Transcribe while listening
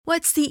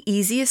What's the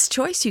easiest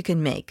choice you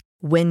can make?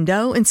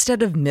 Window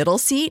instead of middle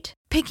seat?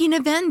 Picking a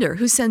vendor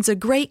who sends a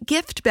great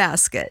gift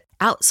basket?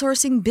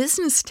 Outsourcing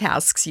business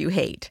tasks you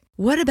hate?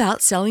 What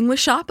about selling with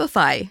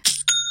Shopify?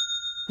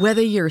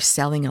 Whether you're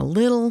selling a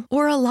little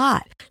or a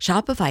lot,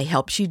 Shopify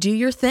helps you do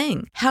your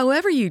thing,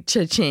 however you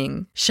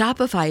cha-ching.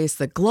 Shopify is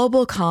the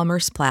global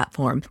commerce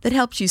platform that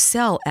helps you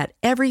sell at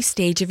every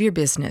stage of your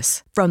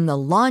business. From the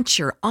launch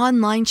your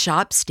online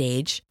shop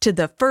stage to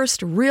the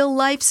first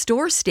real-life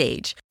store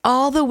stage,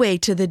 all the way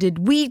to the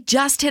did we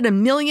just hit a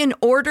million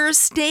orders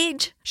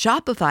stage.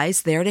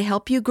 Shopify's there to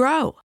help you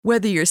grow.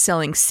 Whether you're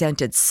selling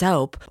scented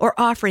soap or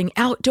offering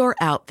outdoor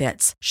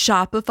outfits,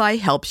 Shopify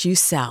helps you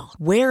sell.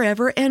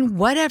 Wherever and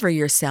whatever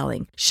you're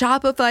selling,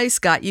 Shopify's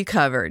got you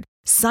covered.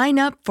 Sign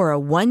up for a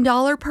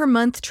 $1 per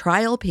month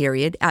trial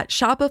period at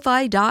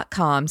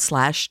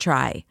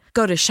shopify.com/try.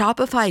 Go to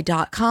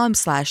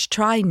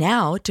shopify.com/try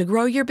now to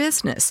grow your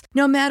business,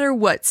 no matter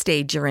what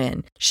stage you're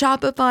in.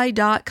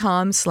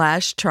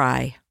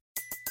 Shopify.com/try.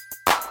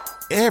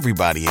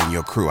 Everybody in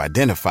your crew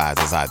identifies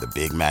as either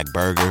Big Mac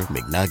Burger,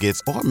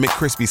 McNuggets, or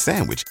McCrispy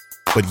Sandwich.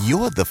 But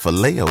you're the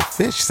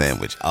Filet-O-Fish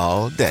Sandwich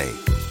all day.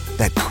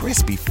 That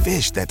crispy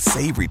fish, that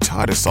savory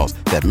tartar sauce,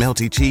 that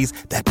melty cheese,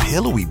 that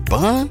pillowy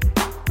bun.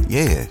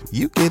 Yeah,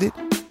 you get it.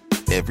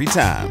 Every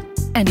time.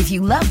 And if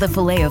you love the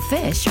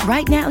Filet-O-Fish,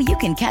 right now you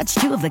can catch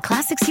two of the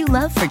classics you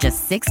love for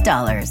just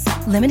 $6.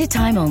 Limited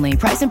time only.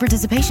 Price and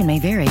participation may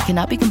vary.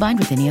 Cannot be combined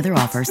with any other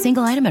offer.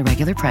 Single item at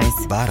regular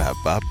price.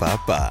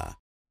 Ba-da-ba-ba-ba.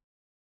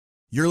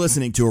 You're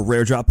listening to a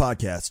Rare Drop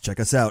podcast. Check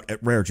us out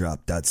at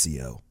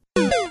raredrop.co.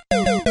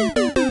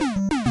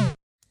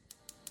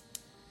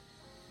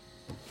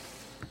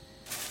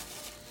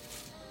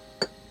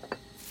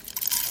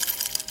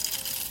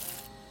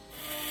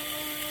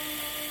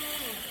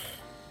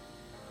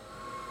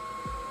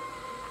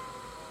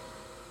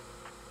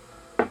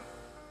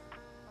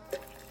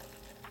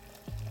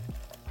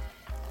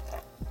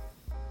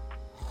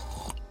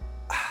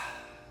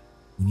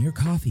 When your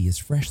coffee is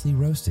freshly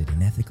roasted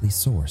and ethically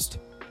sourced,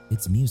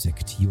 it's music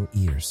to your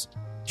ears.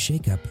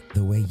 Shake up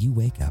the way you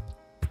wake up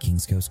at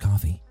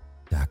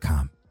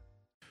kingscoastcoffee.com.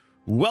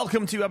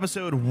 Welcome to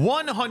episode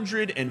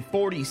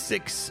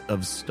 146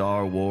 of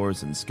Star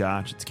Wars and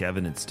Scotch. It's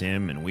Kevin, it's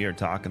Tim, and we are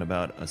talking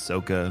about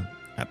Ahsoka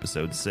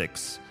episode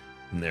 6.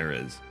 And there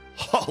is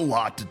a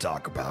lot to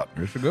talk about.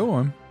 There's a good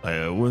one.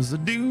 It was a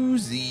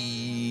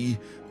doozy.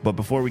 But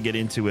before we get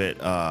into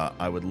it,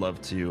 I would love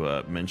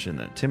to mention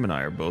that Tim and I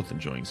are both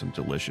enjoying some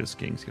delicious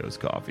King's Coast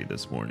coffee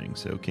this morning.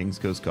 So King's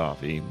Coast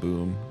coffee,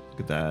 boom,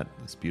 look at that.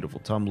 This beautiful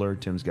tumbler.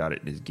 Tim's got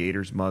it in his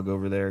Gators mug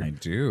over there. I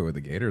do.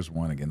 The Gators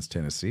won against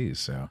Tennessee,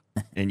 so.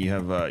 And you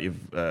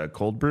have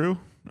cold brew,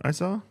 I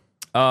saw?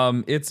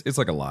 It's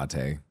like a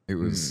latte. It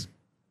was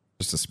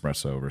just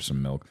espresso over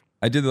some milk.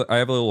 I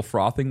have a little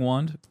frothing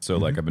wand, so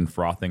like I've been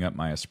frothing up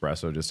my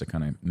espresso just to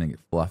kind of make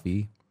it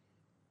fluffy.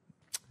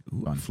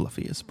 Ooh,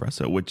 fluffy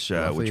espresso. Which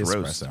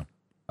roast?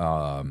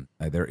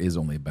 There is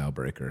only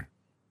Bowbreaker.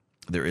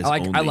 There is.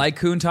 I like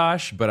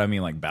Countach, but I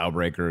mean, like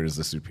Bowbreaker is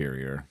the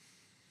superior.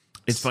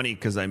 It's funny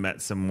because I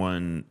met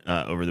someone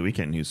over the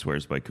weekend who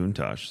swears by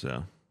Countach,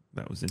 so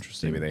that was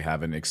interesting. Maybe they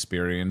haven't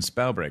experienced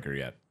Bowbreaker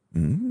yet.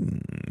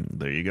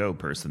 There you go,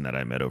 person that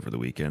I met over the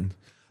weekend.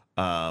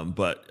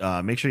 But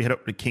make sure you head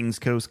up to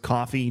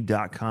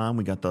kingscoastcoffee.com.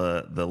 We got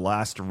the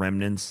last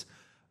remnants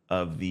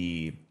of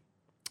the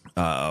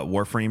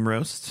Warframe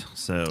roast.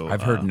 So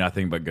I've heard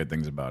nothing but good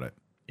things about it.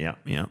 Yeah.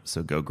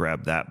 So go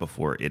grab that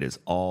before it is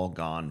all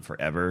gone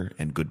forever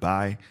and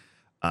goodbye.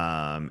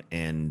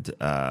 And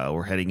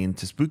we're heading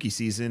into spooky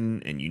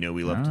season, and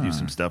we love to do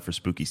some stuff for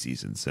spooky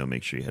season. So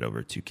make sure you head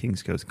over to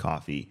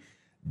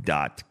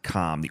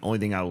kingscoastcoffee.com. The only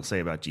thing I will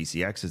say about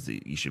GCX is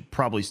that you should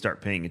probably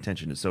start paying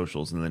attention to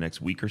socials in the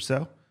next week or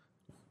so.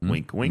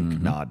 Wink, wink,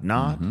 nod,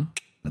 nod.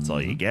 That's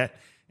all you get.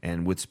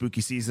 And with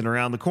spooky season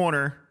around the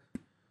corner,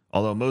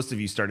 although most of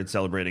you started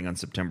celebrating on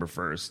September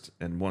 1st,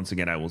 and once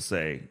again, I will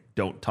say,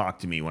 don't talk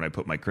to me when I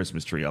put my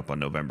Christmas tree up on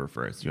November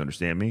 1st. You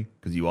understand me?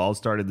 Because you all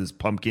started this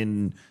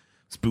pumpkin,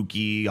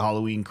 spooky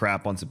Halloween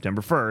crap on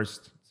September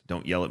 1st. So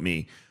don't yell at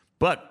me.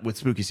 But with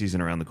spooky season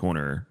around the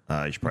corner,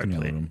 you should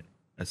probably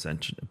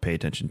pay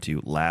attention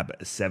to Lab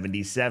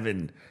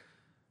 77.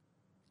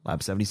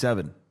 Lab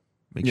 77.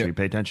 Make sure you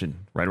pay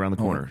attention. Right around the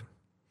corner.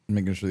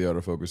 Making sure the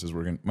autofocus is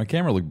working. My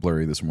camera looked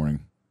blurry this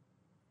morning.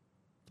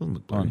 Doesn't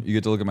look blurry. You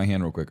get to look at my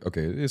hand real quick.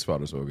 Okay, it's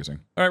photos focusing.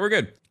 All right, we're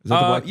good. Is that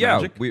the Black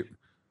Magic?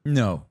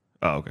 No.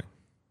 Oh, okay.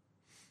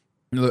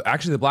 No,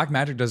 actually, the Black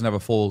Magic doesn't have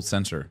a full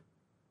sensor.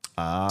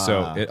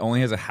 So it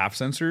only has a half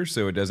sensor,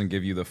 so it doesn't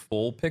give you the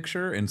full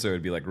picture, and so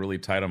it'd be like really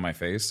tight on my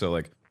face. So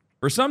like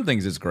for some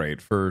things, it's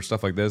great. For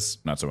stuff like this,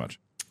 not so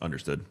much.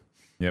 Understood.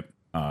 Yep.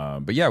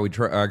 But yeah, we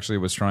actually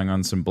was trying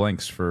on some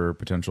blanks for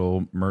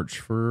potential merch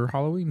for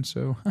Halloween.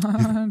 So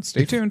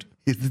stay tuned.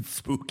 Is it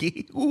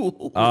spooky?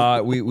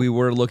 We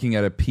were looking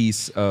at a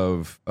piece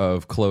of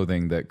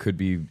clothing that could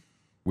be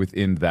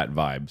within that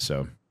vibe.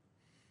 So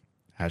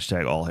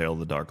hashtag all hail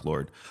the Dark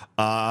Lord.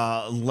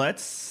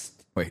 Let's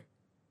wait.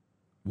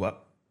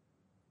 What?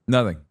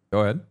 Nothing.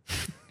 Go ahead.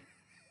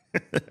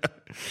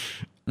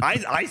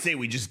 I say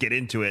we just get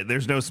into it.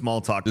 There's no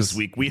small talk this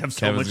week. We have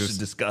so much to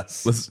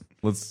discuss.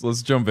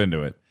 Let's jump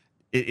into it.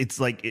 It's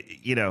like,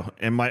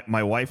 and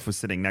my wife was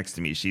sitting next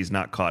to me. She's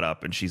not caught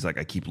up, and she's like,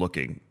 I keep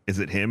looking. Is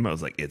it him? I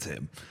was like, it's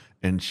him.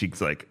 And she's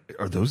like,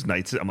 are those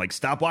knights? I'm like,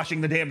 stop watching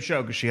the damn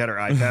show, because she had her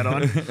iPad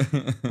on.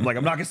 I'm like,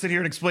 I'm not going to sit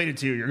here and explain it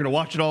to you. You're going to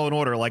watch it all in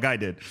order like I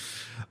did.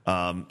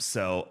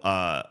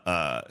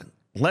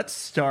 Let's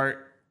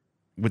start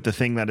with the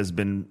thing that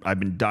I've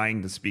been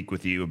dying to speak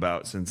with you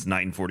about since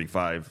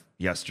 9:45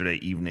 yesterday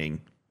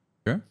evening.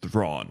 Okay.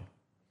 Thrawn.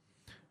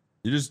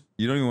 You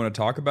don't even want to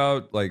talk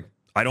about, like,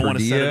 I don't want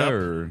to set it up.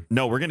 Or...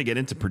 No, we're going to get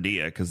into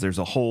Perdia because there's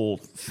a whole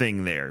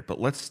thing there. But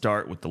let's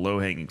start with the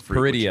low-hanging fruit.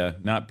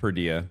 Peridia, not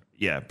Perdia.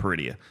 Yeah,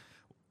 Perdia.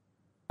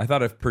 I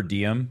thought of per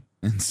diem,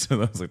 and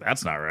so I was like,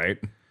 that's not right.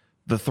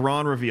 The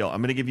Thrawn reveal.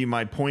 I'm going to give you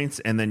my points,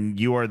 and then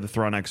you are the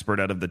Thrawn expert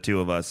out of the two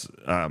of us.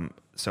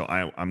 So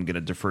I'm going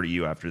to defer to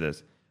you after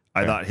this.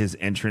 I thought his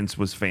entrance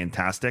was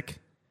fantastic.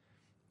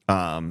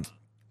 From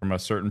a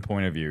certain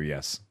point of view,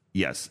 yes.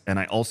 Yes, and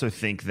I also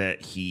think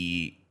that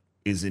it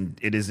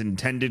is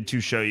intended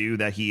to show you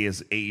that he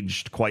is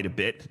aged quite a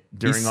bit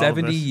during He's all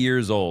 70 of this.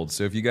 years old.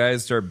 So if you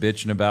guys start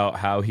bitching about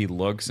how he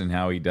looks and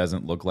how he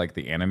doesn't look like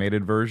the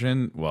animated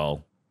version,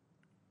 well,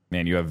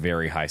 man, you have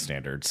very high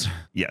standards.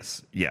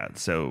 Yes. Yeah.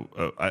 So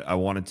I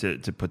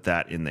wanted to put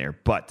that in there.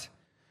 But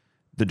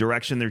the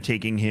direction they're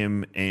taking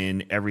him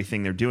and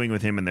everything they're doing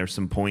with him, and there's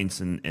some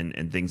points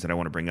and things that I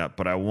want to bring up.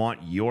 But I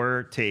want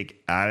your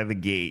take out of the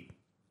gate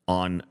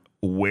on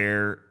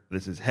where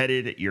this is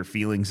headed, your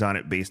feelings on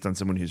it based on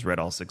someone who's read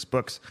all 6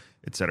 books,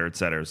 et cetera, et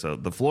cetera. So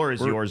the floor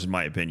is yours, in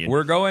my opinion.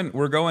 We're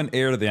going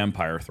heir to the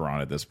Empire Thrawn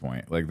at this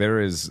point. Like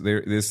this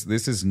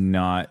is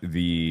not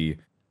the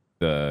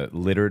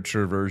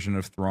literature version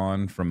of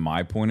Thrawn from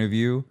my point of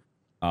view.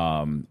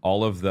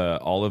 All of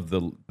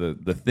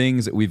the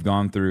things that we've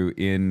gone through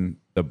in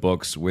the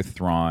books with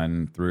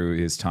Thrawn, through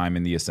his time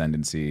in the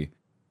Ascendancy,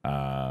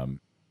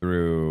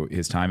 through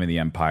his time in the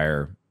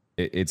Empire,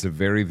 it's a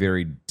very,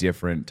 very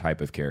different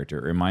type of character.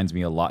 It reminds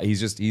me a lot.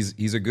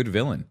 He's a good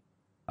villain.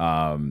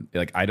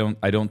 Like I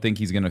don't think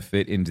he's gonna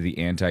fit into the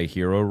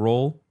anti-hero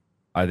role.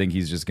 I think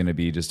he's just gonna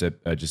be just a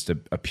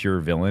pure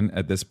villain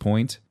at this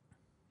point.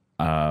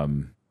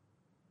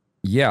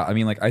 Yeah, I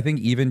mean, like, I think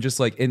even just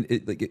like,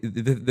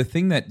 the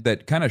thing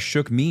that kind of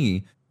shook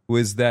me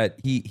was that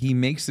he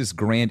makes this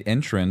grand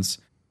entrance,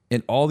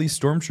 and all these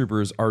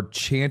stormtroopers are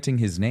chanting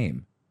his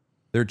name.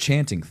 They're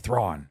chanting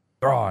Thrawn,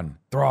 Thrawn,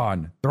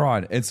 Thrawn,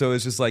 Thrawn, and so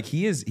it's just like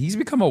he's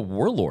become a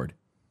warlord.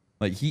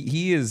 Like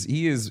he has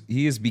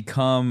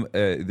become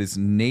this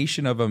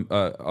nation of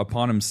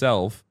upon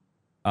himself.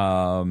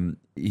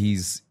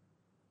 He's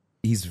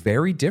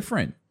very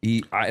different.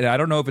 I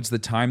don't know if it's the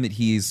time that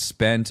he's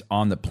spent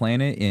on the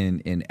planet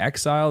in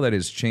exile that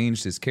has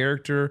changed his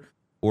character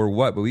or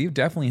what, but we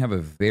definitely have a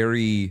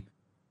very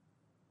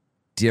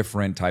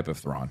different type of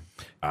Thrawn.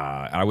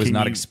 I was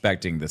not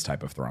expecting this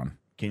type of Thrawn.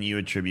 Can you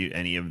attribute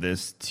any of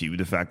this to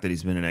the fact that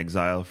he's been in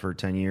exile for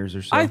 10 years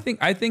or so? I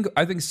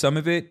think some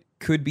of it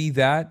could be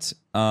that.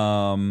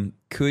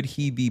 Could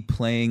he be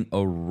playing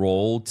a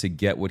role to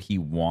get what he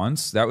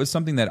wants? That was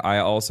something that I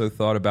also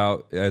thought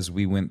about as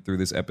we went through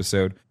this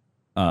episode.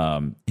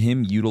 Him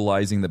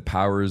utilizing the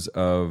powers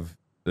of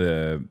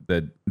the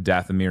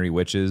Dathomiri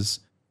witches,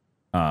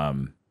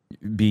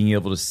 being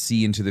able to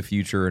see into the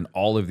future and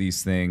all of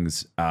these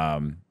things.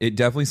 It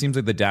definitely seems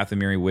like the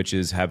Dathomiri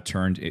witches have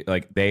turned,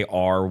 like, they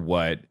are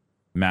what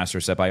Master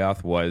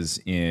Sepioth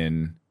was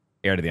in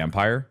Heir to the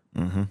Empire.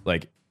 Mm-hmm.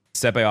 Like,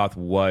 Sepioth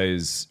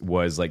was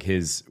like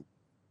his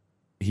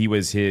he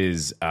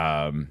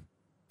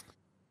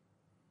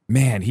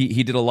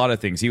did a lot of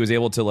things. He was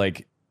able to,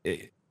 like,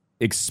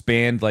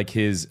 expand, like,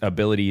 his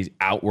abilities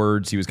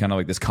outwards. He was kind of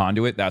like this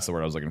conduit. That's the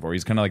word I was looking for.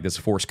 He's kind of like this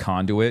force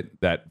conduit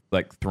that,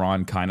 like,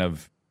 Thrawn kind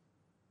of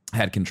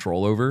had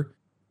control over.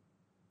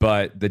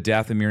 But the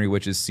Dathomiri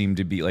witches seem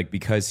to be, like,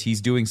 because he's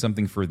doing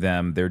something for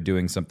them, they're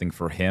doing something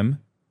for him.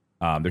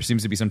 There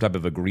seems to be some type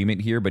of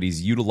agreement here, but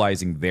he's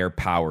utilizing their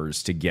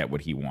powers to get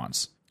what he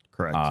wants.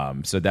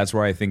 Correct. So that's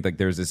where I think, like,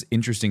 there's this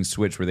interesting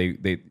switch where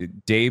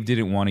Dave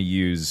didn't want to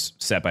use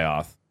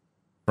Sepioth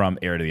from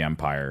Heir to the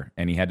Empire,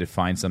 and he had to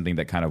find something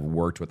that kind of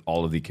worked with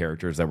all of the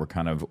characters that were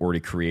kind of already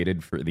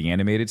created for the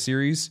animated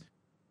series.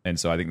 And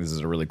so I think this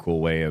is a really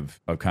cool way of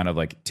kind of,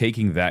 like,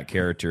 taking that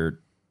character,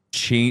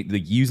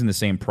 like, using the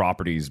same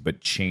properties but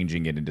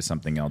changing it into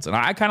something else. And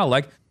I kind of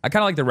like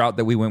the route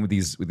that we went with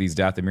these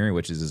Dathomiri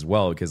witches as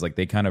well, because, like,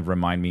 they kind of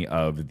remind me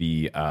of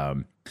the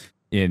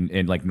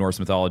in like Norse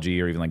mythology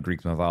or even like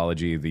Greek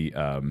mythology,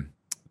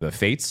 the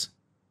Fates.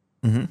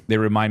 Mm-hmm. They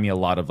remind me a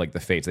lot of, like,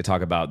 the Fates. They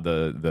talk about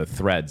the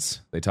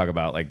threads. They talk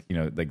about, like, you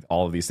know, like,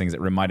 all of these things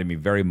that reminded me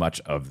very much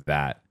of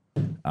that.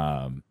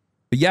 But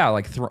yeah,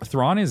 like,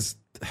 Thrawn is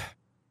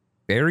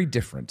very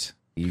different.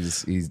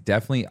 He's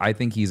definitely, I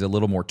think he's a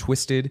little more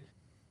twisted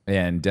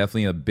and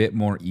definitely a bit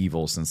more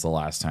evil since the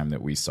last time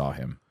that we saw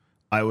him.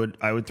 I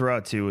would throw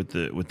out too with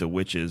the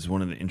witches.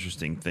 One of the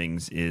interesting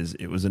things is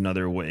it was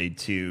another way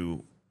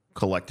to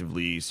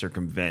collectively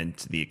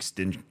circumvent the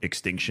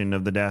extinction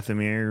of the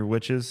Dathomir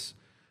witches.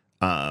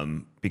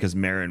 Because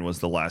Merrin was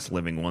the last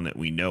living one that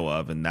we know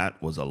of, and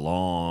that was a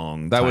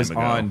long time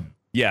ago.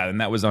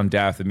 And that was on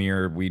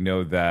Dathomir. We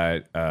know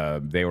that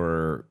they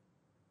were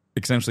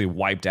essentially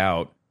wiped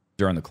out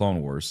during the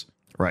Clone Wars.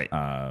 Right.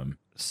 And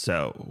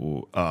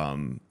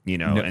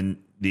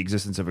the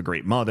existence of a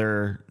great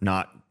mother,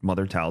 not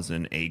Mother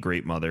Talzin, a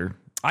great mother.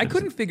 I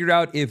couldn't figure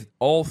out if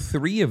all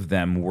three of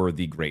them were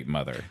the Great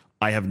Mother.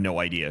 I have no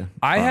idea.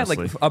 I had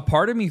a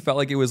part of me felt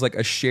like it was like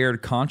a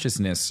shared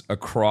consciousness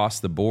across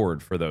the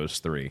board for those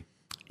three.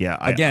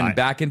 Yeah.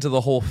 Back into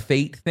the whole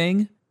fate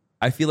thing.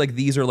 I feel like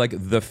these are like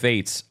the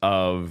fates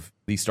of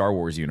the Star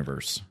Wars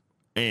universe.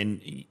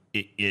 And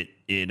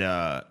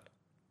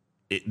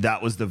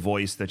that was the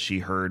voice that she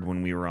heard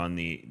when we were on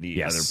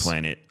the other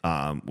planet,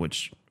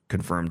 which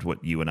confirmed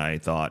what you and I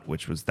thought,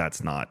 which was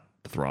that's not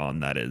Thrawn.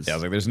 That is. Yeah, I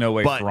was like, there's no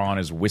way Thrawn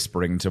is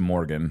whispering to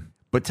Morgan.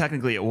 But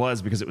technically it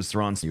was because it was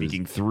Thrawn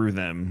speaking through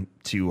them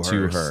to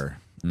her.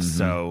 Mm-hmm.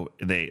 So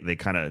they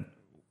kind of,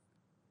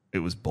 it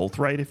was both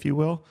right, if you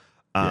will.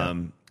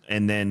 And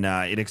then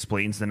it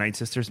explains the Night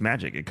Sisters'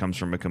 magic. It comes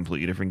from a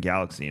completely different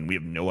galaxy, and we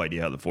have no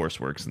idea how the Force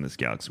works in this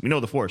galaxy. We know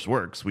the Force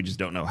works. We just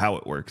don't know how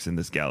it works in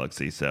this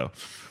galaxy. So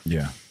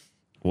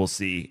we'll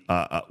see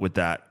with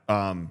that.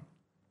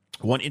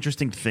 One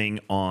interesting thing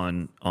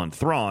on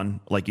Thrawn,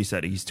 like you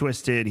said, he's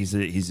twisted.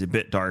 He's a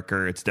bit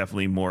darker. It's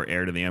definitely more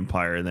heir to the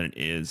Empire than it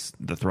is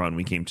the Thrawn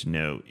we came to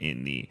know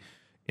in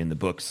the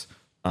books,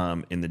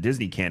 in the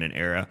Disney canon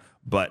era.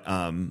 But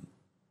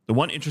the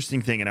one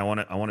interesting thing, and I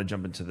want to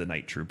jump into the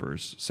Night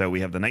Troopers. So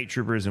we have the Night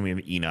Troopers and we have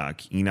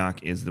Enoch.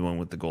 Enoch is the one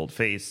with the gold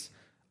face.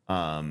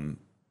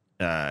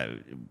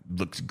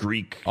 Looks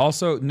Greek.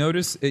 Also,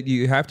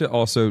 you have to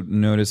also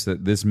notice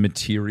that this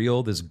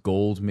material, this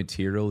gold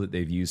material that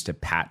they've used to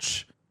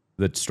patch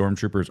the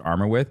Stormtroopers'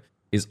 armor with,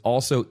 is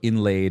also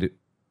inlaid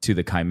to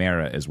the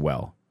Chimera as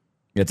well.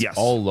 It's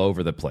all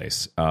over the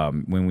place.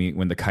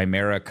 When the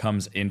Chimera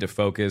comes into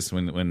focus,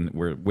 when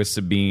we're with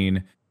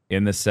Sabine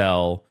in the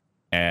cell,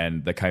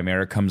 and the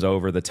Chimera comes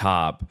over the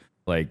top.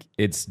 Like,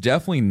 it's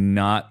definitely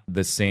not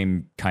the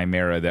same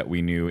Chimera that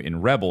we knew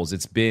in Rebels.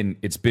 It's been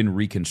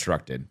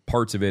reconstructed.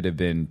 Parts of it have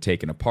been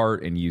taken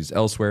apart and used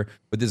elsewhere,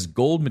 but this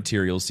gold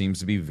material seems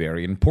to be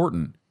very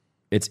important.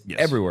 It's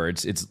everywhere.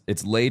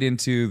 It's laid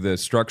into the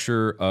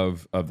structure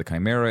of the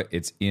Chimera.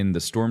 It's in the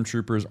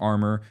Stormtroopers'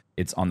 armor.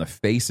 It's on the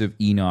face of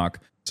Enoch.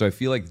 So I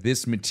feel like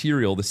this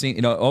material, the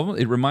same,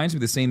 it reminds me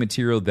of the same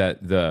material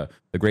that the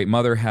Great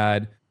Mother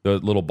had, the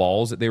little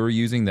balls that they were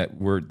using that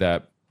were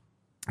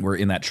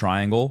in that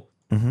triangle.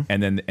 Mm-hmm.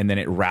 And then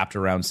it wrapped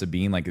around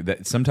Sabine, like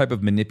that, some type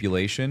of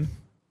manipulation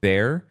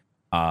there.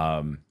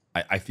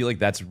 I feel like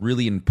that's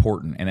really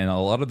important. And in a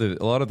lot of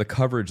the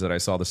coverage that I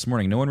saw this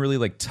morning, no one really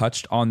like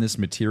touched on this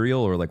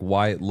material or like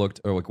why it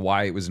looked or like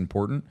why it was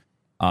important.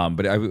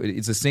 But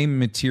it's the same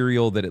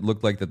material that it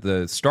looked like that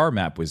the star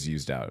map was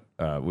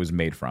was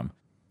made from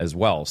as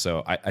well.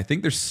 So I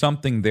think there's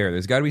something there.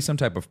 There's got to be some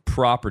type of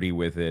property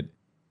with it.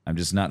 I'm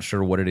just not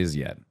sure what it is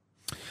yet.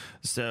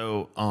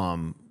 So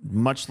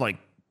much like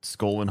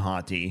Skoll and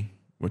Hati,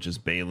 which is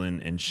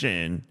Balin and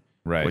Shin,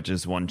 right? Which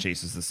is one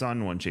chases the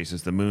sun, one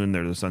chases the moon.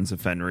 They're the sons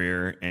of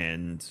Fenrir,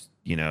 and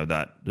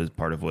that is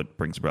part of what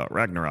brings about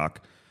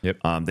Ragnarok. Yep.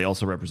 They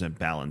also represent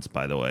balance,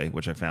 by the way,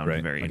 which I found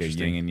very like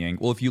interesting. A yin and yang.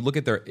 Well, if you look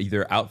at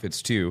their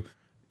outfits too,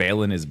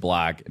 Balin is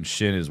black and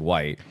Shin is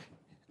white.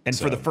 And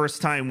for the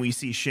first time, we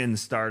see Shin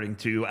starting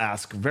to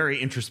ask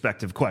very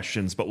introspective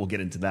questions, but we'll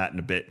get into that in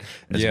a bit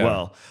as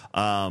well.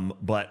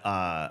 But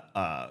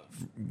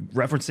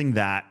referencing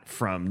that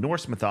from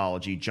Norse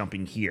mythology,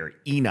 jumping here,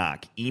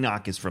 Enoch.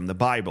 Enoch is from the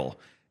Bible.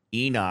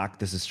 Enoch,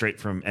 this is straight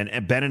from,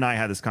 and Ben and I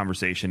had this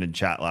conversation in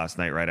chat last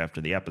night right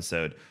after the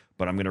episode,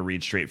 but I'm going to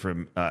read straight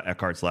from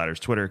Eckhart's Ladder's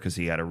Twitter because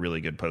he had a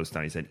really good post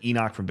on it. He said,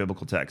 Enoch from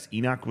biblical text.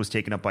 Enoch was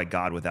taken up by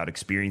God without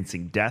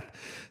experiencing death,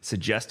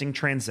 suggesting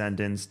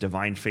transcendence,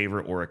 divine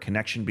favor, or a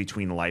connection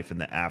between life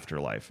and the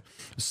afterlife.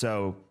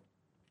 So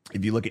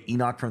if you look at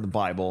Enoch from the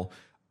Bible,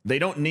 they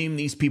don't name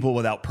these people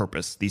without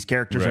purpose. These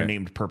characters are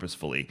named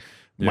purposefully.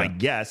 Yeah. My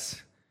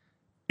guess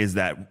is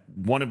that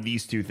one of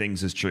these two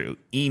things is true.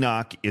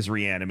 Enoch is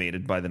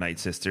reanimated by the Night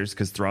Sisters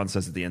because Thrawn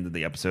says at the end of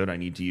the episode, I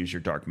need to use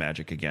your dark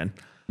magic again.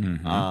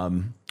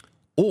 Mm-hmm.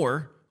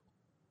 Or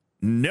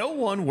no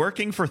one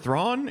working for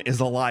Thrawn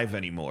is alive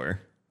anymore.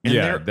 And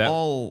they're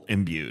all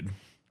imbued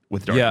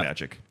with dark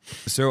magic.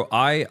 So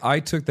I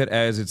took that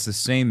as it's the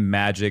same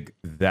magic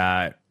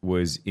that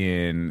was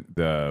in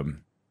the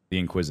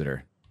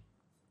Inquisitor.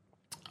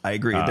 I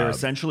agree. They're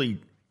essentially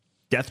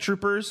Death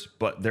Troopers,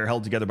 but they're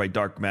held together by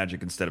dark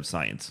magic instead of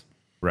science.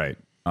 Right.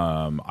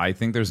 I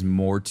think there's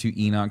more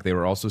to Enoch. They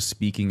were also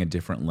speaking a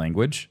different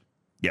language.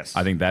 Yes.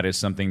 I think that is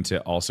something to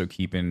also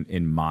keep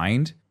in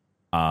mind.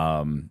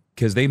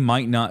 Because they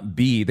may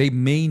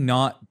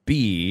not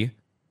be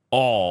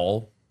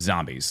all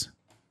zombies.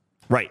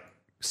 Right.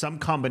 Some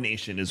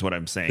combination is what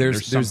I'm saying.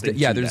 There's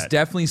that.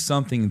 definitely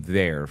something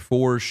there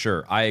for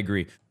sure. I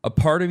agree. A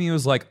part of me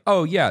was like,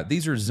 oh yeah,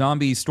 these are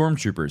zombie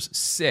stormtroopers.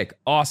 Sick,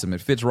 awesome.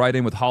 It fits right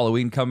in with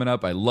Halloween coming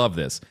up. I love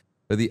this.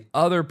 But the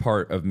other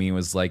part of me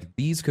was like,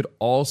 these could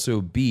also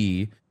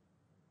be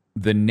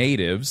the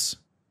natives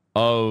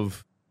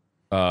of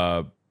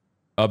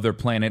their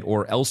planet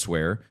or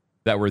elsewhere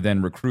that were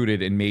then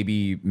recruited, and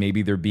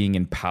maybe they're being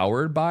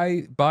empowered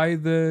by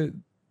the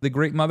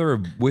Great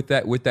Mother with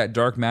that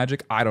dark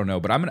magic. I don't know,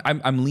 but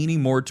I'm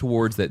leaning more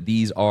towards that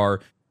these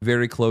are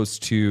very close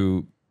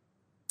to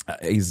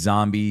a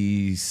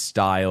zombie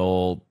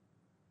style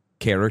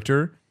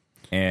character,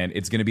 and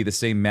it's going to be the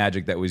same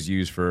magic that was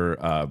used for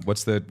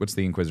what's the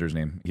Inquisitor's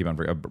name? Keep on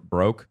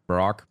Baroque.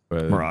 Marok.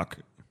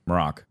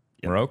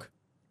 Yep.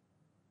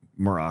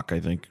 Marok, I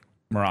think.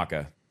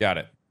 Maraka. Got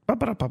it.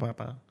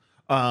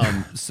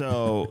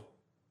 So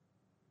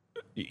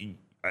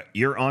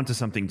you're onto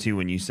something too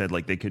when you said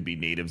like they could be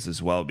natives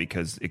as well,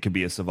 because it could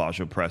be a Savage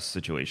Opress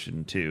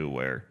situation too,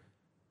 where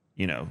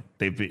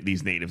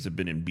these natives have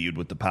been imbued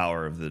with the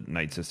power of the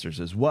Night Sisters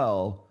as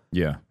well.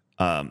 Yeah.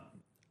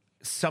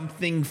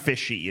 Something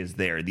fishy is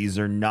there. These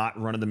are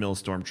not run-of-the-mill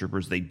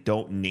stormtroopers. They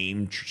don't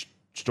name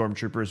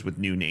stormtroopers with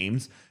new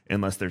names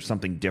unless there's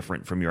something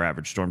different from your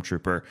average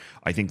stormtrooper.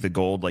 I think the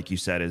gold, like you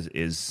said,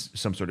 is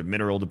some sort of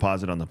mineral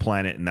deposit on the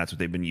planet, and that's what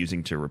they've been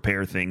using to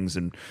repair things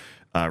and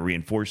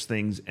reinforce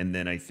things. And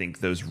then I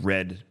think those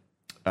red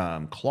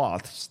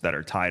cloths that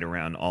are tied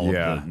around all of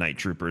the night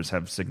troopers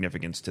have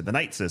significance to the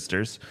Night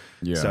Sisters.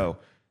 Yeah. So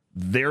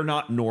they're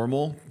not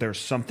normal. There's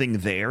something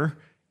there.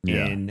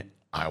 Yeah. And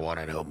I want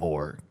to know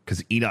more,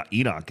 because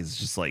Enoch is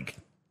just like,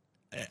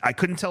 I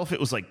couldn't tell if it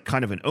was like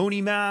kind of an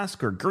Oni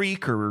mask or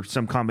Greek or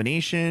some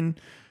combination,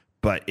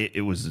 but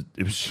it was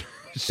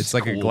it's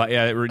like cool.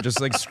 It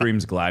just like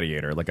screams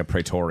gladiator, like a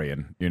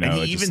Praetorian, And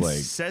he even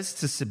says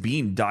to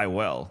Sabine, "Die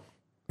well."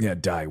 Yeah,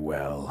 die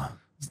well.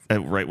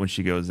 Right when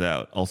she goes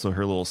out. Also,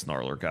 her little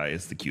snarler guy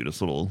is the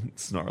cutest little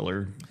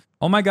snarler.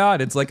 Oh my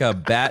God, it's like a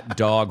bat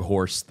dog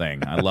horse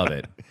thing. I love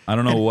it. I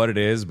don't know what it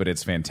is, but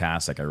it's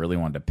fantastic. I really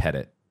wanted to pet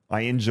it.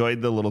 I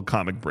enjoyed the little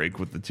comic break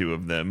with the two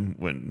of them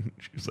when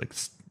she was like,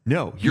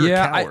 "No, you're a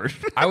coward."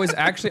 I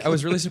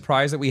was really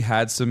surprised that we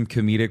had some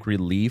comedic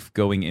relief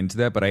going into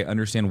that, but I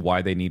understand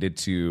why they needed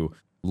to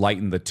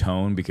lighten the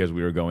tone, because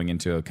we were going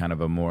into a kind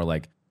of a more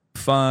like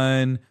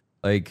fun,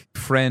 like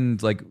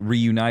friend, like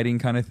reuniting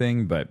kind of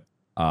thing. But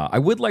I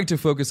would like to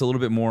focus a little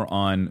bit more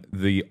on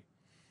the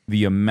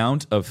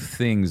amount of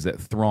things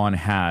that Thrawn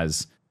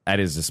has at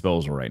his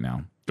disposal right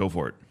now. Go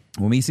for it.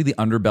 When we see the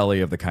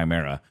underbelly of the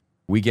Chimera,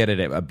 we get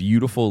a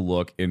beautiful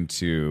look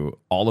into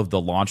all of the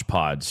launch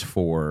pods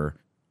for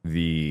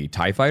the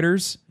TIE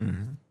fighters.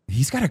 Mm-hmm.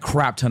 He's got a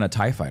crap ton of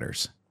TIE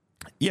fighters.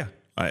 Yeah.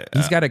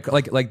 He's got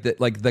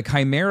the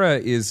Chimera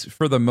is,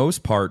 for the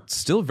most part,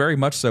 still very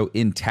much so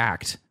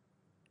intact.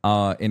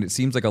 And it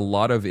seems like a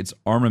lot of its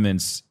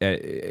armaments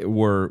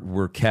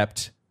were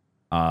kept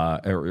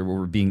or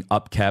were being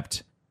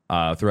upkept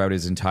throughout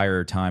his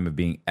entire time of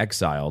being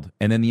exiled.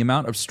 And then the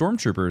amount of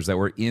stormtroopers that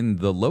were in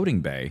the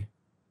loading bay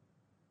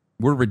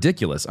were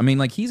ridiculous. I mean,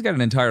 like, he's got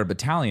an entire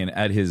battalion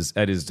at his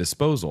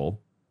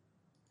disposal,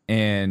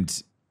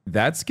 and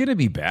that's going to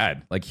be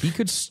bad. Like,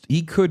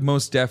 he could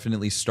most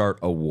definitely start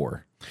a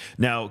war.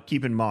 Now,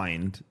 keep in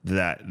mind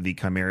that the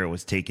Chimera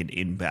was taken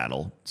in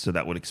battle, so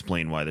that would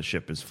explain why the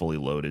ship is fully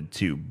loaded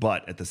too.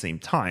 But at the same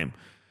time,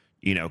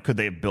 could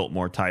they have built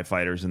more TIE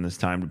fighters in this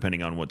time,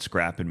 depending on what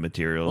scrap and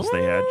materials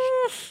they had?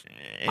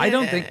 I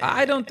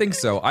don't think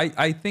so.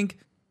 I think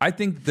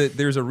that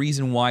there's a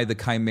reason why the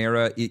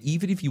Chimera,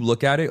 even if you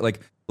look at it,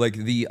 like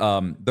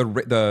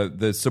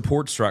the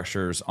support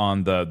structures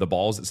on the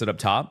balls that sit up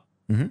top,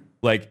 mm-hmm.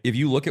 Like if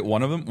you look at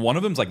one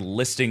of them's like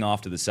listing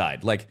off to the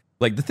side, like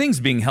the thing's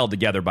being held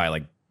together by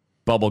like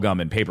bubble gum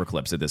and paper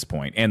clips at this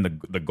point, and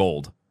the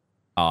gold.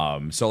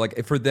 So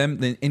like for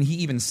them, and he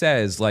even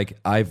says like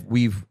our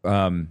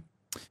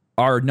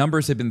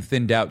numbers have been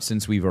thinned out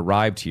since we've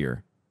arrived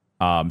here.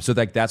 So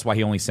that's why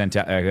he only sent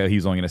out. He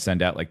was only going to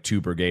send out like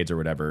 2 brigades or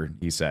whatever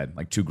he said,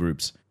 like 2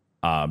 groups,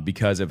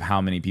 because of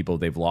how many people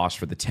they've lost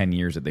for the 10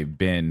 years that they've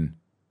been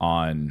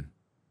on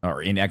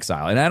or in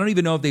exile. And I don't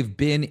even know if they've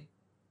been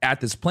at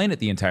this planet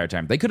the entire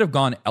time. They could have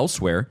gone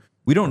elsewhere.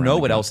 We don't know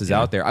what else is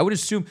out there. I would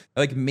assume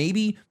like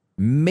maybe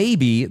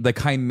the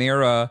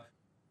Chimera,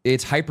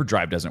 its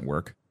hyperdrive doesn't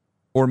work,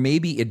 or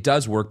maybe it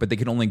does work, but they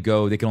can only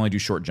do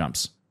short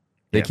jumps.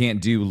 They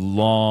can't do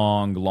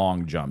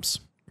long jumps.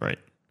 Right.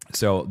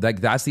 So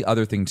that's the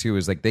other thing too,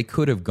 is like they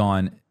could have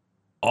gone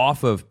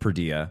off of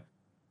Perdia,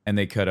 and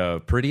they could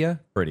have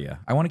Perdia.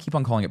 I want to keep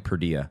on calling it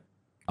Perdia.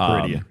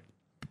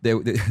 They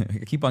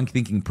keep on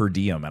thinking per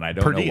diem, and I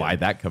don't know why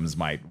it comes to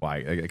my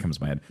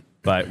head.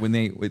 But when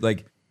they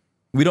like,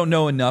 we don't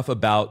know enough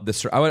about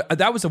this.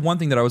 That was the one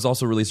thing that I was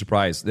also really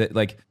surprised that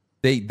like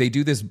they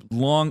do this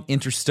long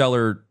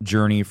interstellar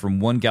journey from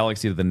one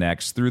galaxy to the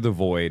next through the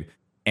void,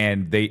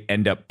 and they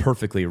end up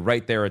perfectly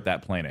right there at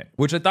that planet,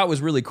 which I thought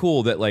was really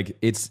cool. That like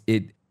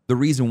the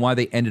reason why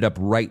they ended up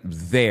right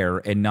there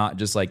and not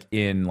just like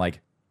in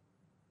like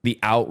the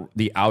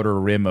outer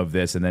rim of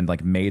this and then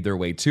like made their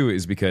way to it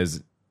is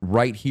because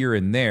right here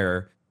and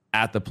there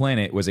at the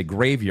planet was a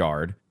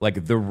graveyard.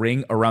 Like the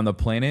ring around the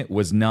planet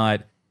was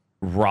not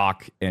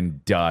rock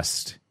and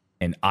dust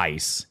and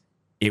ice.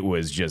 It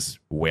was just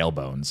whale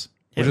bones,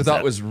 which I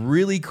thought was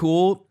really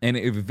cool. And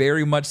it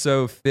very much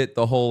so fit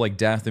the whole like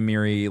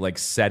Dathomiri like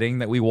setting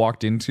that we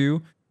walked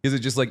into. Because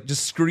it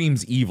just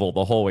screams evil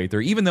the whole way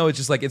through, even though it's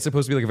just like it's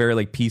supposed to be like a very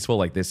like peaceful,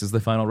 like this is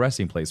the final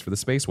resting place for the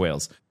space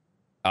whales.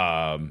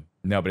 No,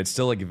 but it's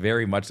still like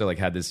very much so like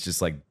had this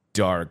just like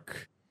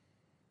dark,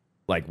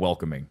 like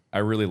welcoming. I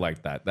really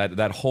liked that.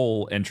 That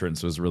whole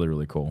entrance was really,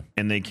 really cool.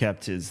 And they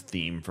kept his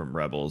theme from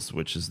Rebels,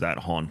 which is that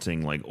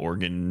haunting like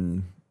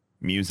organ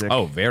music.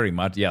 Oh, very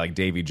much. Yeah, like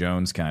Davy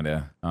Jones kind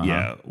of.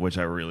 Yeah, which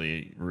I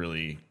really,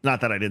 really,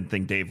 not that I didn't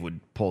think Dave would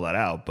pull that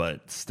out,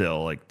 but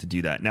still like to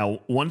do that. Now,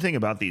 one thing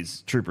about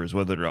these troopers,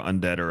 whether they're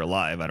undead or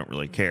alive, I don't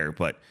really care,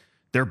 but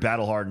they're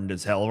battle hardened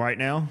as hell right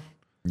now.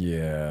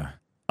 Yeah.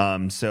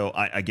 So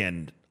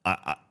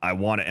I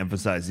want to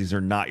emphasize these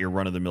are not your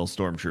run of the mill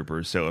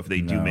stormtroopers. So if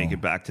they do make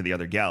it back to the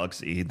other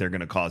galaxy, they're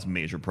going to cause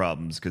major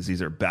problems because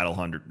these are battle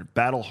hardened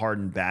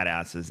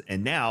badasses.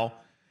 And now,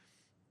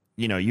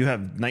 you know, you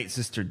have Night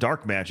Sister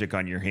dark magic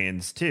on your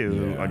hands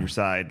too, on your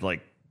side.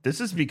 Like this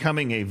is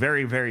becoming a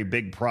very, very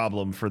big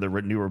problem for the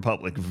New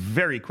Republic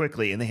very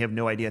quickly, and they have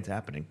no idea it's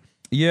happening.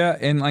 Yeah,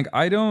 and like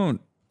I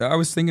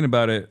was thinking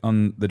about it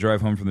on the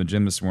drive home from the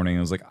gym this morning. I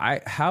was like,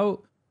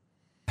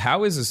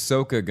 how is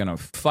Ahsoka gonna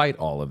fight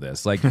all of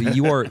this? Like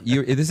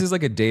this is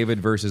like a David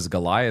versus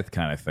Goliath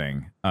kind of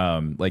thing.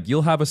 Like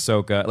you'll have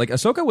Ahsoka. Like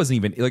Ahsoka wasn't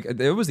even like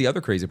it was the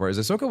other crazy part is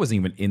Ahsoka wasn't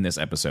even in this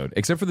episode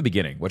except for the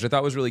beginning, which I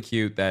thought was really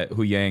cute. That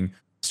Hu Yang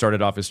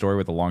started off his story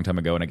with a long time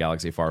ago in a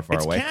galaxy far, far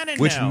away,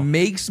 which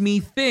makes me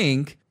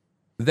think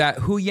that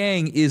Hu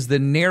Yang is the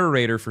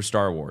narrator for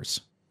Star Wars.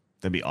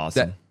 That'd be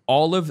awesome. That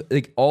all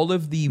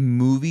of the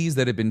movies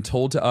that have been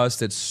told to us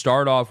that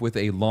start off with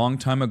a long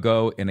time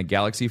ago in a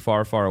galaxy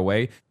far, far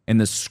away,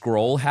 and the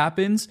scroll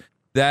happens,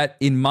 that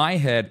in my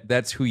head,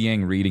 that's Hu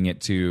Yang reading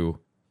it to,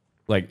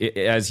 like,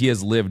 as he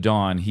has lived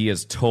on, he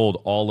has told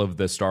all of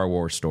the Star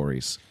Wars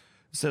stories.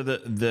 So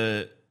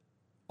the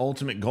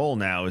ultimate goal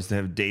now is to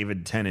have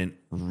David Tennant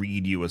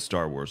read you a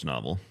Star Wars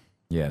novel.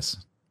 Yes.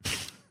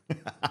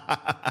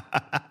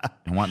 I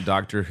want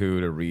Doctor Who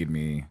to read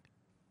me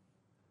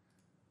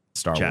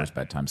Star Wars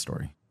bedtime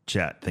story.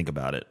 Chat, think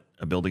about it.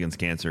 A Build Against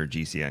Cancer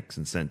GCX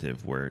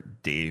incentive where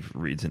Dave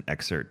reads an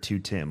excerpt to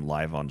Tim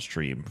live on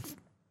stream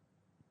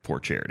for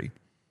charity.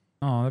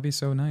 Oh, that'd be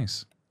so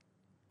nice.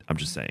 I'm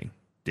just saying.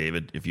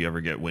 David, if you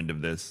ever get wind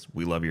of this,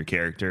 we love your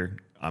character.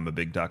 I'm a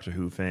big Doctor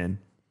Who fan.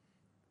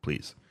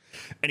 Please.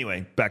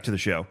 Anyway, back to the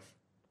show.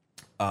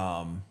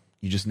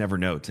 You just never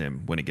know,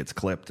 Tim, when it gets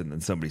clipped and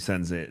then somebody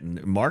sends it.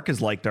 And Mark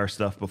has liked our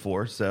stuff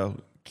before, so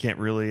can't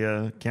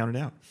really count it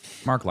out.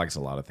 Mark likes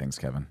a lot of things,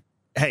 Kevin.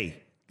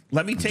 Hey,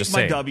 let me take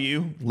my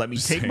W. Let me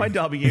take my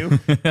W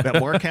that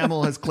Mark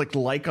Hamill has clicked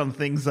like on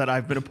things that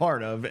I've been a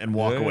part of and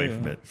walk away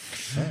from it.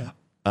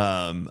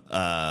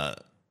 Yeah.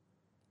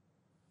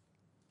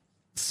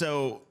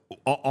 So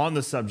on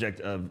the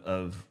subject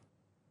of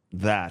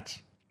that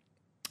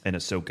and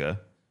Ahsoka,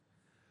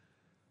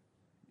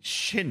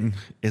 Shin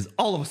is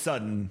all of a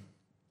sudden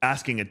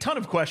asking a ton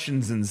of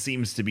questions and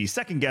seems to be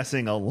second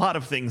guessing a lot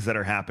of things that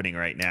are happening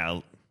right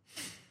now.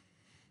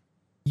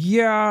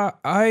 Yeah,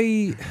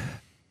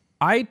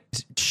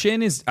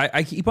 Shin is.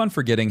 I keep on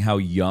forgetting how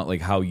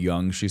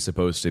young she's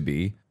supposed to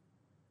be.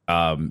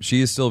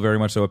 She is still very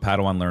much so a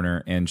Padawan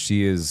learner, and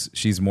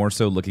she's more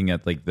so looking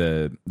at like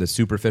the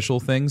superficial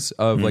things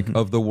of like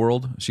of the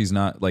world. She's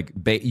not like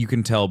you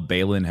can tell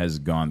Baylan has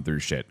gone through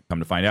shit. Come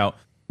to find out,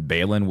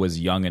 Baylan was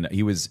young and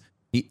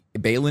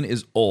Baylan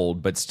is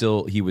old, but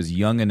still he was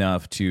young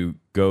enough to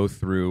go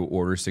through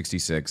Order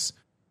 66,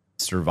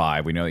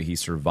 survive. We know that he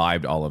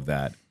survived all of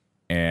that,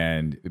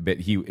 but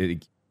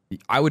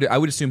I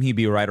would assume he'd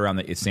be right around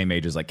the same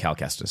age as like Cal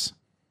Kestis.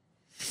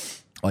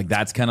 Like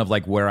that's kind of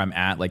like where I'm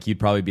at. Like he'd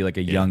probably be like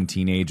a young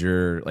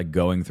teenager, like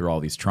going through all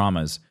these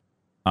traumas.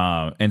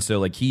 And so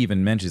like he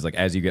even mentions like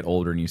as you get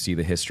older and you see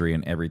the history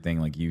and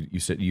everything, like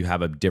you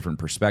have a different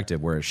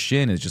perspective. Whereas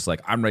Shin is just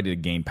like, I'm ready to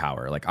gain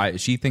power. Like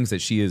she thinks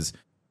that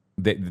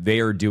that they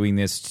are doing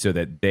this so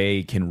that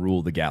they can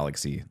rule the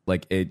galaxy.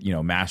 Like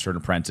master and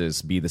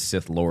apprentice, be the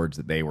Sith lords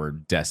that they were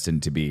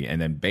destined to be.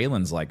 And then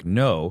Baylan's like,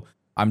 no,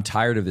 I'm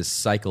tired of this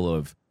cycle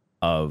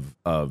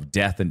of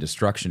death and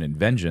destruction and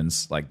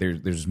vengeance. Like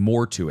there's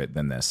more to it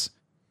than this.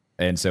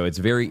 And so it's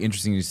very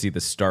interesting to see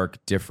the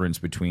stark difference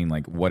between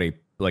like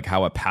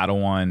how a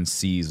Padawan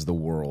sees the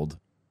world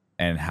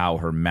and how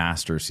her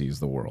master sees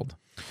the world,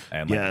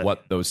 and like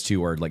what those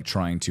two are like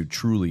trying to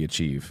truly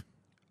achieve.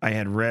 I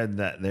had read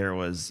that there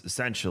was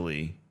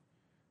essentially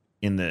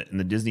in the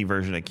Disney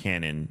version of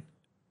canon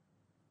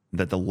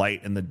that the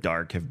light and the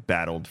dark have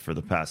battled for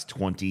the past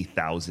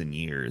 20,000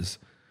 years.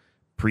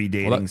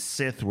 Predating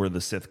Sith were the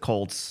Sith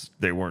cults.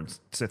 They weren't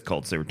Sith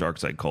cults, they were dark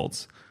side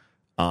cults.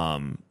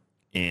 And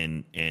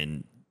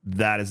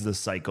that is the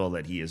cycle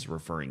that he is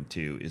referring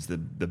to, is the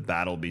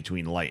battle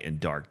between light and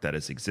dark that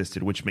has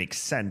existed, which makes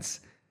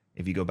sense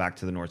if you go back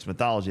to the Norse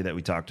mythology that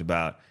we talked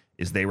about,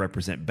 is they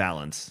represent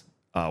balance.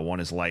 One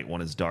is light,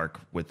 one is dark,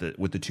 with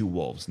the two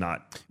wolves,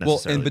 not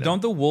necessarily. But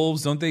don't the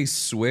wolves, don't they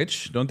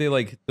switch? Don't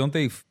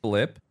they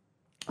flip?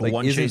 Like,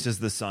 one chases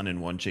the sun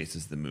and one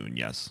chases the moon.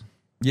 Yes.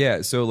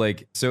 Yeah. So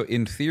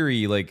in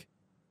theory, like,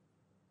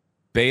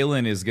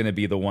 Balin is going to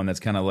be the one that's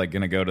kind of like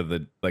going to go to the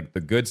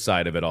good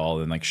side of it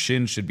all, and like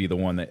Shin should be the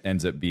one that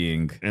ends up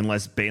being,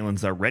 unless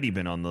Balin's already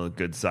been on the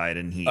good side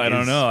and he. I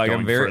don't know. Like,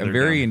 I'm very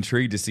down.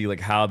 intrigued to see like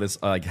how this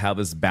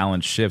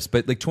balance shifts.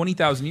 But like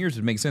 20,000 years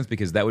would make sense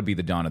because that would be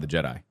the dawn of the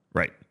Jedi.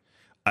 Right.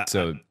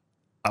 So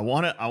I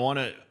want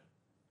to.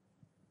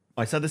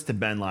 I said this to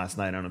Ben last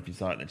night. I don't know if you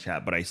saw it in the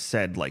chat, but I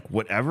said, like,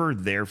 whatever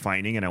they're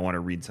finding, and I want to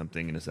read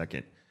something in a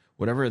second.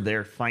 Whatever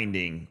they're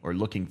finding or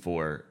looking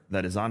for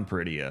that is on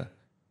Peridea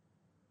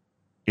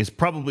is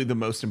probably the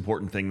most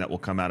important thing that will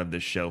come out of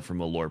this show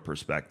from a lore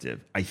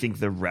perspective. I think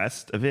the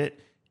rest of it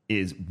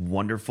is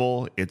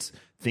wonderful. It's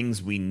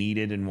things we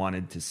needed and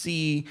wanted to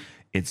see.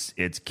 It's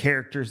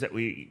characters that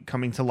we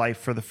coming to life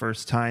for the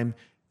first time.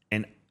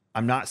 And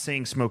I'm not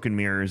saying smoke and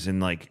mirrors and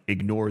like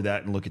ignore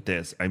that and look at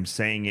this. I'm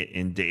saying it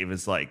in Dave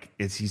is like,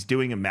 he's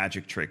doing a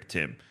magic trick,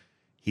 Tim.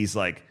 He's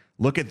like,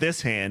 look at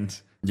this hand.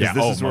 Yeah,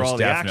 this is where all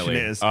definitely. the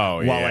action is.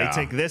 Oh, while yeah. I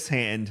take this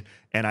hand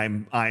and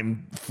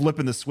I'm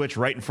flipping the switch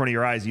right in front of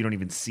your eyes, you don't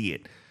even see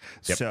it.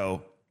 Yep.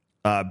 So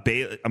I'm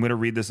going to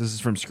read this. This is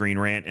from Screen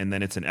Rant, and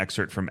then it's an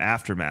excerpt from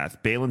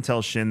Aftermath. Balin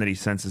tells Shin that he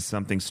senses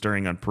something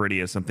stirring on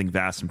Peridea, something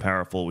vast and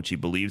powerful, which he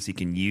believes he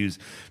can use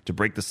to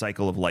break the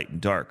cycle of light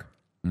and dark.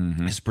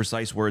 Mm-hmm. His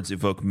precise words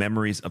evoke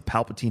memories of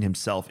Palpatine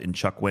himself in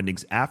Chuck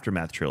Wendig's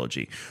Aftermath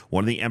trilogy.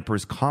 One of the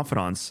Emperor's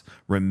confidants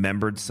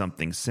remembered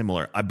something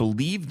similar. I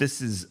believe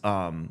this is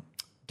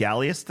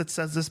Gallius that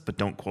says this, but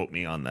don't quote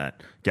me on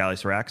that.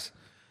 Gallius Rax.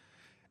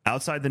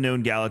 Outside the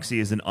known galaxy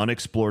is an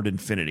unexplored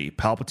infinity.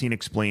 Palpatine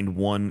explained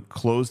one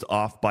closed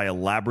off by a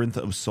labyrinth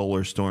of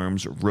solar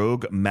storms,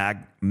 rogue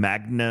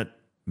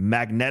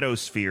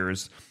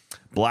magnetospheres,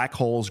 black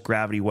holes,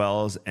 gravity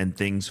wells, and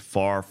things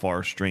far,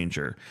 far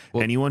stranger.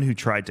 Anyone who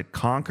tried to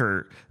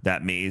conquer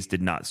that maze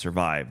did not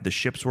survive. The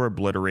ships were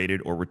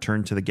obliterated or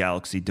returned to the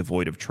galaxy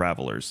devoid of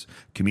travelers.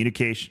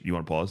 Communication... You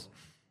want to pause?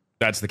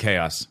 That's the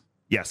chaos.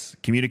 Yes.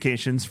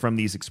 Communications from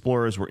these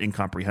explorers were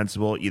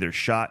incomprehensible, either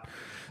shot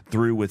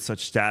through with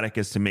such static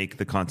as to make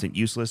the content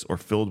useless, or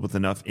filled with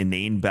enough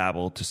inane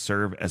babble to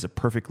serve as a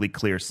perfectly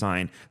clear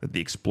sign that the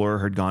explorer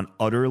had gone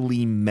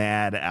utterly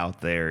mad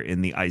out there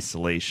in the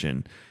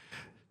isolation.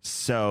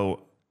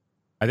 So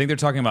I think they're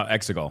talking about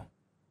Exegol.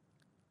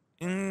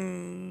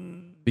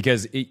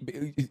 Because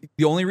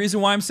the only reason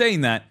why I'm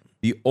saying that,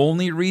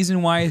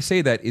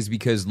 is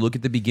because look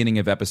at the beginning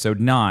of episode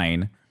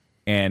 9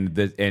 and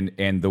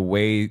the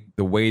way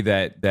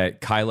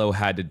that Kylo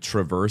had to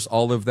traverse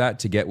all of that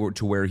to get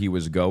to where he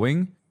was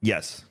going.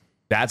 Yes.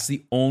 That's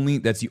the only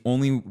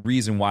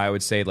reason why I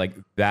would say like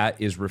that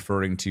is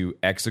referring to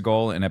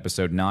Exegol in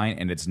episode 9,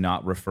 and it's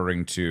not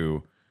referring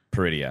to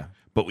Peridea.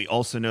 But we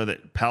also know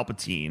that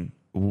Palpatine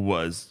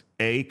was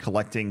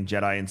collecting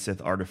Jedi and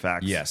Sith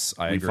artifacts. Yes,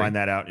 I agree. agree. We find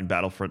that out in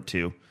Battlefront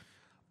 2.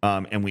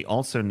 And we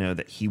also know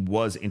that he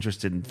was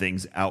interested in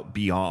things out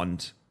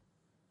beyond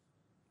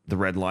the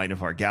red line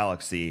of our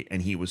galaxy,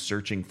 and he was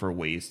searching for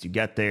ways to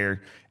get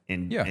there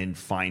and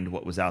find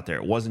what was out there.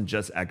 It wasn't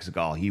just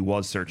Exegol. He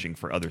was searching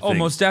for other things. Oh,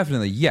 most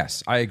definitely.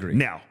 Yes, I agree.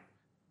 Now,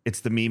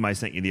 it's the meme I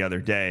sent you the other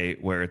day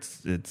where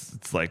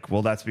it's like,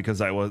 well, that's because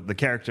I was the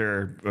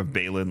character of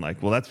Balin.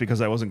 Like, well, that's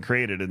because I wasn't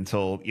created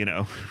until,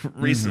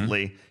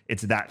 recently. Mm-hmm.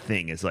 It's that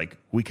thing. It's like,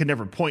 we could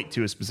never point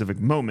to a specific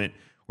moment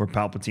where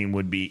Palpatine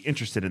would be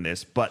interested in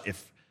this. But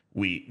if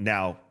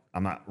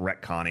I'm not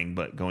retconning,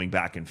 but going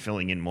back and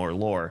filling in more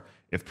lore,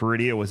 if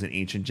Peridea was an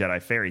ancient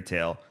Jedi fairy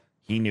tale,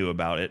 he knew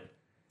about it.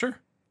 Sure.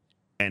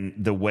 And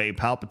the way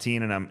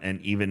Palpatine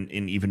and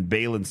even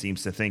Balin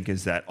seems to think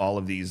is that all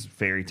of these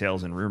fairy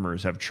tales and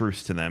rumors have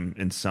truth to them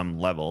in some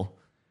level.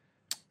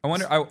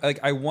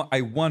 I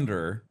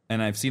wonder,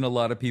 and I've seen a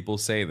lot of people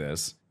say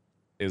this,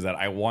 is that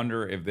I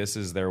wonder if this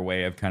is their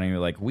way of kind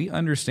of like, we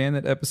understand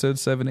that episode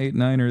 7, 8,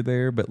 9 are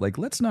there, but like,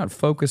 let's not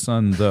focus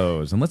on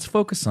those and let's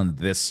focus on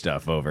this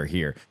stuff over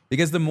here.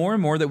 Because the more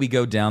and more that we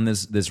go down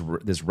this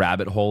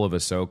rabbit hole of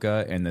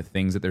Ahsoka and the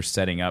things that they're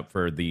setting up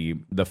for the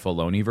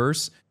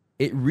Filoni-verse,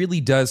 it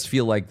really does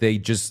feel like they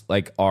just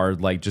like are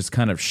like just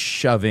kind of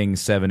shoving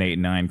 7, 8,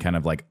 9 kind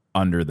of like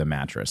under the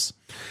mattress.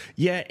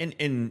 Yeah,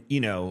 and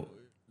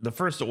the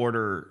First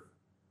Order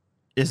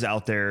is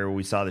out there.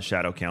 We saw the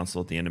Shadow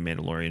Council at the end of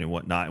Mandalorian and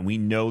whatnot, and we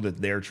know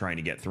that they're trying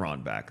to get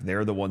Thrawn back.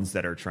 They're the ones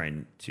that are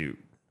trying to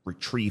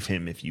retrieve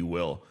him, if you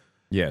will.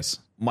 Yes.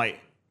 My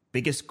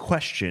biggest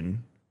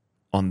question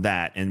on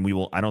that, and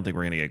I don't think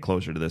we're going to get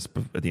closer to this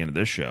at the end of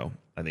this show.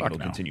 I think it'll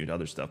continue to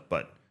other stuff,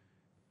 but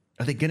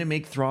are they going to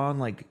make Thrawn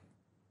like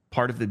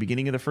part of the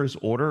beginning of the First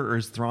Order, or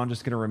is Thrawn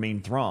just going to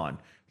remain Thrawn?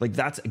 Like,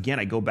 that's, again,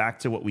 I go back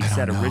to what we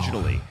said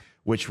originally,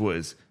 which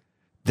was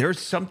there's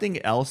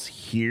something else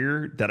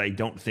here that I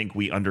don't think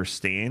we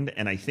understand,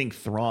 and I think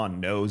Thrawn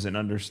knows and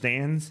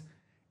understands.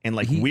 And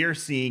like we're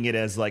seeing it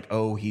as like,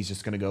 oh, he's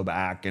just going to go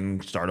back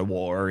and start a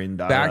war and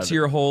back to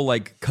your whole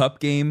like cup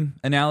game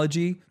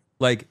analogy.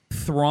 Like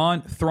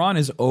Thrawn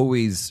is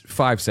always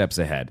 5 steps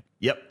ahead.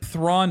 Yep.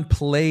 Thrawn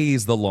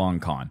plays the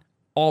long con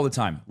all the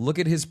time. Look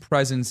at his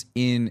presence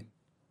in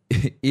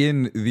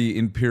the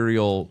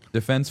Imperial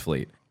Defense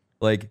Fleet.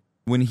 Like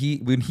when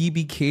he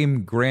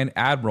became Grand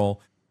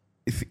Admiral,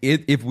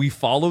 if we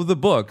follow the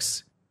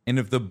books, and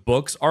if the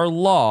books are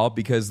law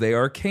because they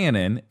are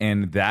canon,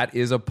 and that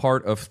is a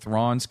part of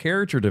Thrawn's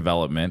character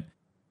development,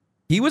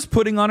 he was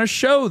putting on a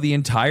show the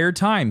entire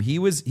time. He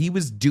was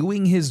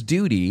doing his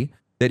duty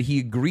that he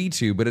agreed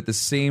to, but at the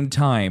same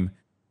time,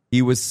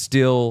 he was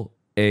still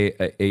a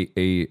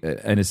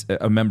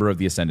member of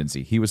the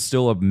Ascendancy. He was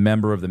still a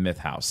member of the Myth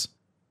House.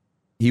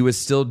 He was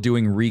still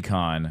doing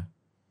recon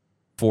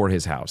for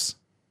his house.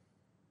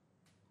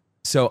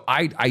 So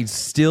I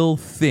still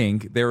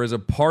think there is a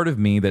part of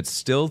me that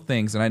still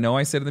thinks, and I know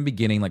I said in the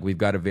beginning, like we've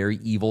got a very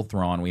evil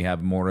Thrawn, we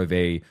have more of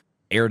a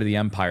heir to the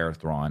Empire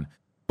Thrawn,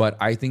 but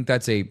I think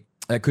that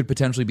could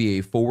potentially be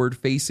a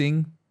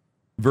forward-facing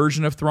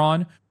version of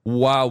Thrawn,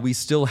 while we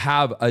still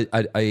have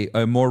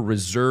a more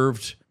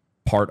reserved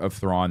part of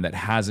Thrawn that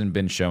hasn't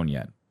been shown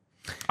yet.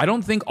 I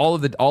don't think all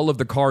of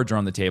the cards are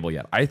on the table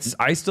yet.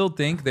 I still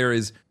think there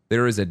is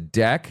a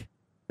deck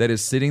that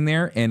is sitting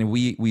there, and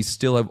we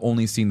still have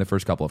only seen the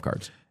first couple of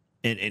cards.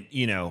 And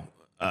you know,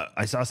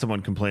 I saw someone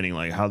complaining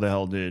like, how the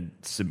hell did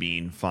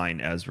Sabine find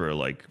Ezra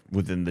like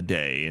within the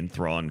day, and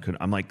Thrawn could?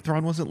 I'm like,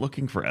 Thrawn wasn't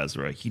looking for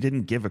Ezra. He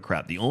didn't give a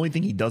crap. The only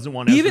thing he doesn't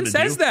want Ezra to do. He even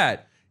says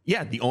that.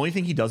 Yeah, the only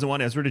thing he doesn't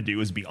want Ezra to do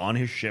is be on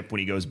his ship when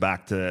he goes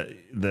back to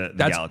the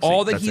That's galaxy.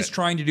 All that he's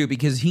trying to do,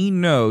 because he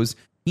knows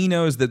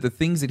that the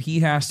things that he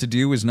has to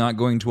do is not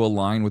going to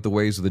align with the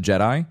ways of the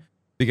Jedi,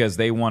 because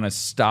they want to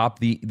stop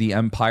the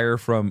Empire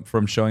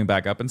from showing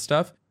back up and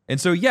stuff. And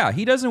so yeah,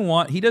 he doesn't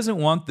want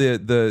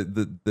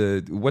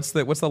the what's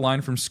the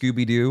line from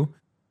Scooby-Doo?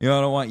 You know,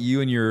 I don't want you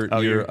and your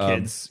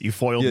kids. You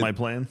foiled my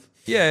plan.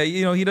 Yeah,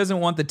 you know, he doesn't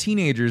want the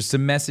teenagers to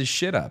mess his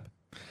shit up.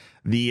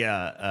 The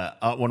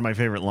one of my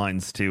favorite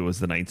lines too was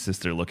the Night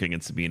Sister looking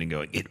at Sabine and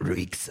going, "It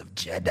reeks of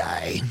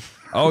Jedi."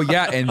 Oh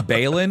yeah, and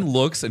Balin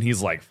looks and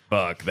he's like,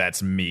 "Fuck,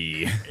 that's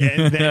me."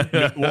 And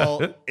then,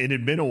 well, it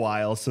had been a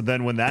while, so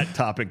then when that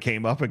topic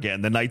came up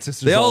again, the Night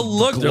Sisters they all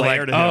looked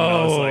glared at him.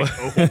 Oh. And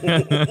I was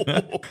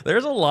like, "Oh."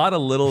 There's a lot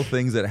of little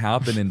things that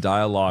happen in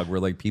dialogue where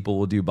like people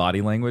will do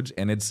body language,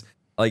 and it's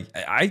like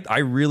I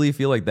really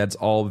feel like that's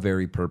all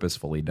very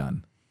purposefully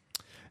done.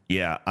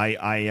 Yeah,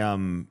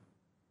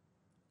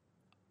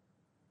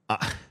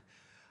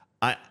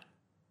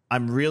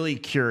 I'm really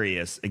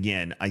curious.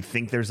 Again, I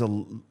think there's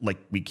like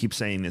we keep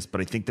saying this, but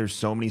I think there's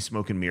so many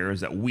smoke and mirrors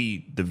that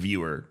we, the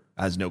viewer,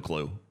 has no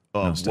clue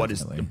of what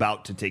is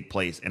about to take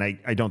place. And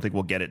I don't think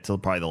we'll get it till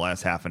probably the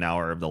last half an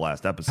hour of the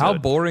last episode. How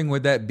boring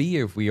would that be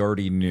if we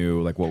already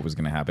knew like what was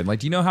going to happen? Like,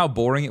 do you know how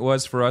boring it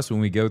was for us when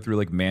we go through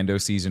like Mando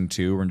season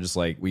 2 and just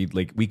like we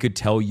could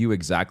tell you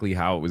exactly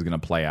how it was going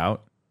to play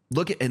out?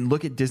 Look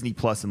at Disney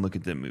Plus and look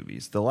at the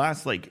movies. The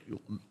last like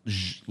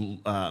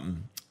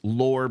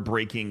lore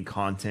breaking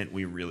content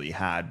we really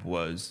had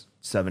was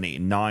 7, 8,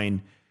 and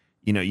 9.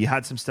 You know, you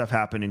had some stuff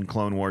happen in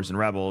Clone Wars and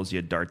Rebels. You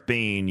had Darth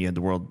Bane. You had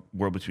the World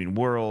Between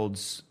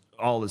Worlds.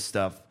 All this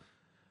stuff.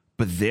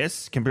 But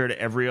this, compared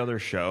to every other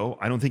show,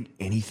 I don't think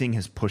anything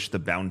has pushed the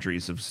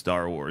boundaries of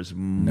Star Wars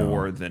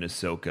more than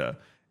Ahsoka,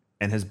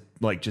 and has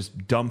like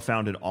just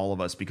dumbfounded all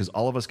of us, because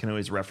all of us can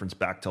always reference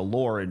back to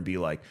lore and be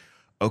like,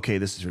 okay,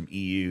 this is from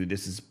EU.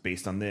 This is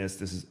based on this.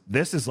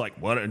 This is like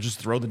what? And just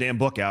throw the damn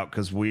book out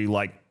because we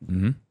like.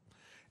 Mm-hmm.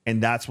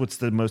 And that's what's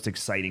the most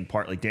exciting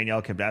part. Like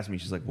Danielle kept asking me,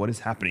 she's like, "What is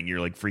happening?" You're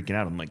like freaking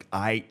out. I'm like,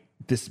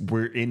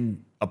 we're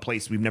in a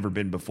place we've never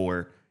been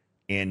before,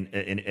 and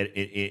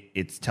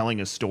it's telling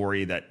a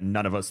story that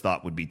none of us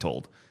thought would be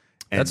told.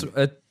 And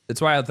that's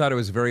why I thought it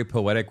was very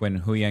poetic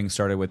when Huyang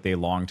started with "A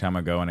Long Time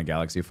Ago in a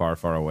Galaxy Far,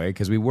 Far Away,"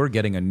 because we were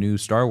getting a new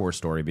Star Wars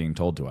story being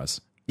told to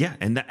us. Yeah,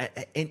 and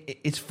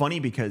it's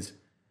funny because,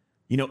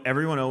 you know,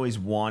 everyone always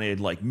wanted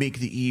like make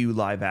the EU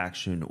live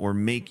action or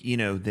make, you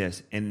know,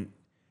 this, and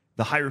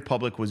the High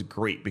Republic was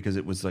great because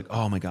it was like,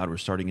 oh my God, we're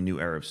starting a new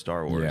era of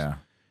Star Wars. Yeah.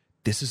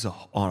 This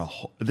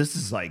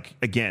is like,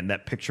 again,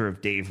 that picture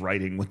of Dave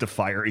writing with the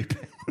fiery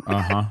pen.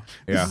 Uh-huh.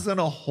 Yeah. This is on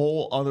a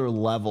whole other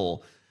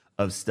level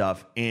of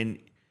stuff. And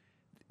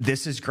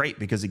this is great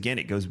because, again,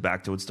 it goes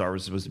back to what Star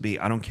Wars is supposed to be.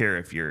 I don't care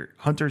if you're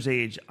Hunter's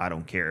age. I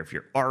don't care if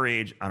you're our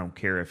age. I don't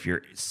care if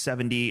you're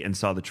 70 and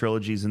saw the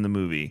trilogies in the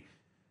movie.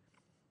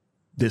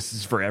 This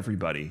is for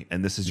everybody,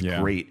 and this is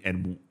great,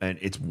 and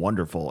it's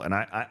wonderful. And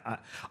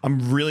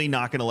I'm really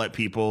not going to let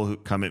people who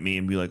come at me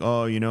and be like,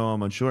 oh, you know,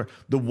 I'm unsure.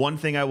 The one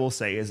thing I will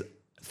say is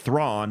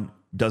Thrawn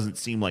doesn't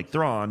seem like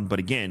Thrawn, but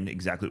again,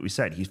 exactly what we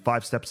said. He's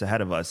 5 steps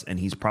ahead of us, and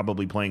he's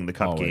probably playing the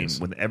cup game.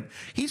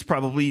 He's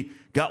probably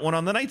got one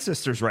on the Night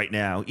Sisters right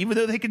now, even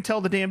though they can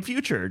tell the damn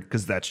future,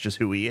 because that's just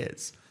who he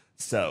is.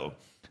 So,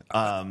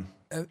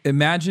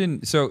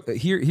 Imagine, so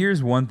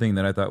here's one thing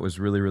that I thought was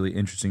really, really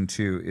interesting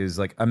too, is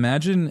like,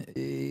 imagine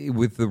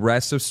with the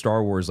rest of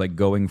Star Wars, like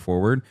going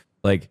forward,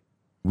 like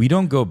we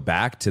don't go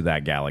back to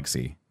that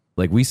galaxy.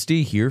 Like we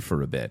stay here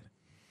for a bit.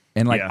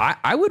 And like,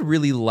 I would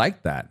really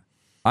like that.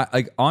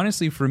 Like,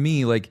 honestly, for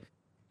me, like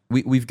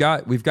we've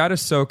got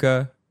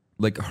Ahsoka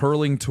like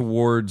hurling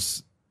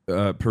towards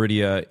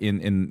Peridia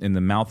in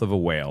the mouth of a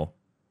whale.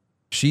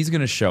 She's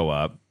going to show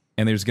up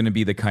and there's going to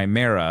be the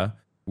Chimera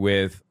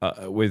with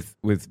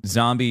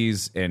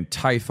zombies and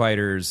TIE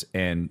fighters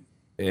and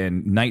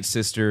Night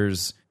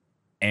Sisters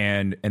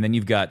and then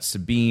you've got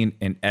Sabine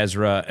and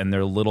Ezra and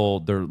their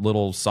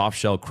little soft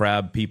shell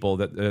crab people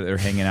that they're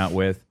hanging out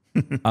with.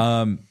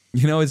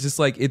 It's just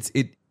like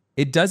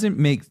it doesn't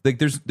make like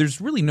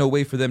there's really no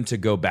way for them to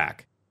go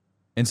back,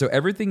 and so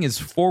everything is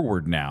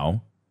forward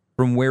now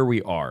from where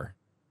we are.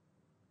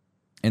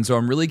 And so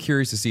I'm really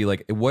curious to see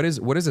like what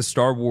does a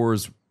Star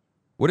Wars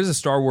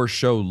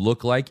show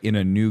look like in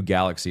a new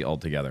galaxy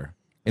altogether?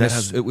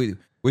 With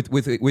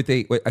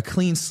a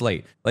clean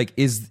slate. Like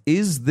is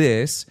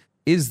this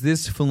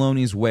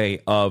Filoni's way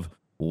of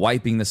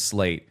wiping the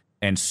slate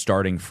and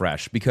starting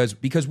fresh?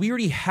 Because we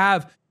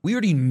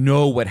already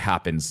know what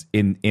happens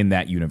in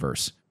that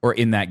universe or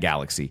in that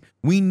galaxy.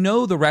 We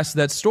know the rest of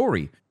that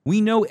story.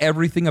 We know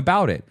everything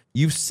about it.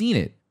 You've seen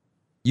it.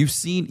 You've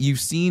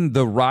seen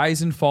the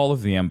rise and fall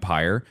of the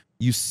Empire.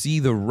 You see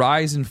the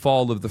rise and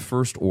fall of the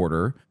First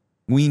Order.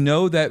 We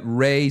know that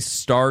Rey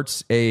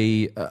starts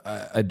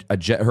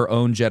her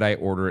own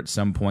Jedi Order at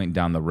some point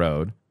down the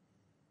road.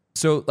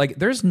 So, like,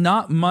 there's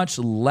not much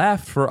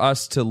left for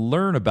us to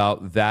learn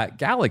about that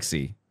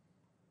galaxy.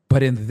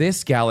 But in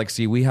this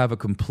galaxy, we have a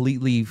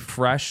completely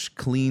fresh,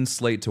 clean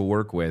slate to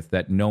work with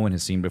that no one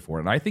has seen before.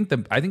 And I think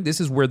this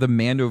is where the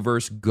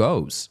Mandoverse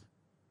goes.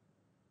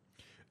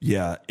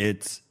 Yeah,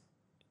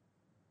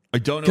 I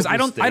don't know because I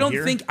don't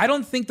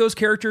think those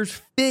characters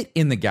fit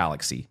in the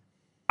galaxy.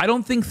 I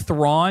don't think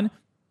Thrawn.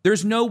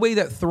 There's no way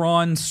that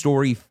Thrawn's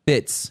story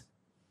fits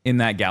in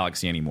that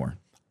galaxy anymore.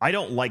 I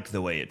don't like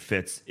the way it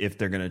fits if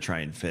they're going to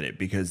try and fit it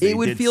because they it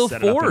would did feel set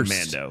forced. It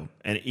up in Mando,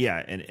 and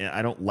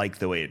I don't like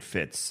the way it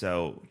fits.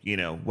 So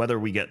whether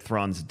we get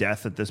Thrawn's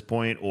death at this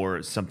point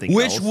or something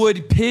which else,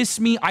 would piss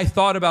me. I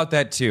thought about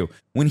that too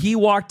when he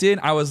walked in.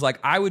 I was like,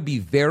 I would be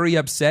very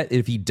upset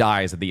if he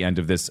dies at the end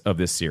of this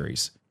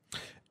series.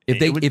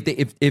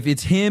 If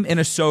it's him and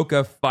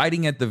Ahsoka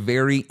fighting at the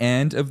very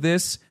end of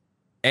this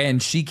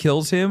and she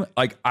kills him,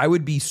 like I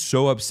would be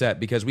so upset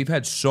because we've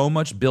had so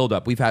much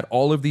buildup. We've had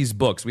all of these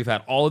books. We've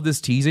had all of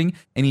this teasing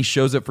and he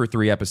shows up for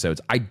 3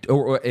 episodes. I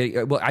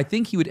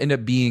think he would end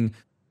up being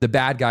the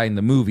bad guy in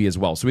the movie as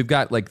well. So we've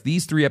got like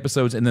these 3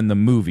 episodes and then the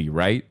movie,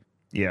 right?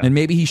 Yeah. And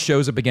maybe he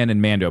shows up again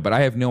in Mando, but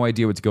I have no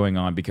idea what's going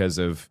on because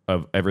of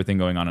everything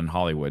going on in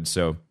Hollywood.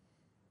 So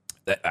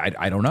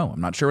I don't know.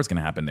 I'm not sure what's going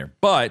to happen there.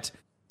 But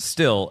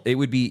still, it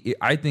would be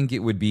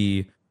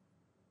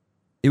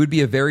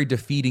a very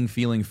defeating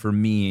feeling for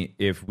me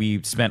if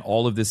we spent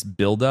all of this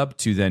buildup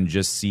to then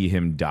just see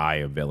him die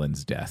a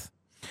villain's death.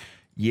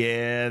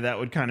 Yeah, that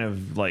would kind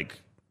of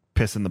like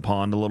piss in the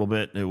pond a little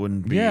bit. It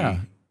wouldn't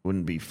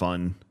be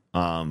fun.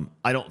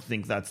 I don't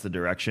think that's the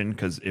direction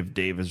because if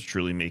Dave is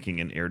truly making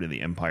an Heir to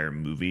the Empire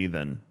movie,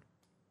 then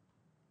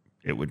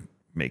it would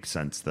make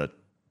sense that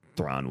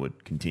Thrawn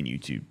would continue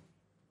to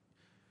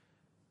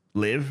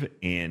live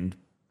and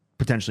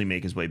potentially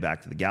make his way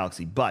back to the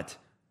galaxy. But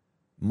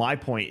my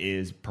point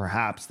is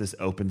perhaps this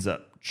opens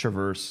up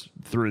traverse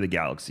through the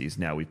galaxies.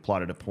 Now we've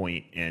plotted a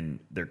point and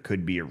there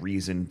could be a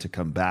reason to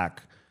come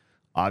back.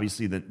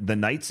 Obviously the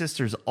Night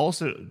Sisters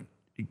also,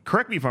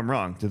 correct me if I'm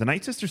wrong, do the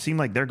Night Sisters seem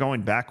like they're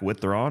going back with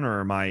Thrawn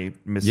or am I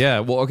missing? Yeah,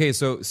 well, okay,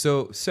 so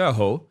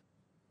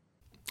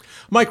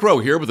Mike Rowe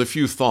here with a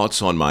few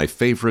thoughts on my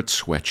favorite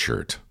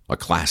sweatshirt. A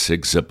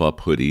classic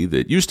zip-up hoodie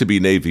that used to be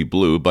navy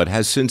blue but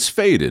has since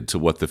faded to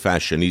what the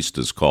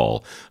fashionistas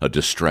call a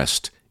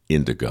distressed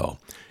indigo.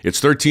 It's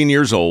 13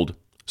 years old,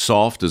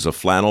 soft as a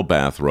flannel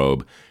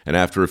bathrobe, and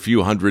after a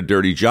few hundred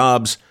dirty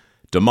jobs,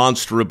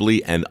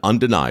 demonstrably and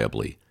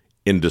undeniably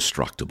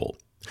indestructible.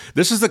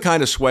 This is the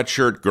kind of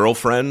sweatshirt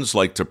girlfriends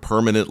like to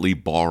permanently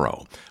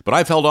borrow, but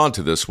I've held on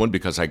to this one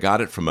because I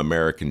got it from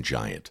American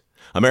Giant.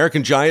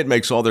 American Giant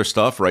makes all their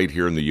stuff right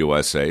here in the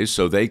USA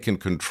so they can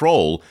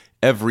control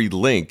every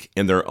link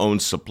in their own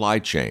supply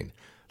chain.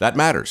 That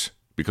matters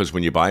because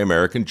when you buy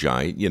American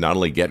Giant, you not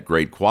only get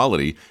great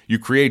quality, you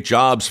create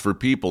jobs for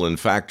people in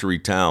factory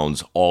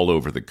towns all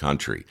over the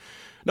country.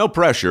 No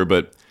pressure,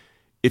 but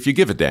if you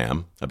give a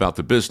damn about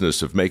the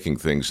business of making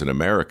things in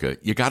America,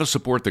 you got to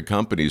support the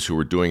companies who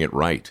are doing it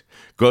right.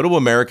 Go to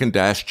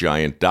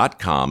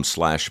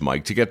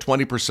american-giant.com/Mike to get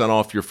 20%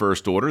 off your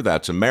first order.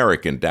 That's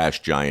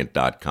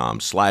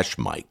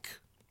american-giant.com/Mike.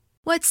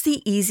 What's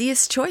the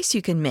easiest choice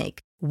you can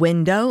make?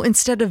 Window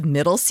instead of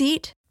middle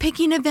seat?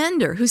 Picking a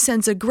vendor who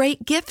sends a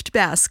great gift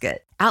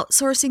basket?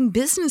 Outsourcing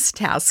business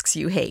tasks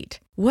you hate?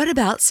 What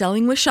about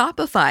selling with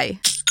Shopify?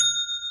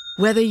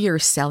 Whether you're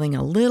selling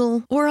a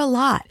little or a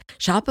lot,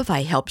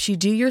 Shopify helps you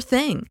do your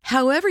thing,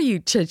 however you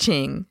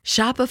cha-ching.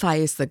 Shopify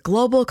is the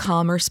global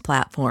commerce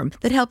platform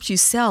that helps you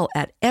sell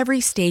at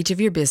every stage of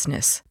your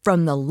business.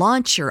 From the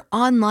launch your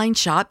online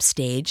shop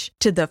stage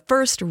to the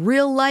first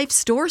real-life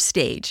store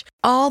stage,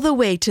 all the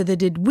way to the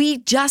did we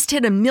just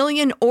hit 1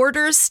 million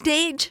orders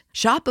stage.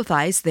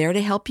 Shopify's there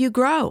to help you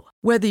grow.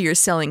 Whether you're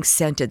selling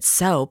scented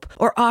soap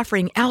or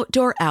offering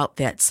outdoor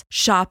outfits,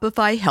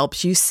 Shopify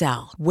helps you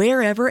sell.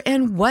 Wherever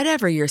and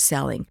whatever you're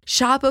selling,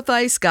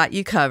 Shopify's got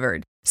you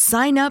covered.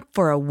 Sign up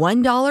for a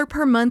 $1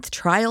 per month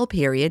trial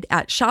period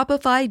at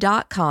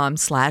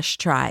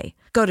shopify.com/try.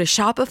 Go to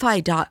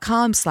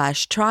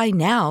shopify.com/try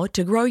now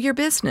to grow your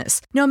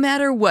business, no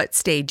matter what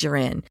stage you're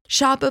in.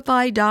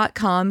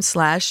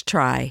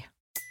 Shopify.com/try.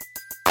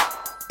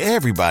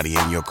 Everybody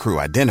in your crew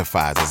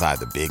identifies as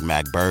either Big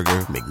Mac Burger,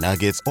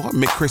 McNuggets, or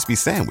McCrispy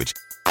Sandwich.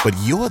 But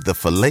you're the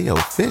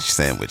Filet-O-Fish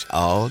Sandwich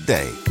all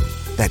day.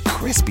 That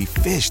crispy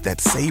fish, that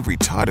savory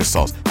tartar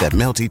sauce, that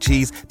melty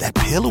cheese, that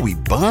pillowy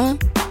bun.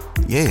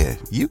 Yeah,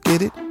 you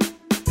get it.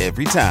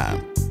 Every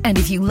time. And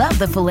if you love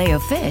the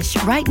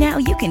Filet-O-Fish, right now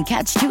you can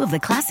catch 2 of the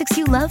classics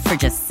you love for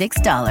just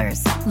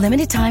 $6.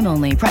 Limited time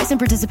only. Price and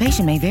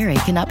participation may vary.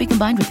 Cannot be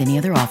combined with any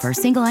other offer.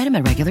 Single item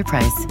at regular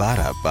price.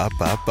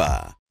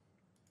 Ba-da-ba-ba-ba.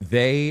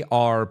 They're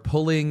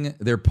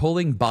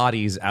pulling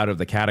bodies out of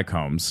the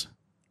catacombs,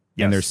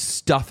 and they're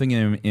stuffing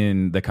them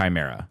in the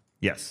Chimera.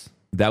 Yes.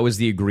 That was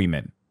the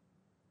agreement.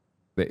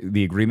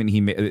 The agreement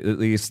he made, at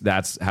least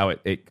that's how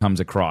it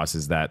comes across,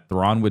 is that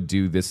Thrawn would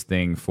do this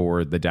thing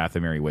for the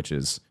Dathomiri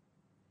witches.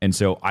 And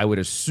so I would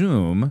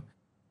assume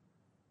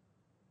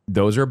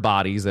those are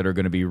bodies that are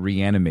going to be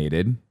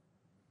reanimated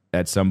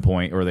at some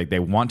point, or like they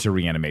want to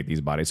reanimate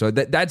these bodies. So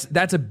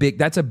that's a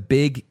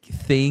big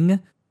thing.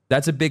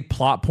 That's a big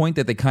plot point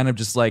that they kind of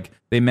just like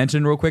they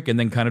mentioned real quick and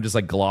then kind of just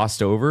like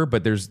glossed over.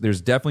 But there's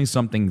definitely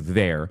something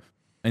there.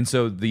 And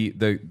so the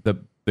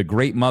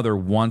Great Mother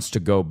wants to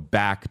go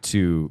back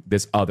to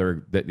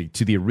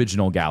to the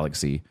original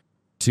galaxy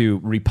to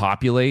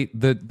repopulate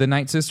the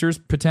Night Sisters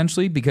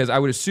potentially, because I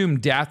would assume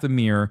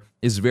Dathomir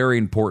is very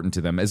important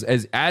to them,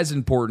 as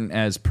important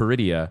as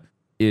Peridia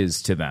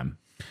is to them.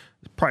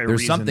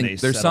 There's something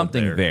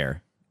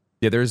there.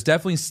 Yeah,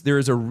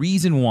 there's a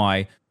reason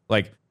why,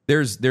 like,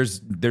 there's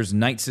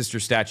Night Sister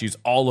statues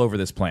all over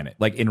this planet,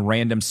 like in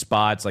random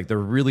spots. Like they're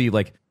really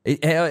like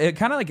it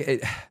kind of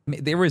like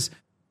there was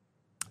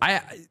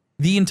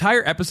the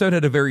entire episode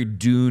had a very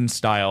Dune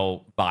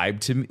style vibe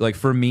to me. Like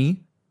for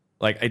me,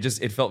 like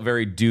it felt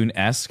very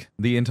Dune-esque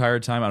the entire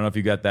time. I don't know if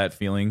you got that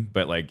feeling,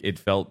 but like it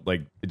felt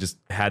like it just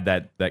had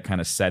that kind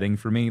of setting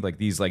for me. Like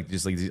these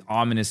these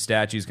ominous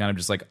statues kind of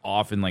just like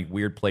off in like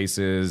weird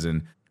places,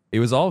 and it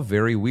was all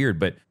very weird.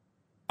 But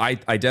I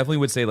definitely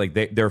would say like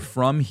they're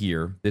from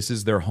here. This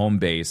is their home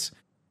base,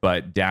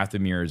 but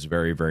Dathomir is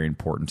very, very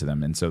important to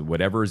them. And so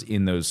whatever's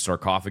in those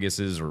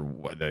sarcophaguses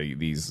or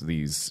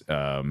these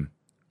I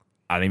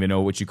don't even know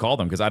what you call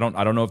them, because I don't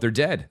know if they're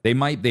dead. They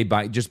might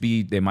just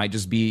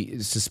be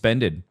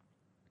suspended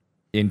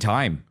in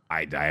time.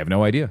 I have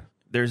no idea.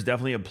 There's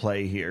definitely a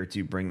play here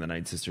to bring the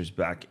Night Sisters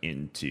back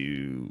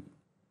into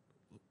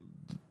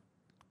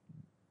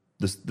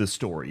the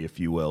story,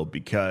 if you will,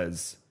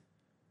 because,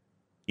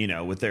 you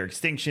know, with their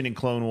extinction in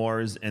Clone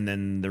Wars and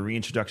then the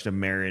reintroduction of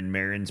Merrin,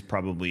 Merrin's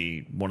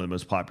probably one of the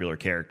most popular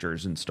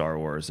characters in Star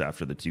Wars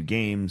after the 2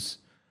 games.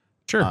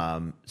 Sure.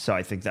 So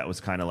I think that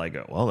was kind of like,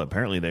 well,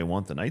 apparently they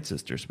want the Night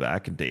Sisters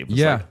back, and Dave was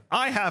like,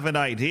 I have an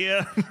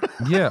idea.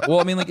 Yeah. Well,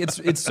 I mean, like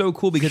it's so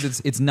cool because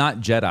it's not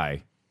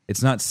Jedi,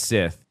 it's not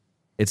Sith,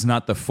 it's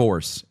not the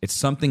Force. It's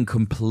something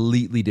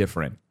completely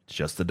different. It's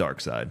just the dark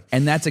side,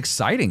 and that's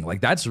exciting.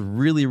 Like that's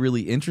really,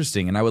 really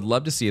interesting, and I would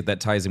love to see if that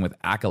ties in with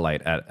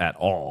Acolyte at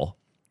all.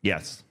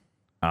 Yes.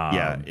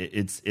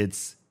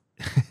 It's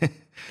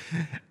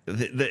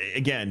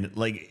again,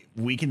 like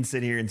we can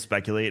sit here and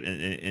speculate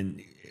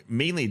and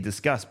mainly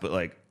discuss, but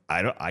like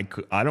I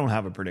don't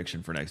have a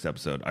prediction for next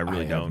episode. I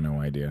really don't. I have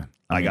no idea.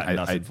 I got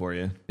nothing for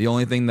you. The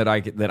only thing that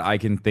I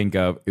can think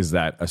of is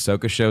that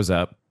Ahsoka shows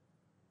up.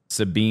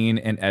 Sabine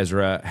and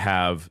Ezra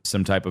have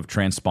some type of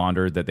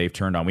transponder that they've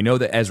turned on. We know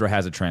that Ezra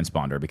has a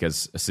transponder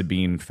because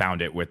Sabine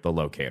found it with the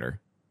locator.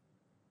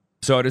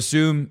 So I'd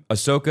assume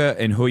Ahsoka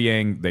and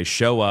Huyang, they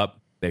show up,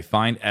 they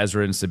find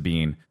Ezra and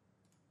Sabine.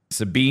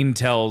 Sabine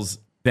tells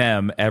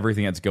them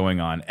everything that's going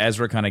on.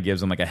 Ezra kind of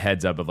gives them like a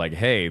heads up of like,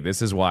 hey,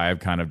 this is why I've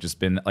kind of just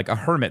been like a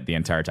hermit the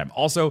entire time.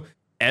 Also,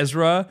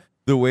 Ezra,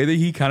 the way that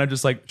he kind of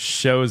just like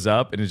shows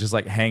up and is just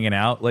like hanging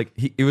out, like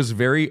it was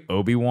very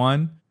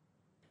Obi-Wan.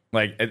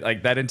 Like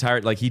that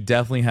entire, like he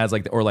definitely has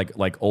like, or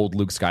like old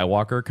Luke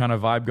Skywalker kind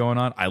of vibe going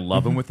on. I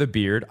love him with the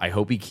beard. I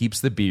hope he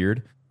keeps the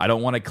beard. I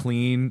don't want a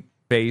clean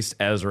face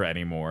Ezra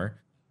anymore.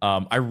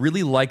 I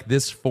really like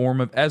this form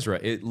of Ezra.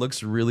 It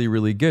looks really,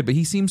 really good, but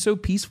he seems so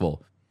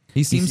peaceful.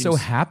 He seems so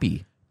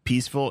happy,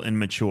 peaceful and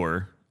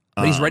mature.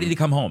 But he's ready to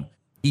come home.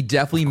 He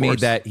definitely made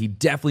that. He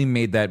definitely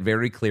made that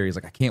very clear. He's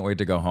like, I can't wait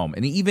to go home.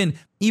 And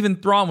even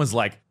Thrawn was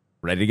like,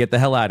 ready to get the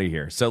hell out of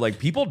here. So like,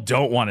 people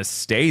don't want to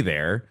stay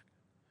there.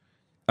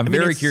 I'm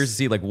very curious to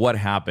see like what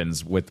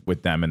happens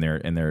with them and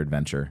their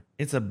adventure.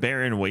 It's a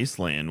barren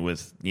wasteland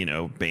with,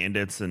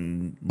 bandits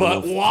and.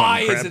 But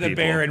why is it a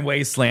barren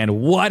wasteland?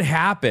 What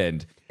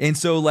happened? And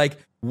so like.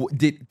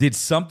 Did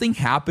something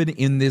happen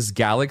in this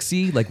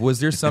galaxy? Like, was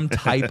there some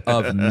type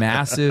of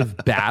massive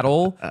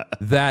battle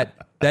that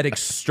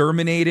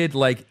exterminated?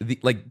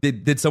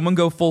 Did someone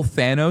go full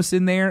Thanos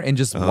in there and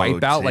just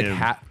wipe out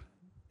Tim.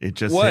 It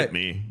just what? hit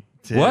me.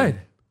 Tim.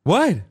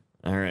 What?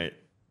 All right.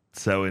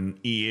 So in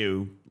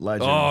EU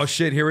Legends. Oh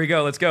shit! Here we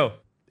go. Let's go.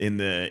 In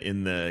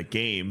the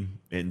game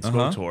in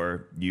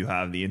SWTOR, you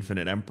have the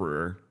Infinite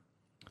Emperor.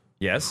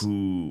 Yes.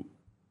 Who.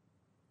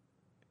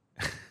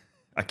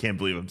 I can't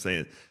believe I'm saying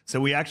it. So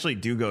we actually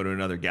do go to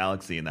another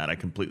galaxy in that. I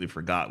completely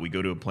forgot. We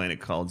go to a planet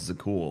called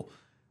Zakul.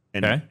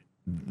 And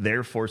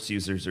their force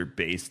users are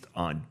based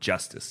on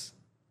justice.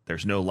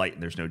 There's no light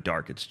and there's no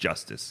dark. It's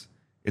justice.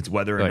 It's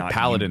whether or not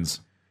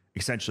paladins.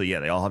 Essentially, yeah,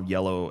 they all have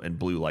yellow and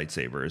blue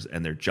lightsabers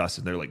and they're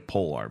justice. They're like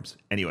pole arms.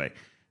 Anyway,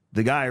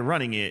 the guy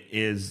running it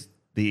is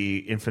the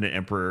Infinite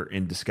Emperor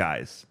in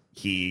disguise.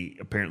 He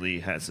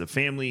apparently has a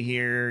family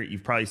here.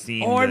 You've probably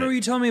seen. Oh, I remember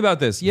you telling me about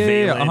this. Yeah,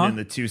 Valen and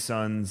the two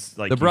sons,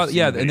 like the brother.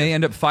 Yeah, and they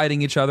end up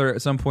fighting each other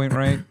at some point,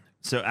 right?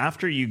 So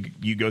after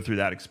you go through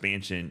that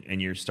expansion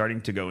and you're starting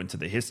to go into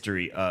the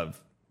history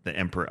of the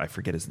Emperor, I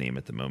forget his name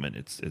at the moment.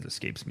 It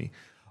escapes me.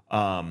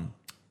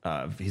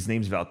 His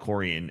name's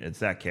Valkorion. It's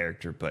that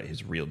character, but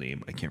his real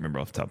name I can't remember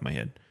off the top of my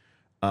head.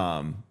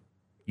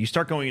 You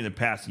start going in the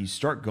past. You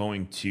start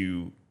going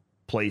to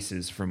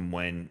places from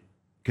when.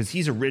 Because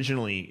his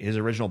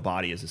original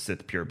body is a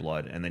Sith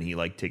pureblood, and then he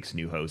like takes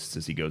new hosts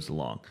as he goes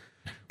along.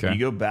 Okay. When you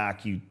go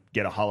back, you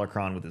get a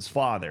holocron with his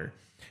father,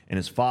 and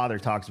his father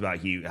talks about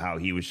how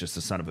he was just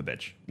a son of a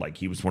bitch. Like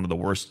he was one of the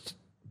worst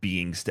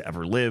beings to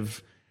ever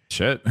live.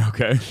 Shit.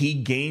 Okay. He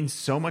gains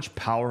so much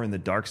power in the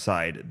dark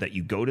side that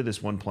you go to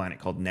this one planet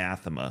called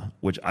Nathema,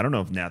 which I don't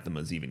know if Nathema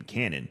is even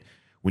canon.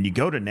 When you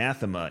go to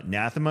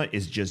Nathema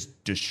is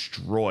just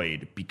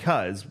destroyed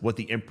because what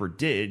the Emperor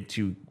did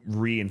to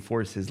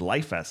reinforce his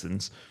life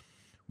essence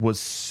was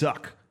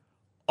suck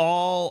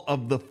all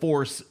of the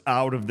force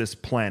out of this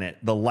planet,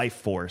 the life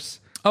force.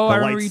 Oh, I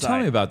remember you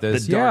telling me about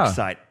this. The dark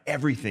side,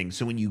 everything.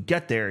 So when you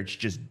get there, it's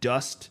just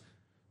dust,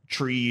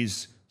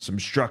 trees, some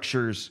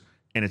structures,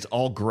 and it's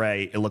all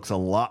gray. It looks a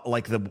lot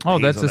like the. Oh,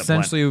 that's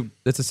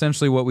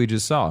essentially what we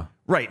just saw.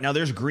 Right. Now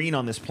there's green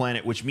on this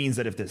planet, which means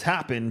that if this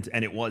happened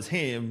and it was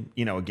him,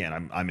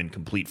 again, I'm in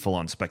complete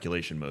full-on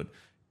speculation mode.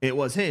 It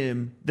was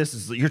him.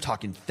 You're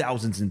talking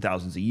thousands and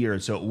thousands of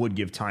years, so it would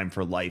give time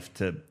for life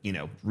to,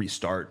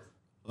 restart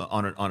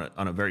on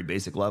a very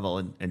basic level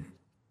and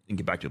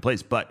get back to a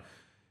place. But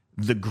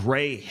the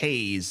gray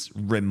haze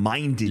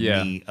reminded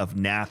me of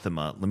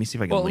Nathema. Let me see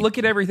if I can. Well, look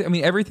at everything. I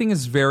mean, everything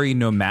is very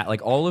nomadic.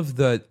 Like all of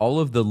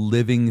the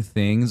living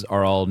things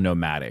are all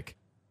nomadic.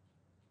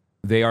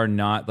 They are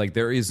not like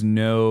there's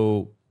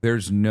no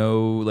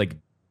like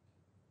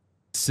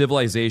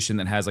civilization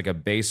that has like a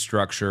base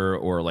structure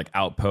or like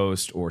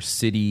outpost or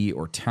city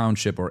or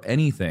township or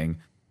anything.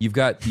 You've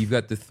got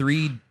these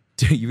three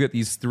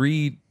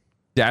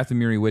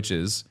Dathomiri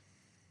witches.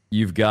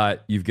 You've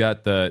got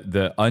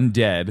the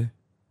undead.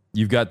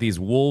 You've got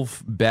these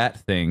wolf bat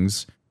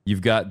things.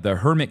 You've got the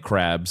hermit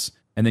crabs,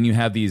 and then you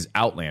have these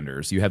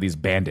outlanders. You have these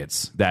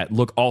bandits that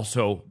look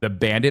also the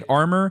bandit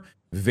armor.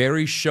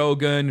 Very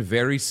Shogun,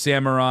 very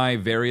samurai,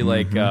 very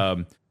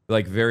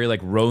very like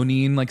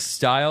Ronin like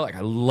style. Like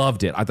I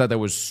loved it. I thought that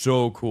was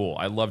so cool.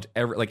 I loved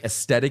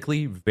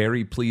aesthetically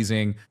very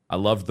pleasing. I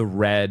loved the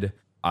red.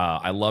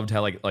 I loved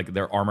how like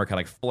their armor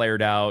kind of like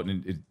flared out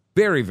and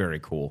very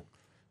very cool.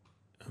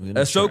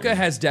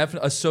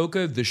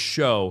 Ahsoka the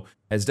show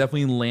has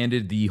definitely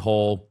landed the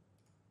whole.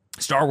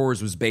 Star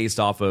Wars was based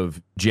off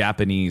of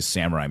Japanese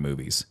samurai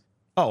movies.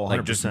 Oh, 100%.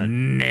 Like just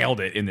nailed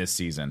it in this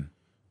season.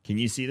 Can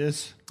you see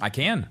this? I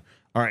can.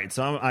 All right,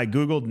 so I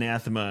Googled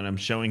Nathema, and I'm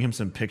showing him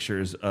some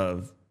pictures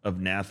of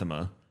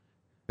Nathema.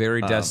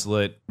 Very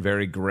desolate,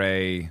 very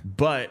gray.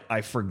 But I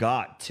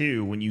forgot,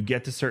 too, when you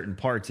get to certain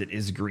parts, it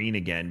is green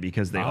again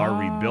because they are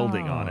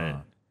rebuilding on it.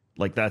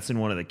 Like, that's in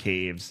one of the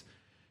caves.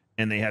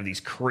 And they have these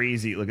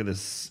crazy, look at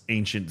this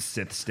ancient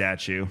Sith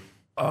statue.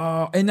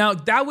 And now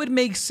that would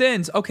make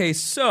sense. Okay,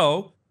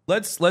 so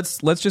let's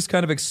just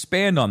kind of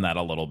expand on that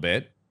a little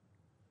bit.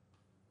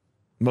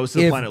 Most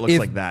of the planet looks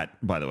like that,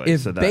 by the way.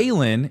 If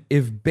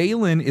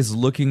Balin is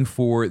looking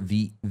for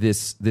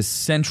this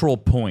central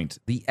point,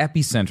 the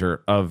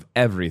epicenter of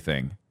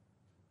everything,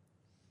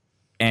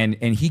 and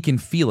he can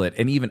feel it,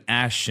 and even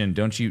Ashton,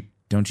 don't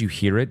you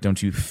hear it?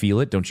 Don't you feel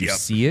it? Don't you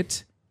see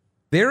it?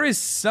 There is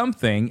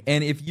something,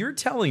 and if you're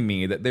telling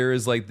me that there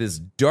is like this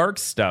dark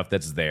stuff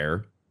that's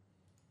there,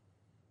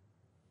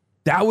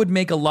 that would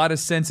make a lot of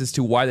sense as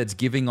to why that's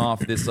giving off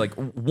this like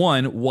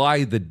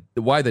why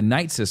the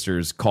Night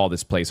Sisters call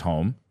this place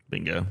home.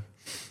 Bingo.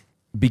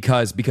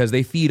 Because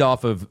they feed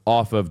off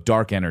of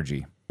dark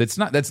energy. That's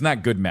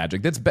not good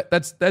magic.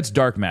 That's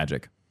dark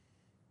magic.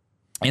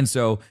 And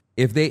so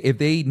if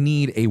they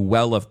need a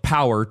well of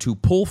power to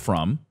pull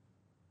from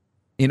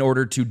in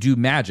order to do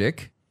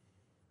magic,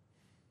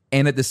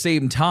 And at the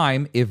same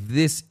time, if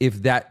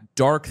that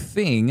dark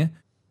thing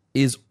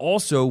is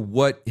also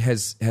what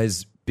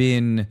has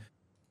been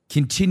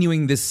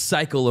continuing this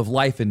cycle of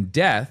life and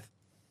death,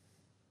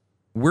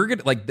 we're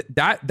gonna like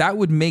that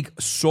would make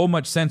so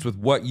much sense with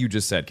what you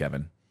just said,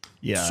 Kevin.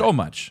 Yeah, so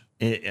much.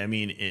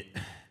 And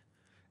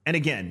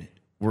again,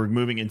 we're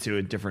moving into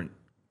a different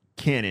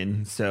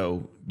canon,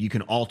 so you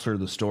can alter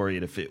the story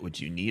to fit what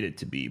you need it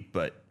to be.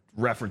 But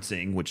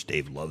referencing, which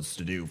Dave loves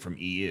to do from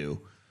EU,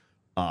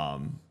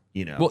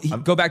 well,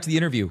 go back to the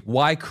interview.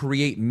 Why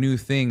create new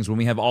things when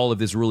we have all of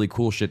this really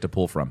cool shit to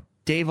pull from?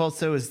 Dave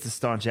also is the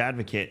staunch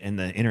advocate, and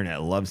the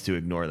internet loves to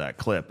ignore that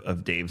clip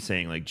of Dave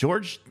saying, like,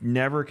 George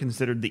never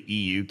considered the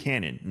EU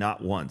canon,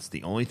 not once.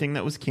 The only thing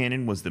that was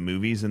canon was the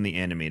movies and the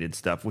animated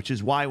stuff, which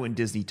is why when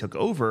Disney took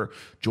over,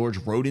 George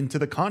wrote into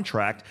the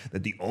contract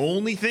that the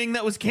only thing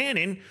that was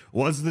canon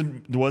was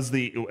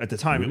the at the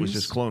time, movies? It was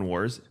just Clone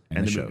Wars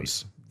and the shows.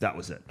 Movies. That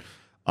was it.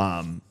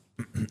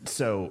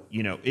 So,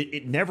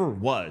 it never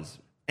was.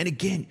 And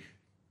again,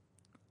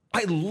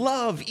 I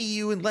love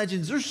EU and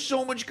Legends. There's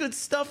so much good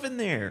stuff in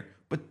there.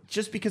 But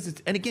just because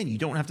and again, you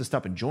don't have to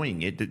stop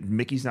enjoying it.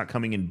 Mickey's not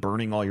coming and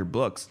burning all your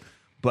books.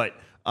 But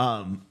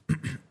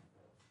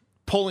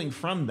pulling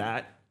from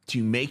that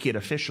to make it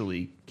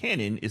officially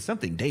canon is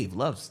something Dave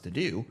loves to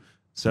do.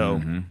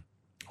 So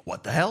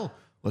what the hell?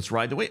 Let's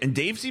ride the wave. And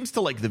Dave seems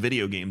to like the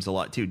video games a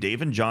lot too.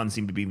 Dave and John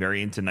seem to be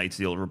very into Knights of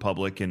the Old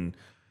Republic and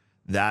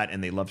that,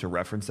 and they love to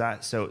reference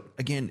that. So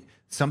again,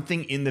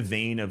 something in the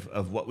vein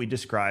of what we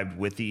described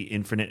with the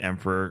Infinite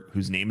Emperor,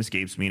 whose name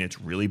escapes me, and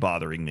it's really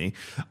bothering me.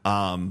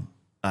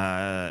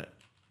 Someone's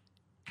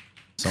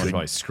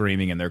probably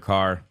screaming in their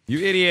car. You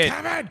idiot.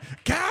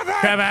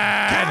 Kevin,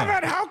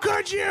 how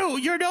could you?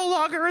 You're no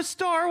longer a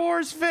Star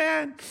Wars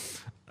fan.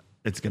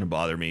 It's going to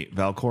bother me.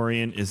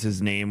 Valkorion is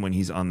his name when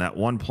he's on that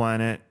one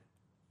planet.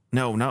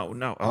 No.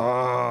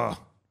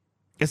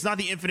 It's not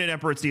the Infinite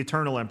Emperor. It's the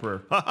Eternal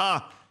Emperor.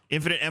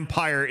 Infinite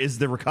Empire is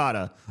the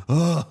Ricotta.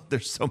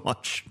 There's so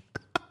much.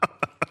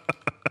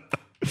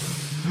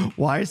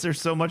 Why is there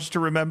so much to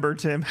remember,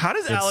 Tim? How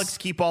does Alex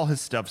keep all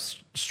his stuff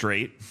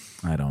straight?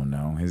 I don't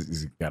know.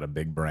 He's got a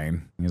big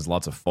brain. He has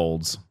lots of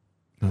folds.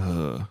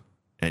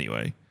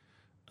 Anyway,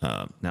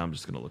 now I'm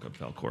just going to look up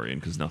Valkorion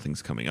because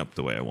nothing's coming up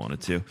the way I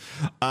wanted to.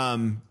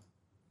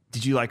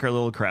 Did you like our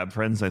little crab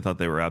friends? I thought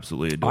they were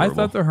absolutely adorable.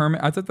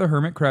 I thought the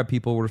hermit crab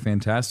people were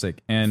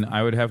fantastic, and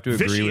I would have to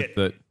agree with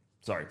the.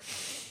 Sorry.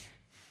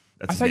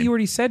 I thought you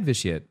already said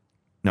Vitiate.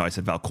 No, I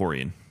said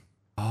Valkorion.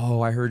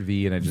 Oh, I heard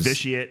V, and I just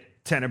Vitiate,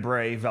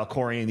 Tenebrae,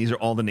 Valkorion. These are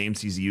all the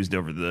names he's used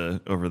over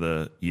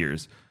the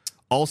years.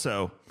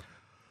 Also,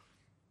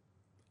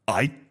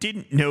 I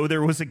didn't know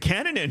there was a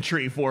canon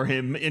entry for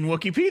him in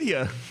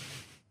Wikipedia.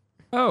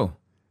 Oh,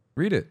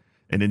 read it.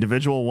 An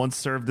individual once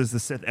served as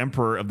the Sith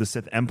Emperor of the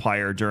Sith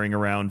Empire during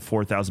around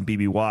 4000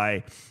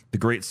 BBY. The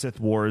Great Sith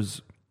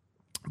Wars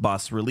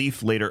Bas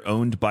Relief, later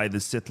owned by the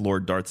Sith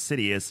Lord Darth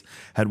Sidious,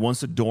 had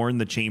once adorned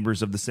the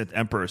chambers of the Sith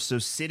Emperor. So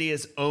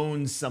Sidious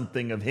owns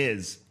something of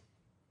his.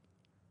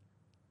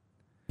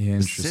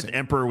 The Sith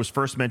Emperor was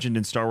first mentioned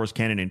in Star Wars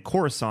canon in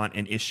Coruscant,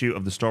 an issue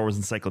of the Star Wars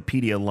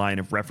Encyclopedia line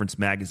of reference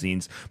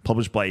magazines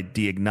published by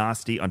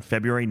Diagnosti on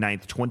February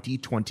 9th,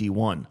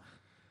 2021.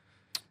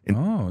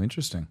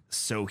 Interesting.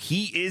 So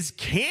he is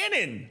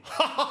canon.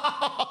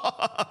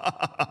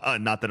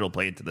 Not that it'll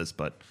play into this,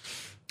 but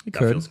that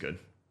feels good.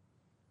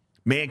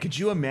 Man, could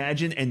you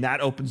imagine? And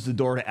that opens the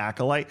door to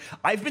Acolyte.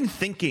 I've been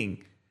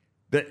thinking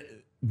that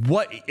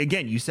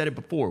again, you said it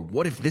before.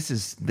 What if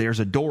there's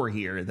a door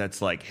here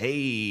that's like, hey,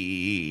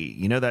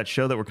 you know that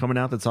show that we're coming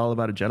out that's all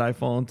about a Jedi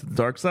falling to the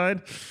dark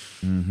side?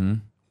 Mm-hmm.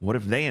 What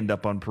if they end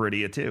up on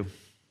Peridia too?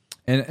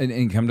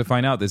 And come to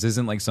find out, this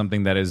isn't like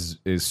something that is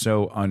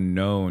so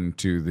unknown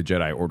to the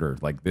Jedi Order.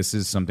 Like, this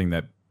is something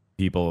that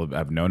people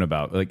have known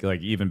about.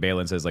 Like even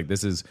Balin says, like,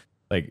 this is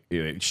like,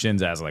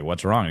 Shin's asks, like,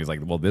 what's wrong? He's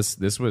like, well, this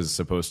was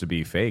supposed to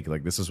be fake.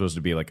 Like, this is supposed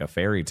to be like a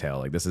fairy tale.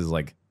 Like, this is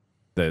like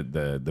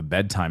the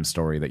bedtime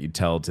story that you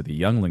tell to the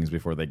younglings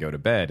before they go to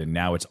bed, and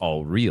now it's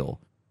all real.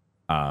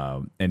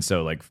 And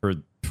so, like, for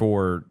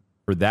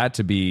that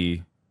to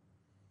be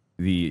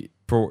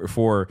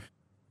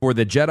for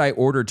the Jedi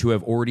Order to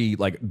have already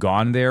like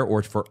gone there,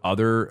 or for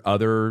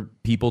other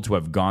people to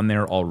have gone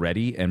there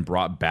already and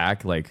brought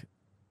back, like,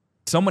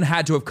 someone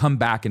had to have come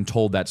back and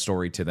told that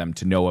story to them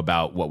to know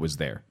about what was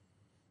there,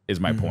 is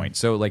my point.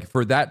 So, like,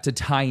 for that to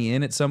tie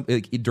in at some,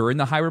 like, during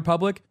the High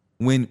Republic,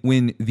 when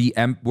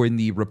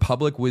the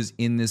Republic was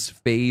in this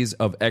phase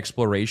of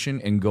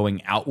exploration and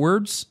going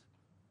outwards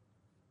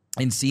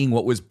and seeing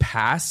what was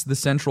past the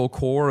central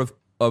core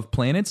of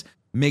planets,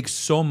 makes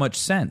so much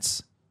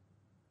sense.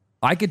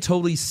 I could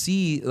totally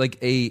see like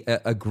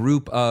a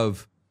group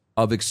of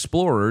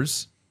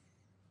explorers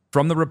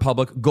from the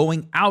Republic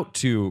going out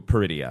to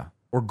Peridia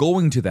or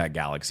going to that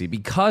galaxy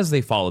because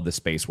they followed the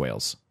space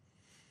whales.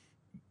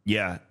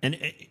 Yeah, and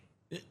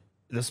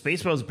the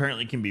space whales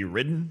apparently can be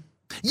ridden.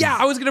 Yeah,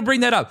 I was going to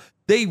bring that up.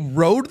 They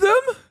rode them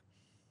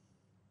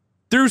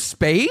through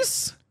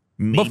space.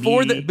 Maybe.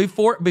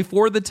 before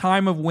the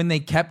time of when they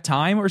kept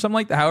time or something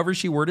like that. However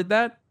she worded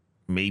that.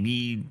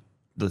 maybe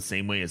the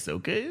same way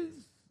Ahsoka is.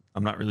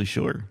 I'm not really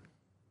sure.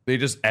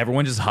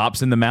 Everyone just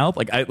hops in the mouth.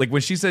 Like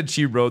when she said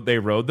they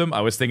rode them,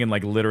 I was thinking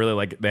like literally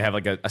like they have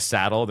like a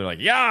saddle. They're like,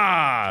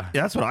 yeah,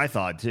 that's what I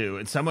thought too.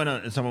 And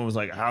someone was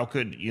like, how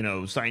could,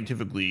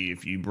 scientifically,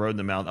 if you rode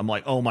them out? I'm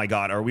like, oh my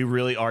God, are we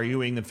really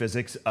arguing the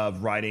physics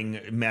of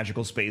riding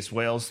magical space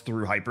whales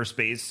through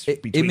hyperspace?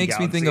 It makes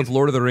me think of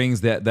Lord of the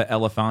Rings, the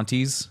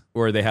Elephantes,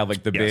 where they have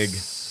like the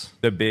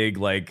big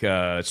like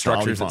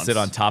structures that sit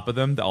on top of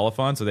them, the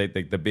Oliphants. So they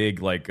the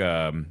big like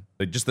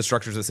just the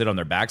structures that sit on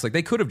their backs. Like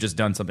they could have just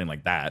done something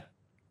like that.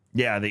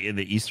 Yeah,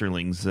 the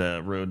Easterlings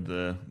rode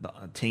the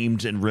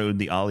tamed and rode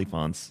the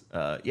Oliphants.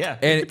 Yeah,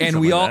 and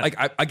we all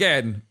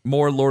again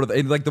more Lord of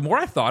the, like the more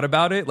I thought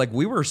about it, like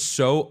we were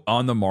so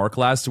on the mark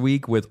last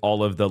week with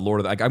all of the Lord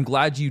of the, like I'm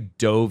glad you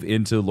dove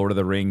into Lord of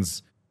the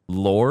Rings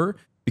lore,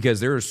 because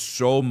there is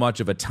so much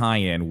of a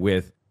tie-in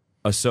with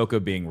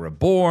Ahsoka being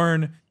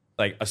reborn,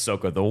 like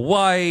Ahsoka the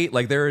White,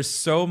 like there is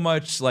so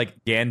much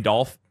like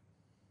Gandalf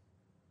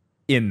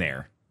in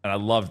there. And I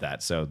love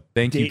that. So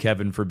thank you,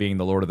 Kevin, for being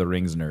the Lord of the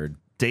Rings nerd.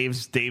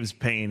 Dave's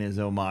paying his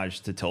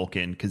homage to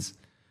Tolkien because,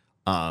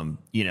 I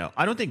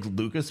don't think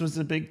Lucas was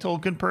a big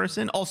Tolkien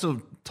person.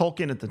 Also,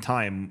 Tolkien at the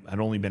time had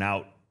only been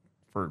out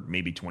for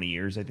maybe 20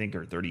 years, I think,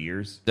 or 30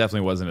 years.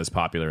 Definitely wasn't as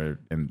popular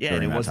during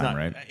that time,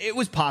 right? It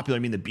was popular. I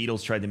mean, the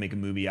Beatles tried to make a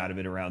movie out of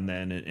it around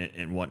then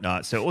and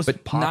whatnot. So it was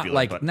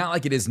popular. Not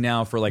like it is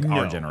now for like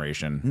our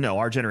generation. No,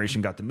 our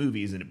generation got the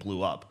movies and it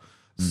blew up.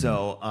 Mm-hmm.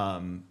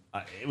 So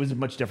it was a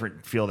much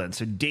different feel then.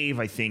 So Dave,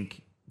 I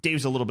think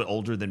Dave's a little bit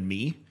older than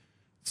me.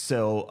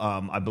 So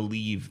I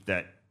believe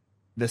that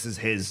this is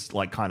his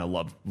like kind of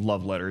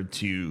love letter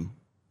to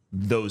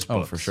those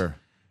books. Oh, for sure.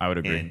 I would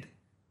agree.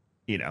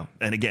 And,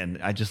 and again,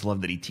 I just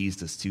love that he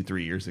teased us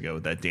 2-3 years ago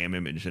with that damn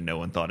image and no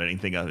one thought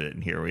anything of it.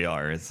 And here we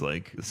are. It's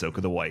like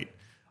Ahsoka the White.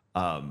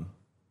 And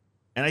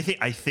I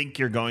think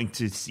you're going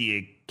to see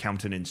a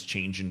countenance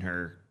change in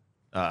her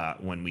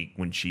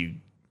when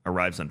she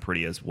arrives on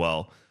Pretty as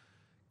well.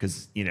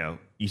 Because,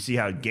 you see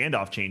how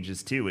Gandalf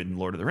changes, too, in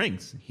Lord of the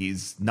Rings.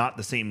 He's not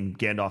the same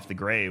Gandalf the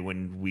Grey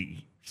when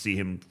we see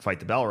him fight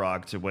the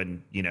Balrog to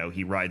when,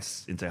 he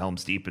rides into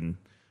Helm's Deep and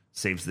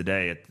saves the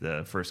day at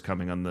the first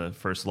coming on the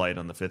first light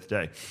on the 5th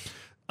day.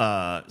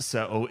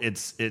 So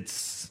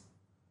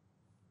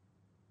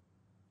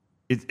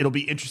it'll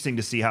be interesting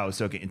to see how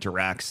Ahsoka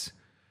interacts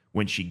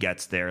when she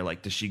gets there.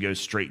 Like, does she go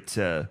straight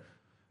to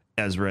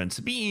Ezra and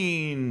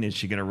Sabine? Is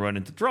she going to run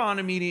into Thrawn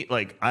immediately?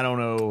 Like, I don't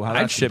know how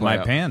I'd shit my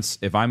pants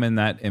if I'm in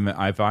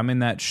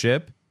that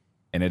ship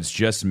and it's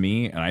just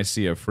me and I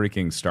see a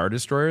freaking Star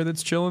Destroyer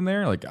that's chilling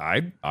there. Like,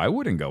 I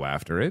wouldn't go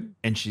after it.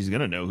 And she's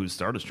going to know whose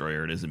Star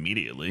Destroyer it is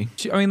immediately.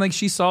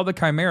 She saw the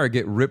Chimera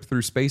get ripped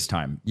through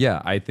space-time.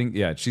 Yeah, I think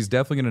she's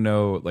definitely going to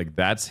know like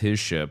that's his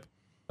ship.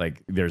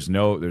 Like, there's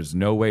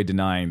no way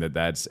denying that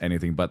that's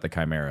anything but the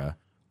Chimera.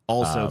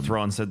 Also,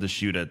 Thrawn said to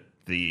shoot at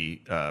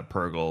the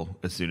Purgle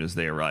as soon as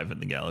they arrive in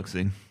the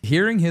galaxy.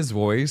 Hearing his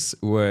voice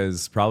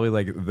was probably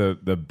like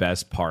the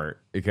best part,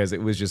 because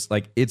it was just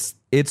like it's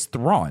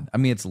Thrawn. I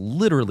mean, it's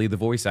literally the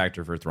voice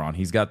actor for Thrawn.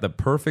 He's got the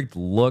perfect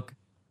look.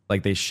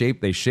 Like they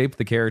shaped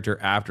the character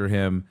after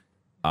him.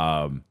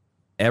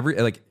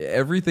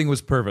 Everything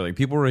was perfect. Like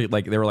people were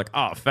like, they were like,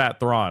 oh, fat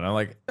Thrawn. I'm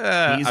like,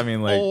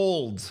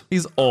 old.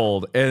 He's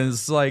old. And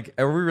it's like,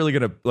 are we really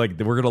gonna we're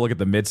gonna look at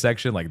the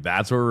midsection? Like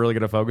that's what we're really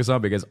gonna focus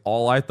on, because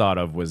all I thought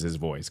of was his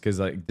voice. Because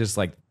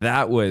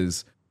that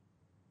was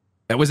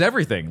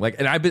everything. Like,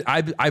 and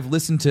I've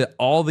listened to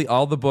all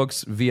the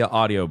books via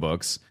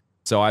audiobooks.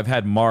 So I've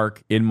had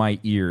Mark in my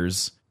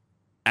ears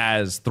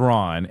as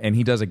Thrawn, and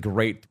he does a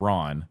great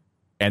Thrawn.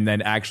 And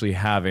then actually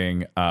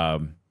having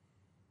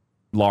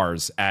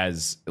Lars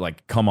as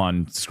come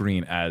on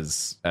screen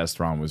as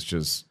Thrawn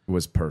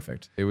was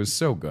perfect. It was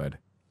so good.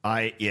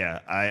 And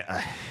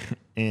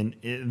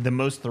the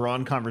most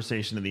Thrawn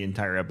conversation of the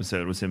entire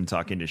episode was him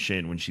talking to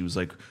Shin when she was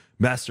like,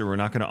 Master, we're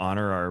not going to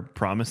honor our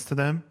promise to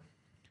them.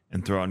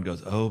 And Thrawn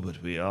goes, oh,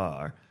 but we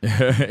are.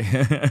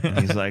 And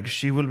he's like,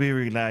 she will be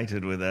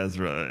reunited with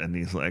Ezra. And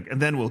he's like,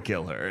 and then we'll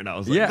kill her. And I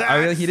was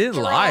like, he didn't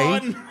Thrawn.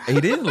 lie.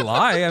 He didn't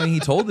lie. I mean, he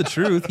told the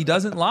truth. He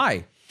doesn't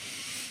lie.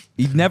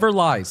 He never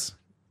lies.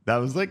 That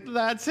was like,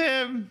 that's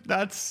him.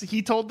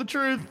 He told the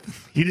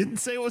truth. He didn't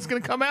say what was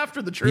going to come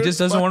after the truth. He just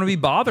doesn't want to be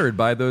bothered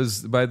by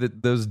those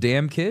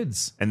damn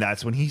kids. And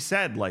that's when he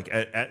said, like,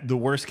 at the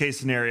worst case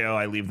scenario,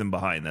 I leave them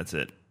behind. That's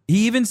it.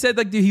 He even said,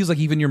 like, dude, he was like,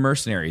 even your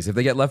mercenaries, if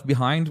they get left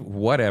behind,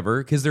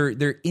 whatever, because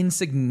they're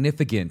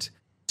insignificant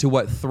to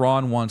what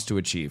Thrawn wants to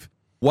achieve.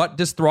 What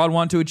does Thrawn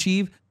want to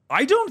achieve?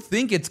 I don't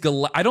think it's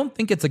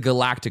a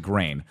galactic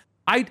reign.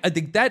 I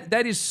think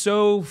that is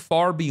so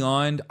far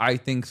beyond, I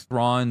think,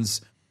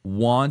 Thrawn's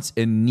wants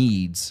and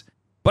needs.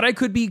 But I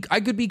could be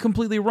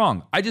completely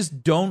wrong. I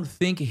just don't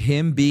think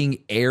him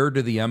being heir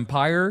to the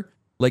Empire,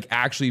 like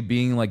actually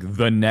being like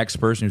the next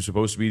person who's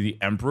supposed to be the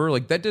emperor,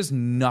 like that does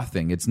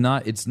nothing. It's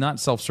not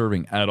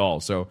self-serving at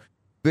all. So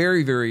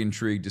very, very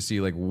intrigued to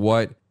see like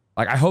what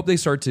Like, I hope they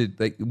start to,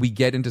 like, we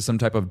get into some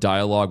type of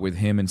dialogue with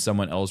him and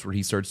someone else where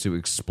he starts to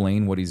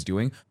explain what he's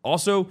doing.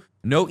 Also,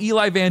 no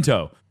Eli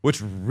Vanto,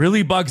 which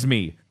really bugs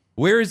me.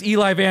 Where is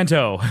Eli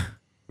Vanto?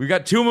 We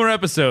got 2 more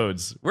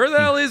episodes. Where the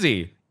hell is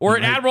he? Or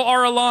Admiral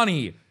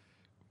Aralani?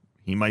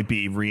 He might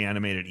be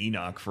reanimated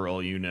Enoch for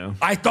all you know.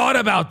 I thought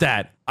about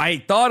that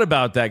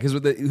because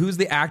who's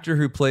the actor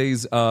who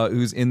plays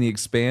who's in The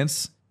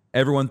Expanse?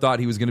 Everyone thought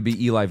he was going to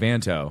be Eli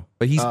Vanto,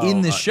 but he's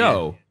in the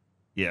show.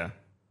 Yeah.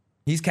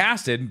 He's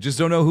casted, just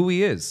don't know who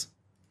he is.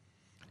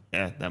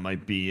 Yeah, that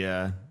might be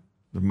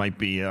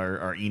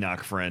our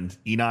Enoch friend.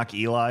 Enoch,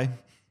 Eli,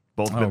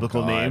 both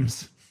biblical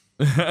names.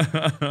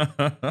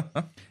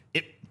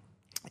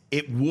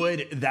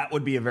 That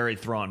would be a very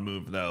Thrawn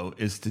move, though,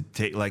 is to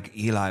take, like,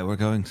 Eli, we're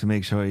going to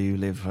make sure you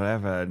live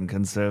forever and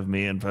conserve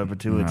me in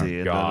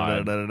perpetuity. Oh,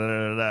 God.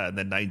 And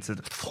the knights said,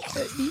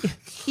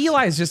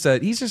 Eli is just a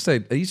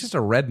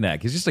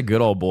redneck. He's just a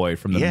good old boy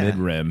from the mid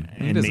rim.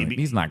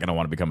 He's not going to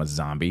want to become a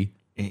zombie.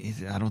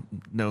 I don't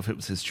know if it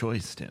was his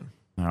choice, Tim.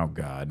 Oh,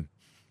 God.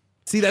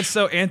 See, that's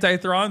so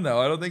anti-Thrawn, though.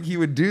 I don't think he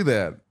would do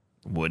that.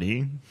 Would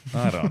he?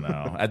 I don't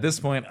know. At this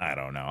point, I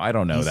don't know. I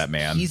don't know that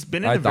man. He's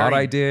been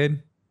I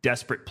did.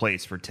 Desperate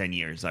place for 10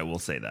 years, I will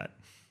say that.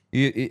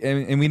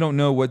 And we don't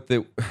know what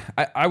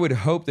I would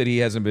hope that he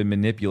hasn't been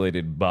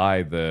manipulated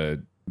by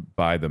the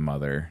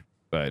mother,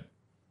 but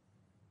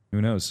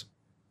who knows?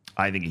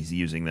 I think he's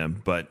using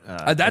them, but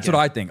that's what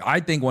I think.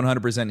 I think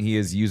 100% he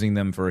is using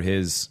them for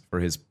his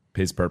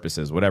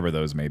purposes, whatever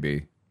those may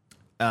be.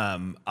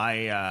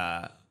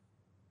 I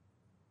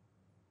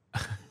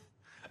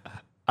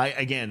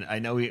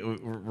know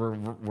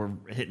we're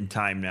hitting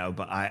time now,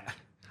 but I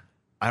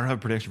don't have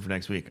a prediction for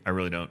next week. I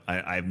really don't.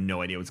 I have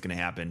no idea what's going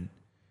to happen.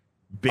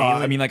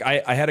 I mean, like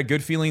I had a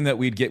good feeling that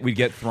we'd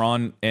get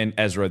Thrawn and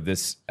Ezra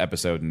this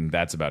episode, and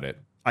that's about it.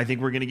 I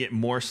think we're going to get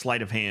more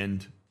sleight of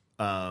hand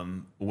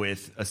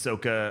with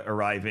Ahsoka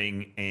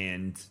arriving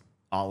and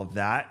all of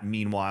that.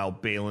 Meanwhile,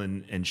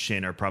 Baylan and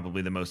Shin are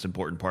probably the most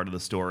important part of the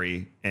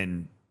story,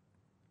 and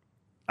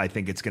I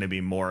think it's going to be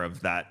more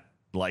of that,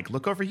 like,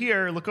 look over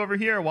here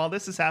while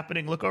this is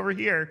happening, look over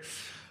here.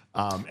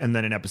 And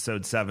then in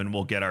episode 7,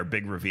 we'll get our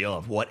big reveal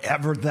of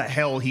whatever the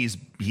hell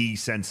he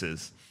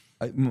senses.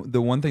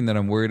 The one thing that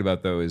I'm worried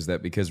about, though, is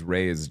that because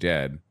Rey is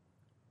dead,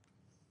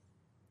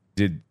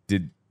 did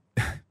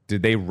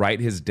they write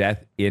his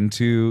death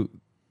into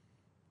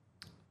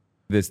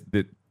this?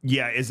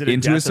 Yeah, is it a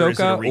into death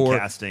Ahsoka, or is it a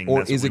recasting?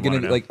 or is it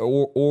going to like,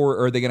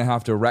 or are they going to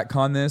have to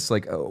retcon this?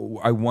 Like,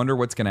 I wonder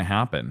what's going to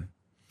happen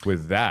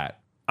with that.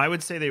 I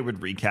would say they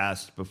would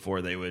recast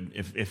before they would,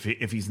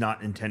 if he's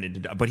not intended to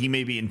die, but he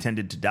may be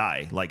intended to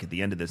die, like at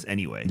the end of this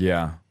anyway.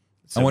 Yeah,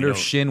 So I wonder if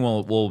Shin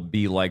will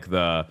be like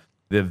the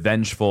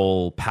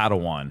vengeful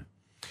Padawan.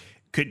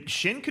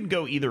 Shin could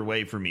go either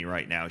way for me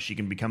right now. She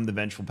can become the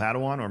vengeful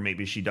Padawan, or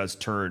maybe she does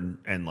turn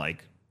and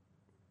like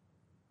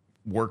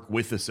work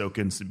with Ahsoka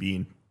and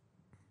Sabine.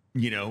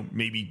 You know,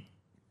 maybe,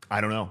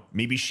 I don't know.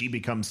 Maybe she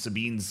becomes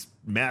Sabine's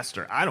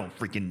master. I don't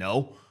freaking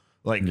know.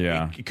 Like,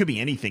 it could be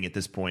anything at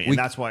this point. And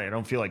that's why I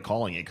don't feel like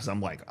calling it, because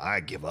I'm like,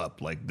 I give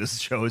up. Like, this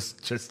show is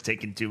just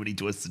taking too many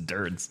twists and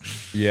turns.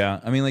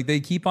 Yeah. I mean, like, they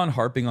keep on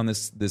harping on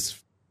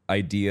this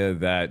idea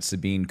that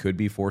Sabine could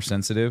be force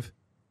sensitive.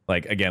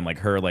 Like, again, like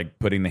her, like,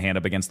 putting the hand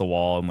up against the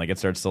wall and, like, it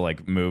starts to,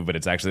 like, move, but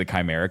it's actually the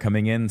Chimera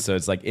coming in. So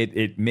it's like,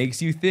 it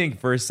makes you think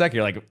for a second.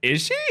 You're like,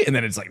 is she? And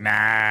then it's like,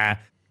 nah.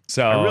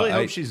 So I really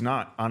hope she's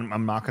not. I'm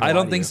not going to I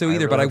don't think so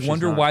either, but I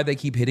wonder why they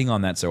keep hitting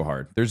on that so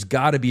hard. There's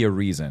got to be a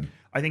reason.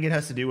 I think it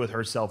has to do with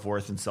her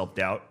self-worth and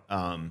self-doubt.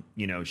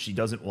 You know, she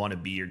doesn't want to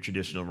be your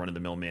traditional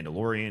run-of-the-mill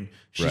Mandalorian.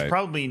 She's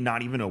probably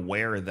not even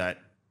aware that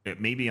it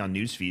may be on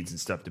news feeds and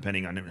stuff,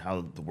 depending on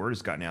how the word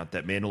has gotten out,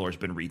 that Mandalore's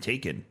been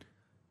retaken.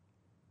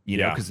 You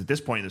know, because at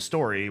this point in the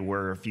story,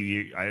 we're a few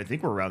years, I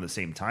think we're around the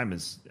same time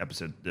as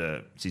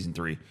season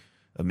 3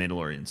 of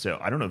Mandalorian. So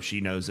I don't know if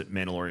she knows that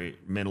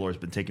Mandalore's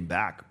been taken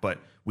back, but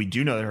we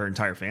do know that her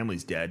entire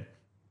family's dead.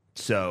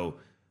 So,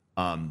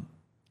 kind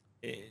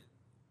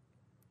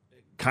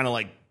of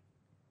like,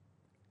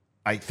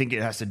 I think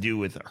it has to do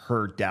with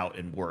her doubt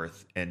and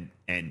worth, and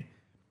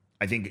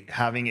I think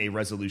having a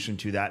resolution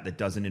to that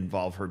doesn't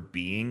involve her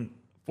being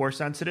force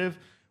sensitive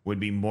would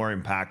be more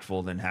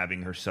impactful than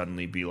having her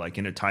suddenly be like,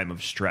 in a time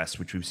of stress,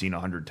 which we've seen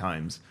 100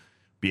 times,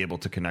 be able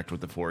to connect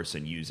with the force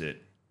and use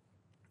it.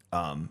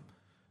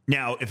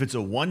 Now, if it's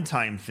a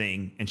one-time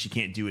thing and she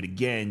can't do it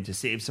again to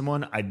save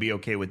someone, I'd be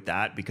okay with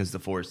that, because the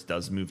force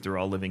does move through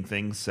all living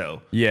things.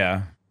 So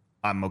yeah,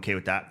 I'm okay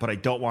with that, but I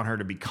don't want her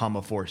to become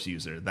a force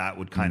user. That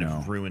would kind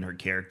of ruin her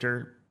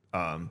character.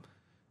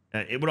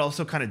 It would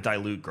also kind of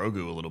dilute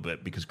Grogu a little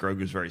bit, because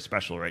Grogu's very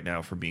special right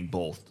now for being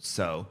both.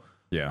 So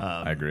yeah,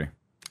 I agree.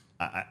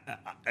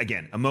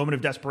 Again, a moment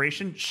of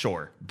desperation,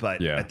 sure,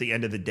 but at the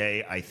end of the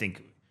day, I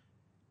think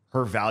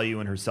her value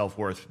and her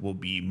self-worth will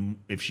be,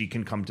 if she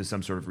can come to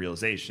some sort of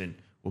realization,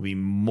 will be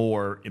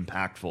more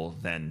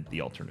impactful than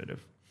the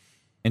alternative.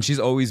 And she's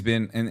always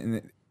been,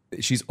 and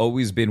she's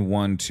always been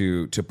one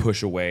to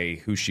push away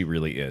who she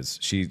really is.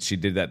 She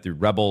did that through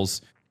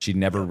Rebels. She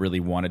never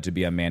really wanted to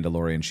be a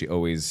Mandalorian. She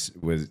always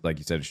was, like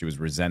you said, she was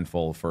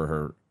resentful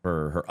for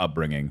her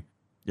upbringing.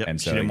 Yep.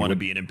 And so she didn't want to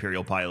be an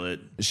Imperial pilot.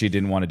 She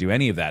didn't want to do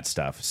any of that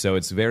stuff. So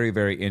it's very,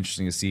 very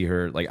interesting to see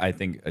her. Like, I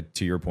think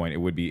to your point, it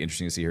would be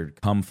interesting to see her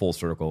come full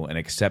circle and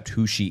accept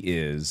who she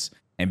is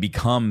and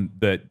become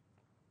the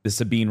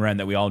Sabine Wren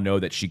that we all know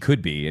that she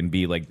could be, and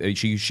be like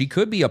she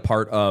could be a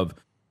part of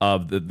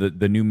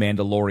the new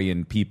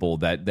Mandalorian people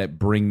that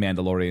bring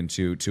Mandalorian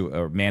to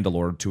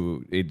Mandalore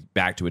to it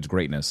back to its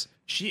greatness.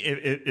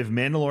 If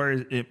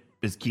Mandalore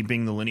is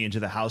keeping the lineage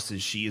of the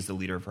houses, she is the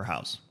leader of her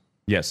house.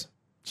 Yes.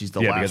 She's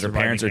the last because her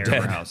parents are heir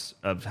dead.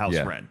 of House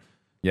Yeah. Wren.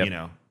 Yep. You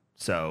know,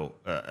 so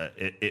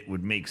it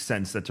would make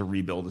sense that to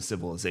rebuild a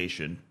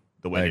civilization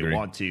the way they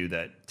want to,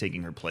 that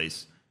taking her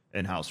place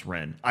in House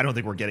Wren. I don't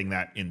think we're getting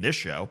that in this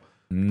show.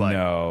 But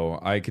No,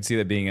 I could see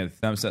that being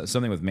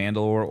something with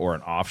Mandalore or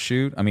an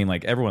offshoot. I mean,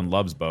 like, everyone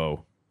loves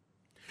Bo.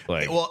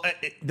 Like, well,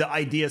 the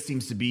idea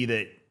seems to be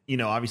that, you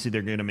know, obviously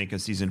they're going to make a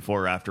season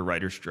 4 after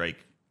writer's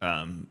strike,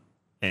 or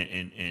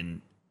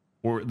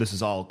this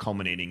is all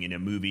culminating in a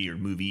movie or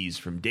movies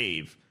from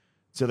Dave.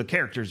 So the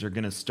characters are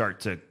going to start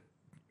to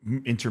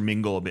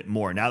intermingle a bit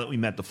more. Now that we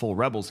met the full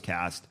Rebels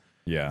cast,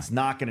 it's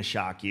not going to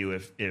shock you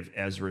if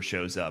Ezra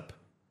shows up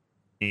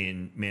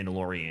in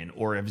Mandalorian,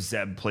 or if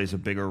Zeb plays a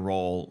bigger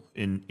role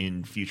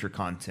in future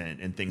content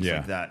and things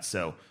like that.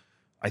 So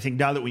I think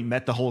now that we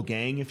met the whole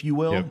gang, if you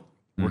will,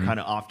 we're kind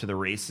of off to the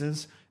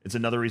races. It's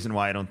another reason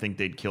why I don't think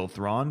they'd kill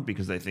Thrawn,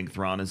 because I think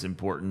Thrawn is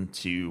important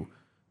to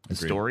the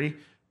story.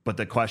 But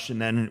the question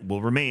then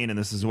will remain, and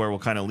this is where we'll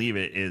kind of leave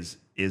it,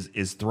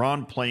 is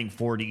Thrawn playing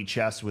 4D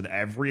chess with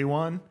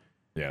everyone?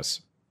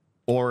 yes.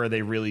 Or are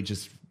they really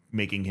just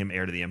making him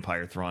heir to the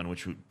Empire Thrawn,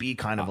 which would be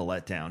kind of a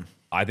letdown?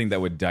 I think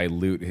that would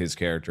dilute his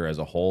character as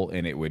a whole,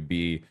 and it would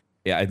be,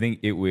 I think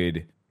it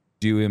would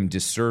do him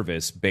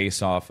disservice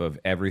based off of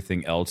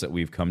everything else that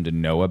we've come to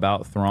know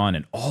about Thrawn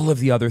and all of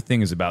the other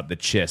things about the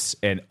Chiss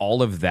and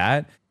all of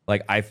that.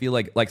 Like, I feel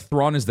like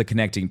Thrawn is the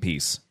connecting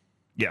piece.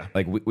 Yeah.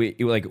 Like, we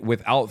like,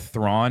 without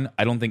Thrawn,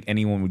 I don't think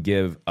anyone would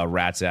give a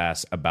rat's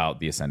ass about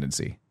the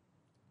Ascendancy.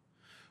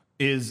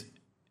 Chiss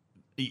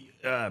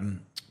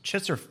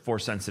are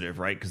force sensitive,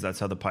 right? Because that's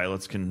how the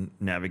pilots can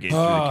navigate through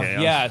the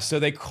chaos. Yeah, so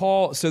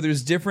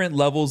there's different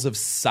levels of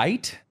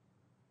sight.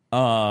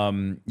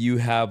 You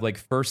have like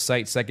first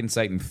sight, second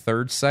sight, and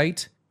third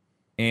sight,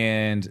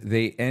 and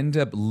they end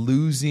up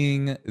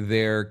losing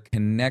their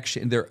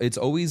connection. It's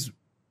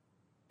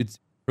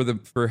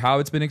for how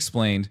it's been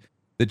explained.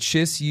 The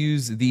Chiss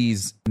use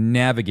these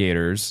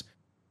navigators.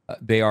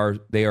 They are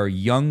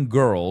young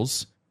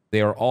girls. They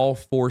are all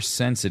force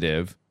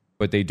sensitive,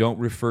 but they don't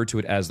refer to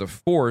it as the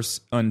Force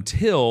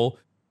until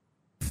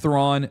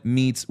Thrawn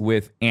meets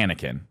with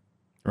Anakin.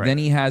 Right. Then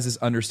he has this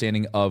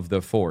understanding of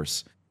the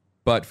Force.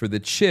 But for the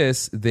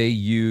Chiss, they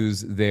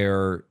use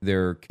their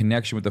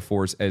connection with the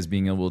Force as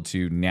being able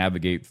to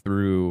navigate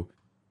through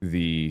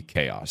the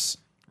chaos.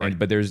 Right.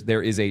 But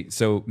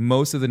so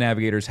most of the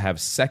navigators have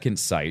second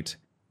sight,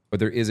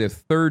 but there is a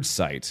third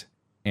sight,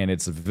 and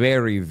it's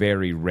very,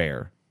 very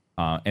rare.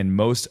 And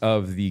most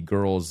of the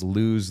girls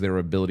lose their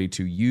ability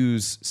to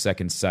use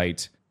second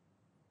sight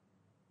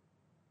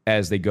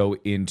as they go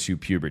into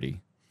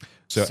puberty.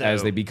 So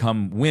as they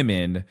become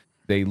women,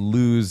 they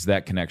lose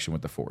that connection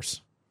with the Force.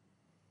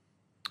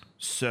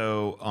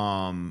 So,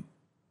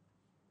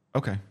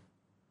 okay.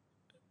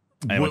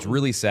 And what's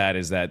really sad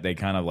is that they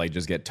kind of like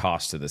just get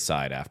tossed to the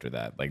side after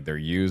that. Like, they're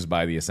used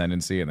by the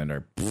Ascendancy and then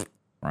they're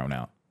thrown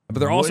out. But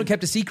they're also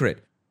kept a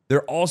secret.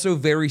 They're also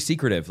very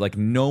secretive. Like,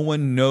 no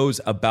one knows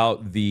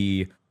about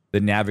the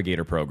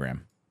Navigator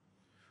program.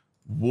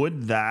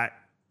 Would that...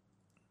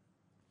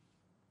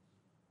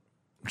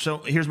 So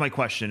here's my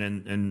question,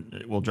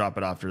 and we'll drop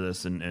it after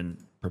this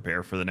and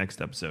prepare for the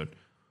next episode.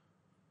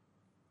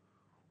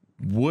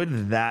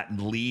 Would that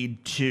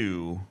lead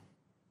to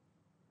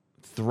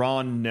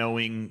Thrawn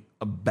knowing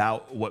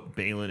about what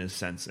Baylan is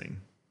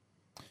sensing?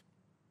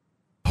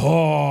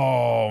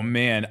 Oh,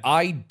 man.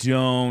 I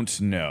don't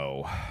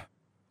know.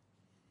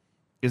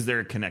 Is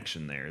there a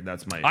connection there?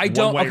 That's my... I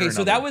don't... Okay,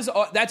 so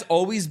that's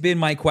always been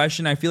my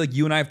question. I feel like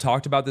you and I have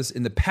talked about this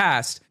in the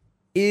past.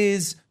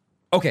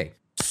 Okay,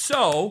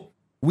 so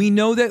we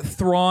know that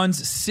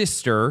Thrawn's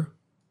sister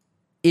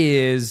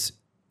is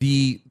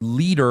the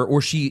leader,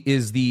 or she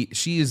is the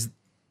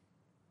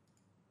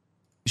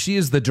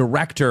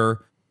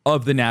director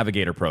of the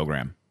Navigator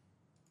program.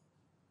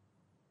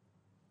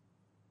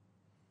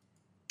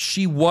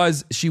 She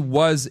was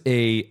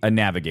a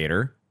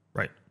navigator.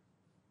 Right.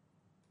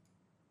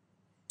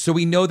 So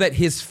we know that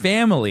his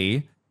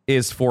family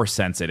is force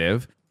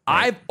sensitive.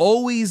 Right. I've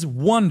always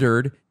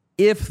wondered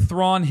if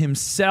Thrawn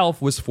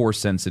himself was force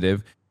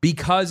sensitive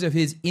because of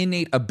his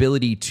innate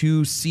ability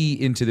to see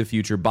into the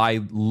future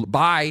by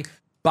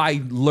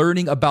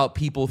learning about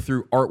people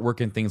through artwork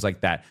and things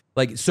like that.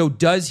 Like, so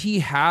does he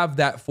have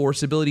that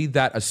force ability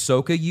that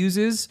Ahsoka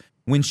uses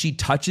when she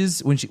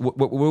touches,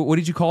 what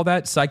did you call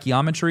that?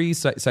 Psychometry,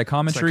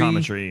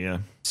 yeah.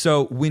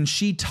 So when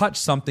she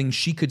touched something,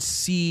 she could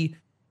see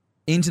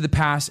into the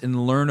past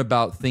and learn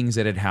about things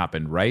that had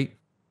happened, right?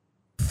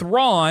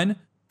 Thrawn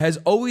has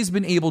always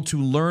been able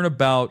to learn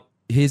about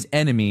his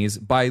enemies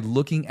by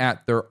looking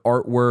at their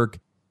artwork,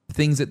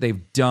 things that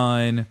they've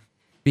done,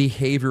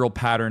 behavioral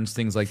patterns,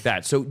 things like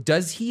that. So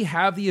does he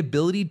have the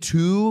ability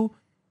to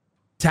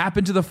tap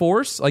into the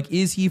Force? Like,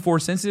 is he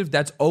Force sensitive?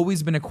 That's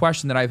always been a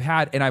question that I've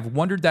had, and I've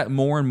wondered that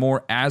more and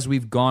more as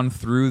we've gone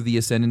through the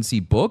Ascendancy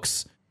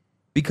books,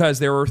 because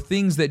there are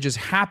things that just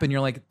happen.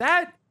 You're like,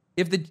 that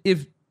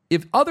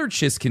if other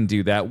Chiss can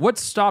do that, what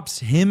stops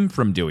him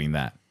from doing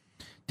that?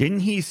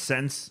 Didn't he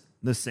sense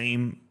the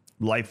same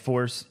life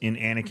force in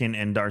Anakin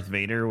and Darth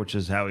Vader, which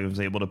is how he was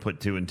able to put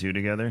 2 and 2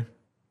 together?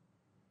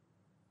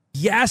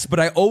 Yes, but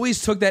I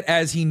always took that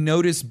as he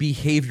noticed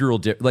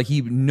behavioral, like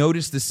he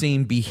noticed the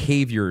same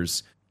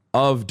behaviors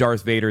of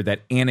Darth Vader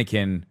that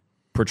Anakin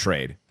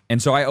portrayed.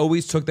 And so I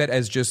always took that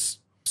as just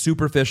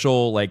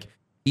superficial, like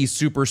he's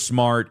super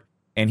smart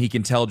and he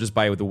can tell just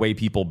by the way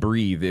people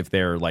breathe if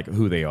they're like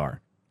who they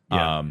are.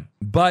 Yeah.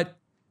 But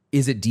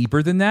is it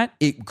deeper than that?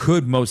 It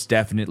could most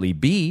definitely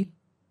be,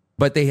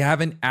 but they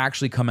haven't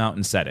actually come out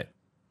and said it.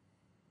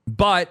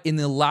 But in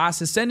the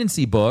last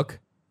Ascendancy book,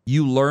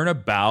 you learn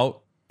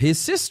about his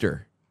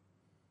sister.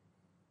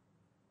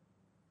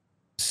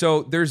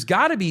 So there's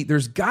gotta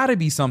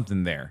be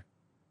something there.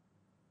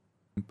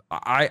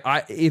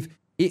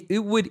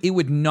 It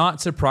would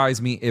not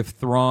surprise me if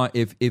Thrawn,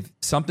 if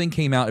something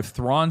came out, if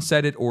Thrawn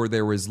said it, or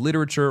there was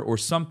literature or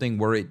something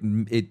where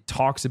it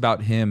talks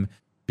about him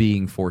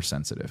being Force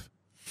sensitive.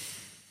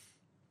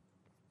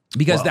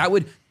 Because that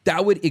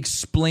would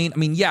explain. I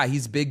mean, yeah,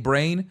 he's big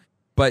brain,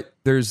 but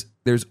there's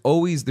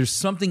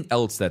something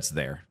else that's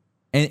there,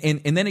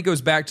 and then it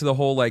goes back to the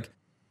whole like,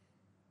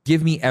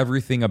 give me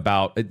everything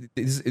about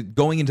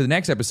going into the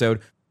next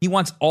episode. He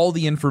wants all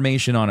the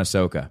information on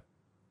Ahsoka.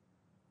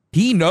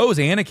 He knows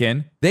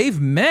Anakin. They've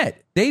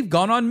met. They've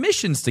gone on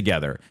missions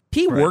together.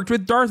 He worked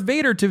with Darth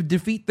Vader to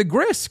defeat the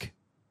Grisk.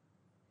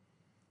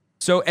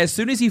 So as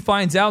soon as he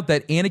finds out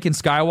that Anakin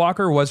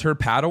Skywalker was her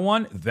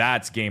Padawan,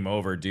 that's game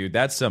over, dude.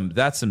 That's some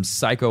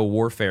psycho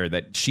warfare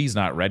that she's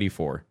not ready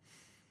for.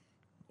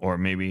 Or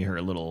maybe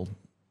her little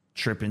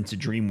trip into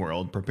Dream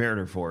World prepared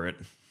her for it.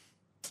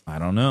 I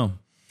don't know.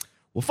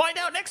 We'll find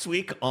out next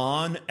week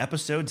on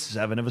episode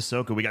 7 of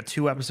Ahsoka. We got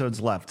 2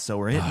 episodes left, so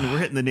we're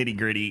hitting the nitty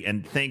gritty.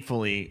 And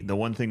thankfully, the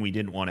one thing we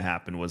didn't want to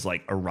happen was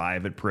like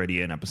arrive at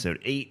Peridia in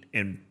episode 8,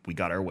 and we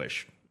got our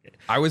wish.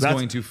 I was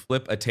going to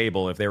flip a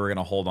table if they were going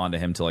to hold on to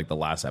him to like the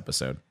last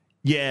episode.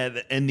 Yeah,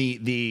 and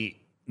the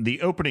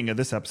opening of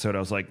this episode, I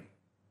was like,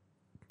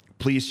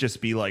 please just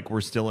be like,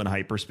 we're still in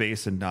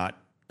hyperspace and not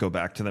go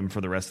back to them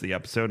for the rest of the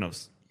episode. And I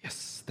was,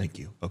 yes, thank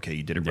you. Okay,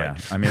 you did it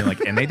right. I mean,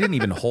 like, and they didn't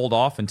even hold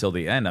off until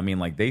the end. I mean,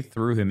 like, they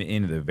threw him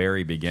in the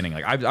very beginning.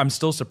 Like, I'm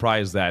still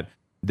surprised that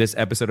this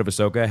episode of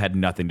Ahsoka had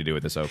nothing to do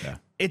with Ahsoka.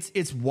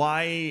 It's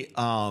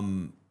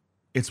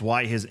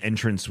why his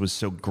entrance was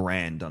so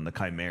grand on the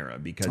Chimera,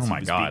 because oh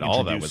my god,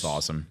 all of that was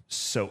awesome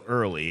so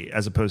early,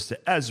 as opposed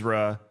to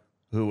Ezra,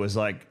 who was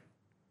like,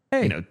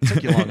 hey,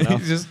 took you long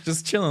enough,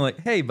 just chilling, like,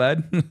 hey,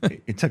 bud.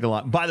 It took a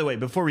lot. By the way,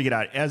 before we get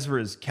out,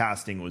 Ezra's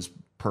casting was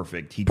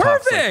perfect. He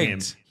talks like him.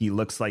 He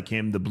looks like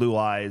him. The blue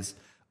eyes.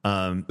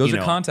 Those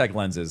are contact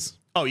lenses.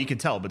 Oh, you can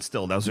tell, but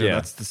still,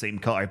 that's the same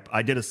color.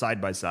 I did a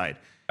side by side.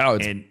 Oh,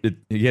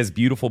 he has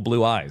beautiful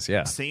blue eyes.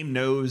 Yeah, same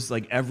nose,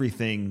 like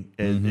everything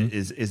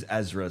is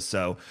Ezra.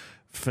 So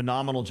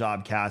phenomenal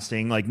job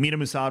casting. Like Mina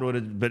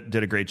Musad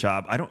did a great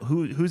job.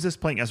 Who's this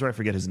playing Ezra? I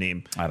forget his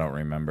name. I don't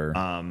remember.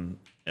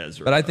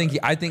 Ezra, but I think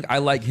I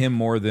like him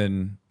more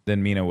than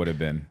Mina would have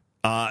been.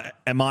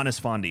 Emanis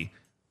Fondi.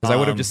 Because I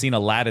would have just seen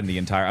Aladdin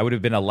I would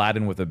have been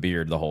Aladdin with a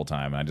beard the whole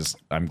time.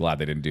 I'm glad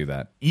they didn't do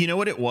that. You know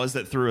what it was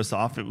that threw us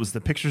off? It was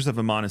the pictures of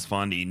Emanis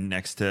Fondi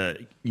next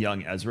to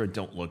young Ezra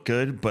don't look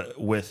good, but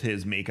with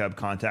his makeup,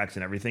 contacts,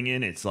 and everything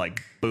in, it's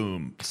like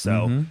boom.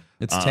 So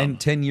it's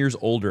 10 years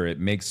older. It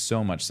makes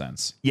so much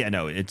sense. Yeah,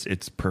 no,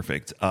 it's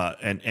perfect.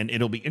 And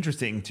it'll be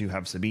interesting to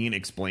have Sabine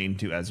explain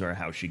to Ezra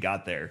how she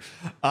got there.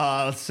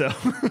 So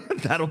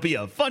that'll be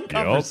a fun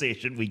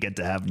conversation we get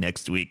to have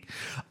next week.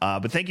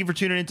 But thank you for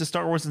tuning in to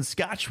Star Wars and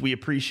Scotch. We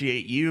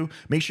appreciate you.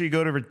 Make sure you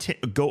go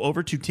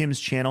over to Tim's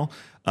channel,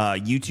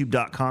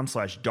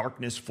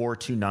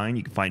 youtube.com/darkness429.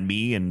 You can find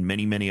me and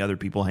many, many other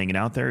people hanging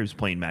out there. He was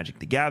playing Magic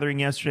the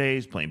Gathering yesterday.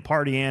 He's playing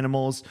Party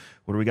Animals.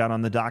 What do we got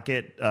on the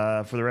docket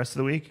for the rest of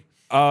the week?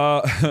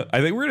 I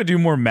think we're going to do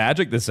more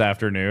Magic this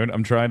afternoon.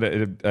 I'm trying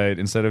to,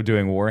 instead of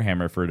doing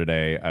Warhammer for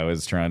today, I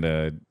was trying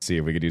to see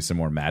if we could do some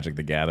more Magic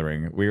the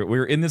Gathering.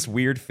 We're in this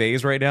weird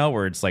phase right now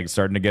where it's like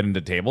starting to get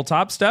into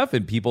tabletop stuff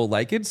and people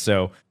like it.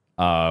 So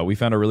we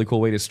found a really cool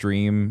way to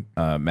stream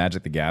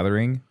Magic the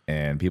Gathering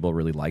and people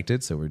really liked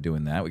it. So we're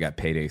doing that. We got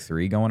Payday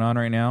 3 going on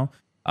right now.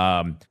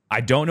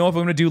 I don't know if I'm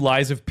going to do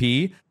Lies of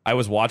P. I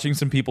was watching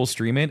some people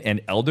stream it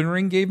and Elden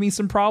Ring gave me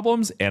some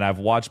problems and I've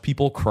watched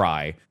people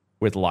cry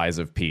with Lies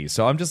of P.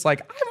 So I'm just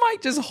like, I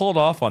might just hold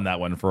off on that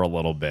one for a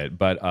little bit.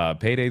 But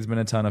Payday's been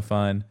a ton of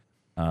fun.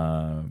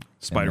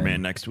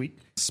 Spider-Man next week.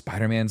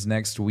 Spider-Man's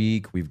next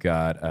week. We've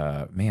got,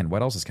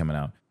 what else is coming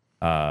out?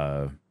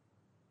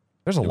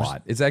 There's a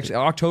lot. It's actually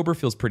October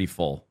feels pretty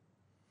full.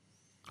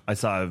 I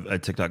saw a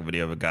TikTok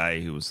video of a guy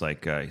who was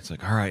like, he's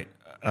like, all right,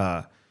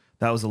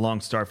 that was a long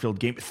Starfield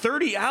game.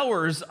 30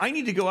 hours. I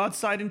need to go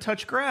outside and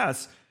touch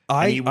grass.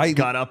 And he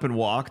got up and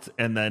walked,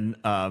 and then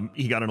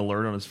he got an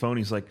alert on his phone.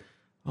 He's like,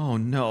 oh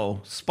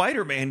no,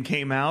 Spider-Man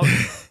came out.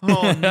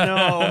 Oh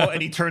no.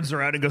 And he turns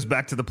around and goes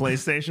back to the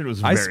PlayStation. It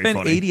was very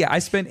funny. I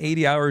spent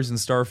 80 hours in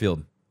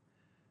Starfield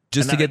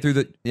just to get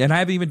through and I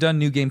haven't even done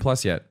New Game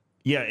Plus yet.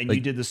 Yeah, and you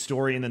did the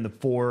story and then the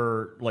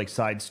 4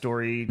 side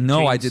story. No,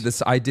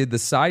 chains? I did the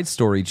side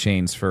story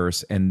chains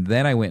first, and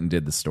then I went and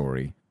did the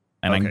story.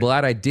 And I'm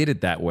glad I did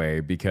it that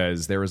way,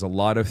 because there was a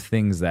lot of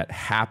things that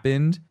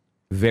happened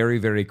very,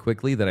 very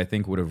quickly that I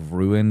think would have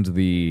ruined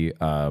the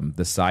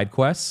side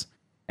quests.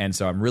 And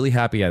so I'm really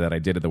happy that I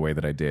did it the way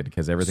that I did,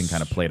 because everything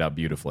kind of played out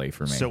beautifully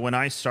for me. So when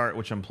I start,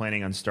 which I'm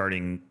planning on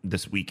starting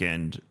this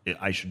weekend,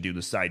 I should do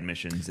the side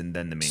missions and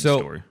then the main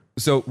story.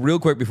 So real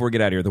quick before we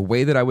get out of here, the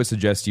way that I would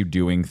suggest you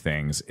doing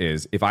things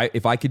is if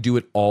I could do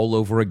it all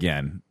over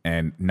again,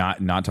 and not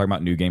talking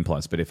about New Game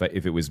Plus, but if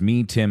it was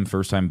me, Tim,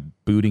 first time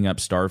booting up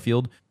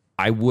Starfield,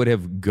 I would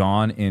have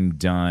gone and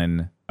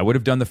done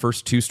the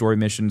first 2 story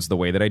missions the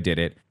way that I did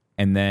it,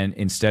 and then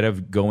instead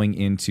of going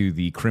into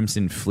the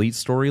Crimson Fleet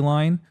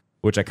storyline,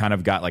 which I kind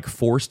of got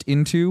forced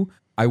into,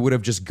 I would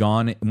have just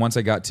gone, once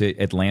I got to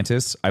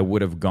Atlantis, I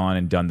would have gone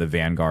and done the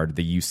Vanguard,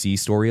 the UC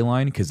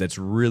storyline, because that's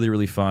really,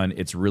 really fun.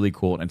 It's really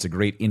cool, and it's a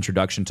great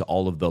introduction to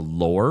all of the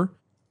lore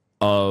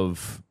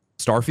of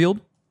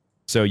Starfield.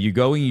 So you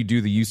go and you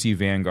do the UC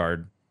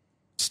Vanguard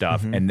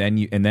stuff, and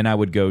then I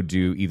would go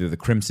do either the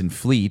Crimson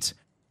Fleet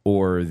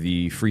or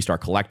the Freestar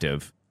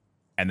Collective,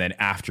 and then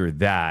after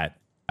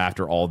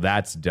all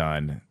that's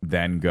done,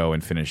 then go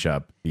and finish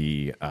up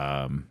the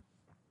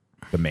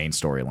main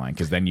storyline,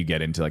 because then you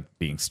get into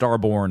being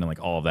Starborn and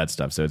all of that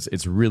stuff. So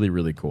it's really,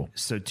 really cool.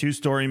 So 2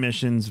 story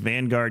missions: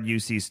 Vanguard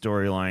UC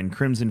storyline,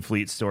 Crimson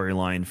Fleet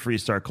storyline,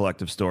 Freestar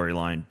Collective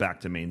storyline, back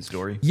to main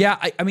story. Yeah,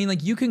 I mean,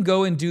 you can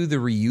go and do the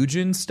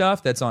Ryujin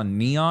stuff that's on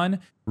Neon.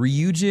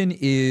 Ryujin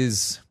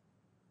is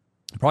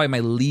probably my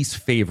least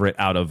favorite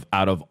out of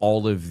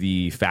all of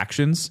the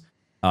factions.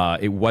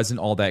 It wasn't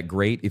all that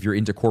great. If you're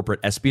into corporate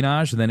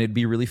espionage, then it'd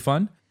be really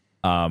fun.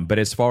 But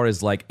as far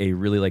as a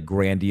really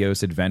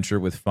grandiose adventure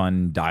with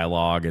fun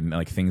dialogue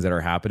and things that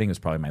are happening, is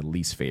probably my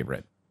least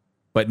favorite.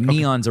 But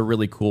Neon's a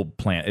really cool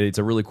planet. It's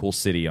a really cool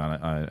city on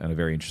a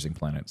very interesting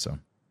planet. So,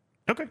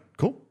 okay,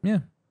 cool.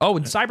 Yeah. Oh,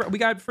 and we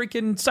got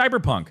freaking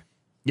Cyberpunk.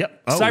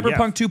 Yep.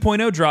 Cyberpunk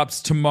 2.0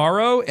 drops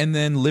tomorrow, and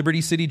then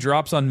Liberty City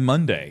drops on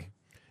Monday.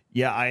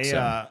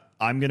 Yeah,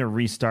 I'm gonna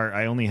restart.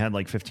 I only had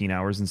 15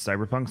 hours in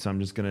Cyberpunk, so I'm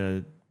just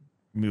gonna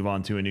move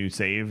on to a new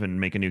save and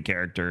make a new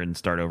character and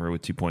start over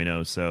with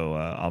 2.0. So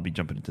I'll be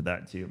jumping into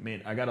that too.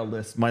 Man, I got a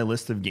list. My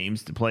list of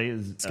games to play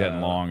it's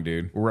getting long,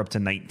 dude. We're up to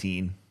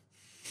 19.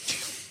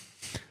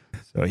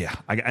 So yeah,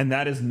 and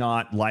that is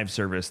not live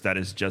service. That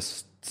is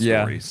just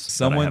stories.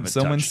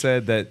 Someone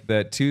said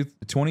that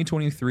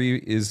 2023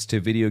 is to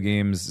video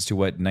games to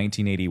what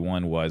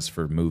 1981 was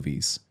for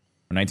movies,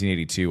 or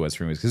 1982 was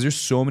for movies, because there's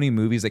so many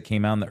movies that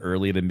came out in the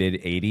early to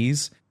mid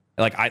 80s,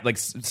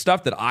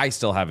 stuff that I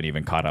still haven't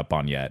even caught up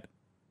on yet.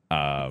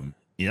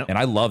 And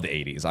I love the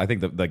 80s. I think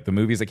the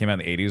movies that came out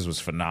in the 80s was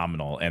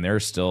phenomenal, and they're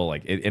still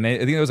and I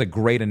think it was a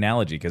great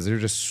analogy, because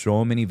there's just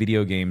so many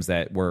video games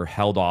that were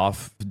held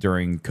off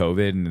during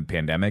COVID and the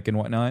pandemic and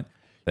whatnot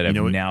that have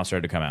now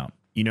started to come out.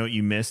 You know what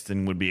you missed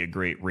and would be a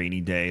great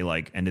rainy day,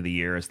 end of the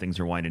year as things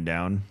are winding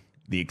down?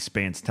 The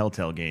Expanse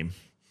Telltale game.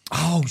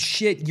 Oh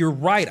shit, you're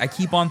right. I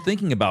keep on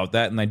thinking about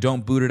that and I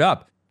don't boot it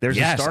up. There's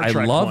a Star Trek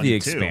I love one the too.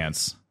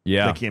 Expanse.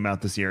 Yeah, that came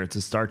out this year. It's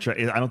a Star Trek.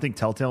 I don't think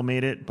Telltale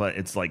made it, but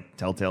it's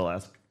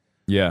Telltale-esque.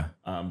 Yeah.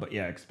 But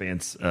yeah,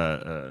 Expanse.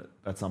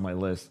 That's on my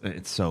list.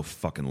 It's so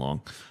fucking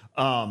long.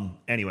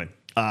 Anyway,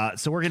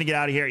 so we're gonna get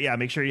out of here. Yeah,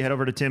 make sure you head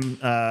over to Tim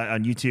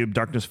on YouTube,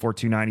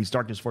 Darkness429. He's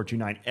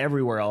Darkness429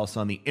 everywhere else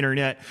on the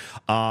internet.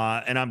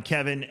 And I'm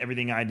Kevin.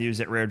 Everything I do is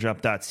at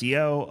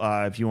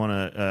raredrop.co. If you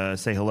want to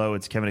say hello,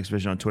 it's Kevin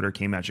Exhibition on Twitter,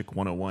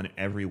 KMagic101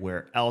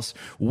 everywhere else.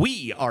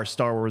 We are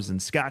Star Wars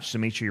and Scotch, so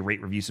make sure you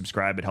rate, review,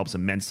 subscribe. It helps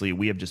immensely.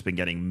 We have just been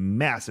getting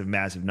massive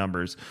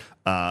numbers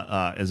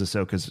as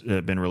Ahsoka's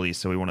been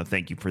released, so we want to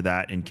thank you for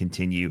that and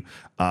continue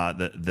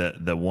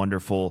the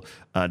wonderful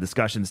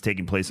discussions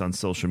taking place on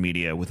social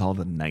media with all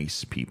the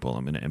nice people.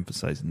 I'm going to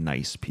emphasize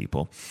nice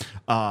people.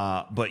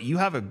 But you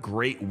have a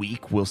great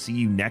week. We'll see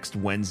you next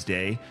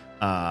Wednesday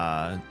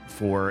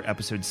for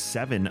episode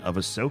 7 of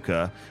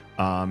Ahsoka.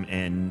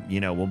 And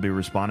we'll be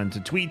responding to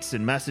tweets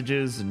and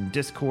messages and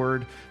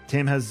Discord.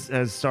 Tim has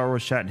Star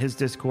Wars chat in his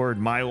Discord.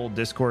 My old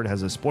Discord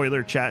has a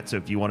spoiler chat, so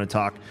if you want to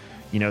talk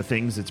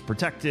things, it's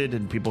protected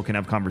and people can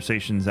have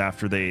conversations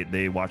after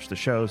they watch the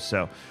show.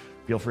 So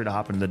feel free to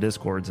hop into the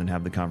Discords and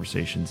have the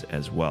conversations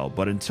as well.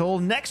 But until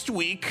next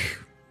week,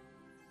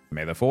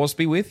 may the Force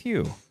be with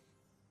you.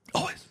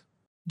 Always.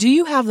 Do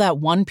you have that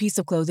one piece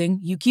of clothing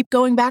you keep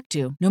going back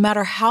to, no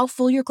matter how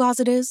full your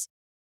closet is?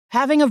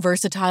 Having a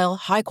versatile,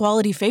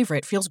 high-quality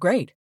favorite feels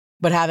great,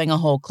 but having a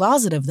whole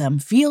closet of them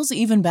feels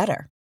even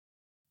better.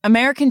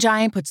 American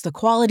Giant puts the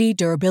quality,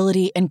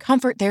 durability, and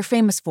comfort they're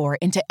famous for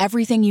into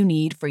everything you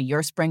need for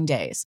your spring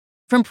days.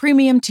 From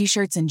premium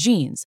t-shirts and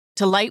jeans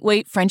to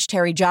lightweight French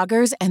terry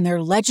joggers and their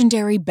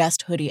legendary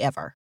best hoodie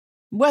ever.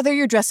 Whether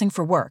you're dressing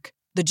for work,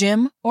 the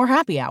gym, or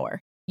happy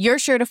hour, you're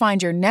sure to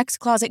find your next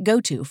closet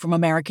go-to from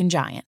American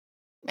Giant.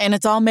 And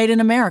it's all made in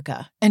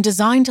America and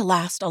designed to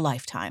last a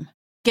lifetime.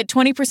 Get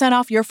 20%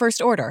 off your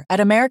first order at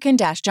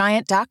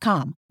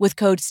american-giant.com with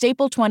code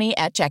STAPLE20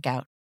 at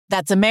checkout.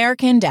 That's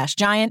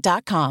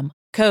american-giant.com,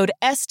 code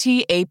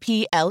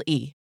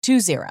STAPLE20.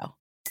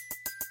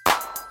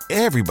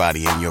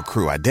 Everybody in your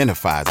crew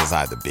identifies as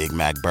either Big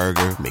Mac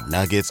Burger,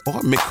 McNuggets,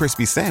 or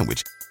McCrispy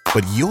Sandwich.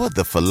 But you're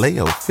the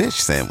Filet-O-Fish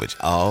Sandwich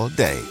all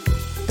day.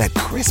 That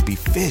crispy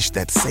fish,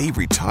 that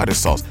savory tartar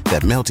sauce,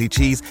 that melty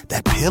cheese,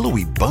 that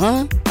pillowy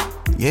bun.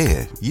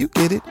 Yeah, you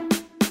get it.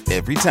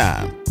 Every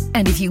time.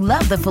 And if you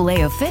love the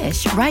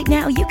Filet-O-Fish, right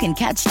now you can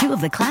catch two of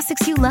the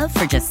classics you love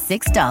for just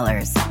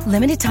 $6.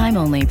 Limited time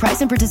only.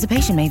 Price and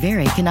participation may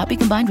vary. Cannot be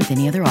combined with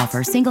any other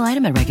offer. Single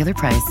item at regular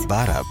price.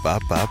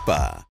 Ba-da-ba-ba-ba.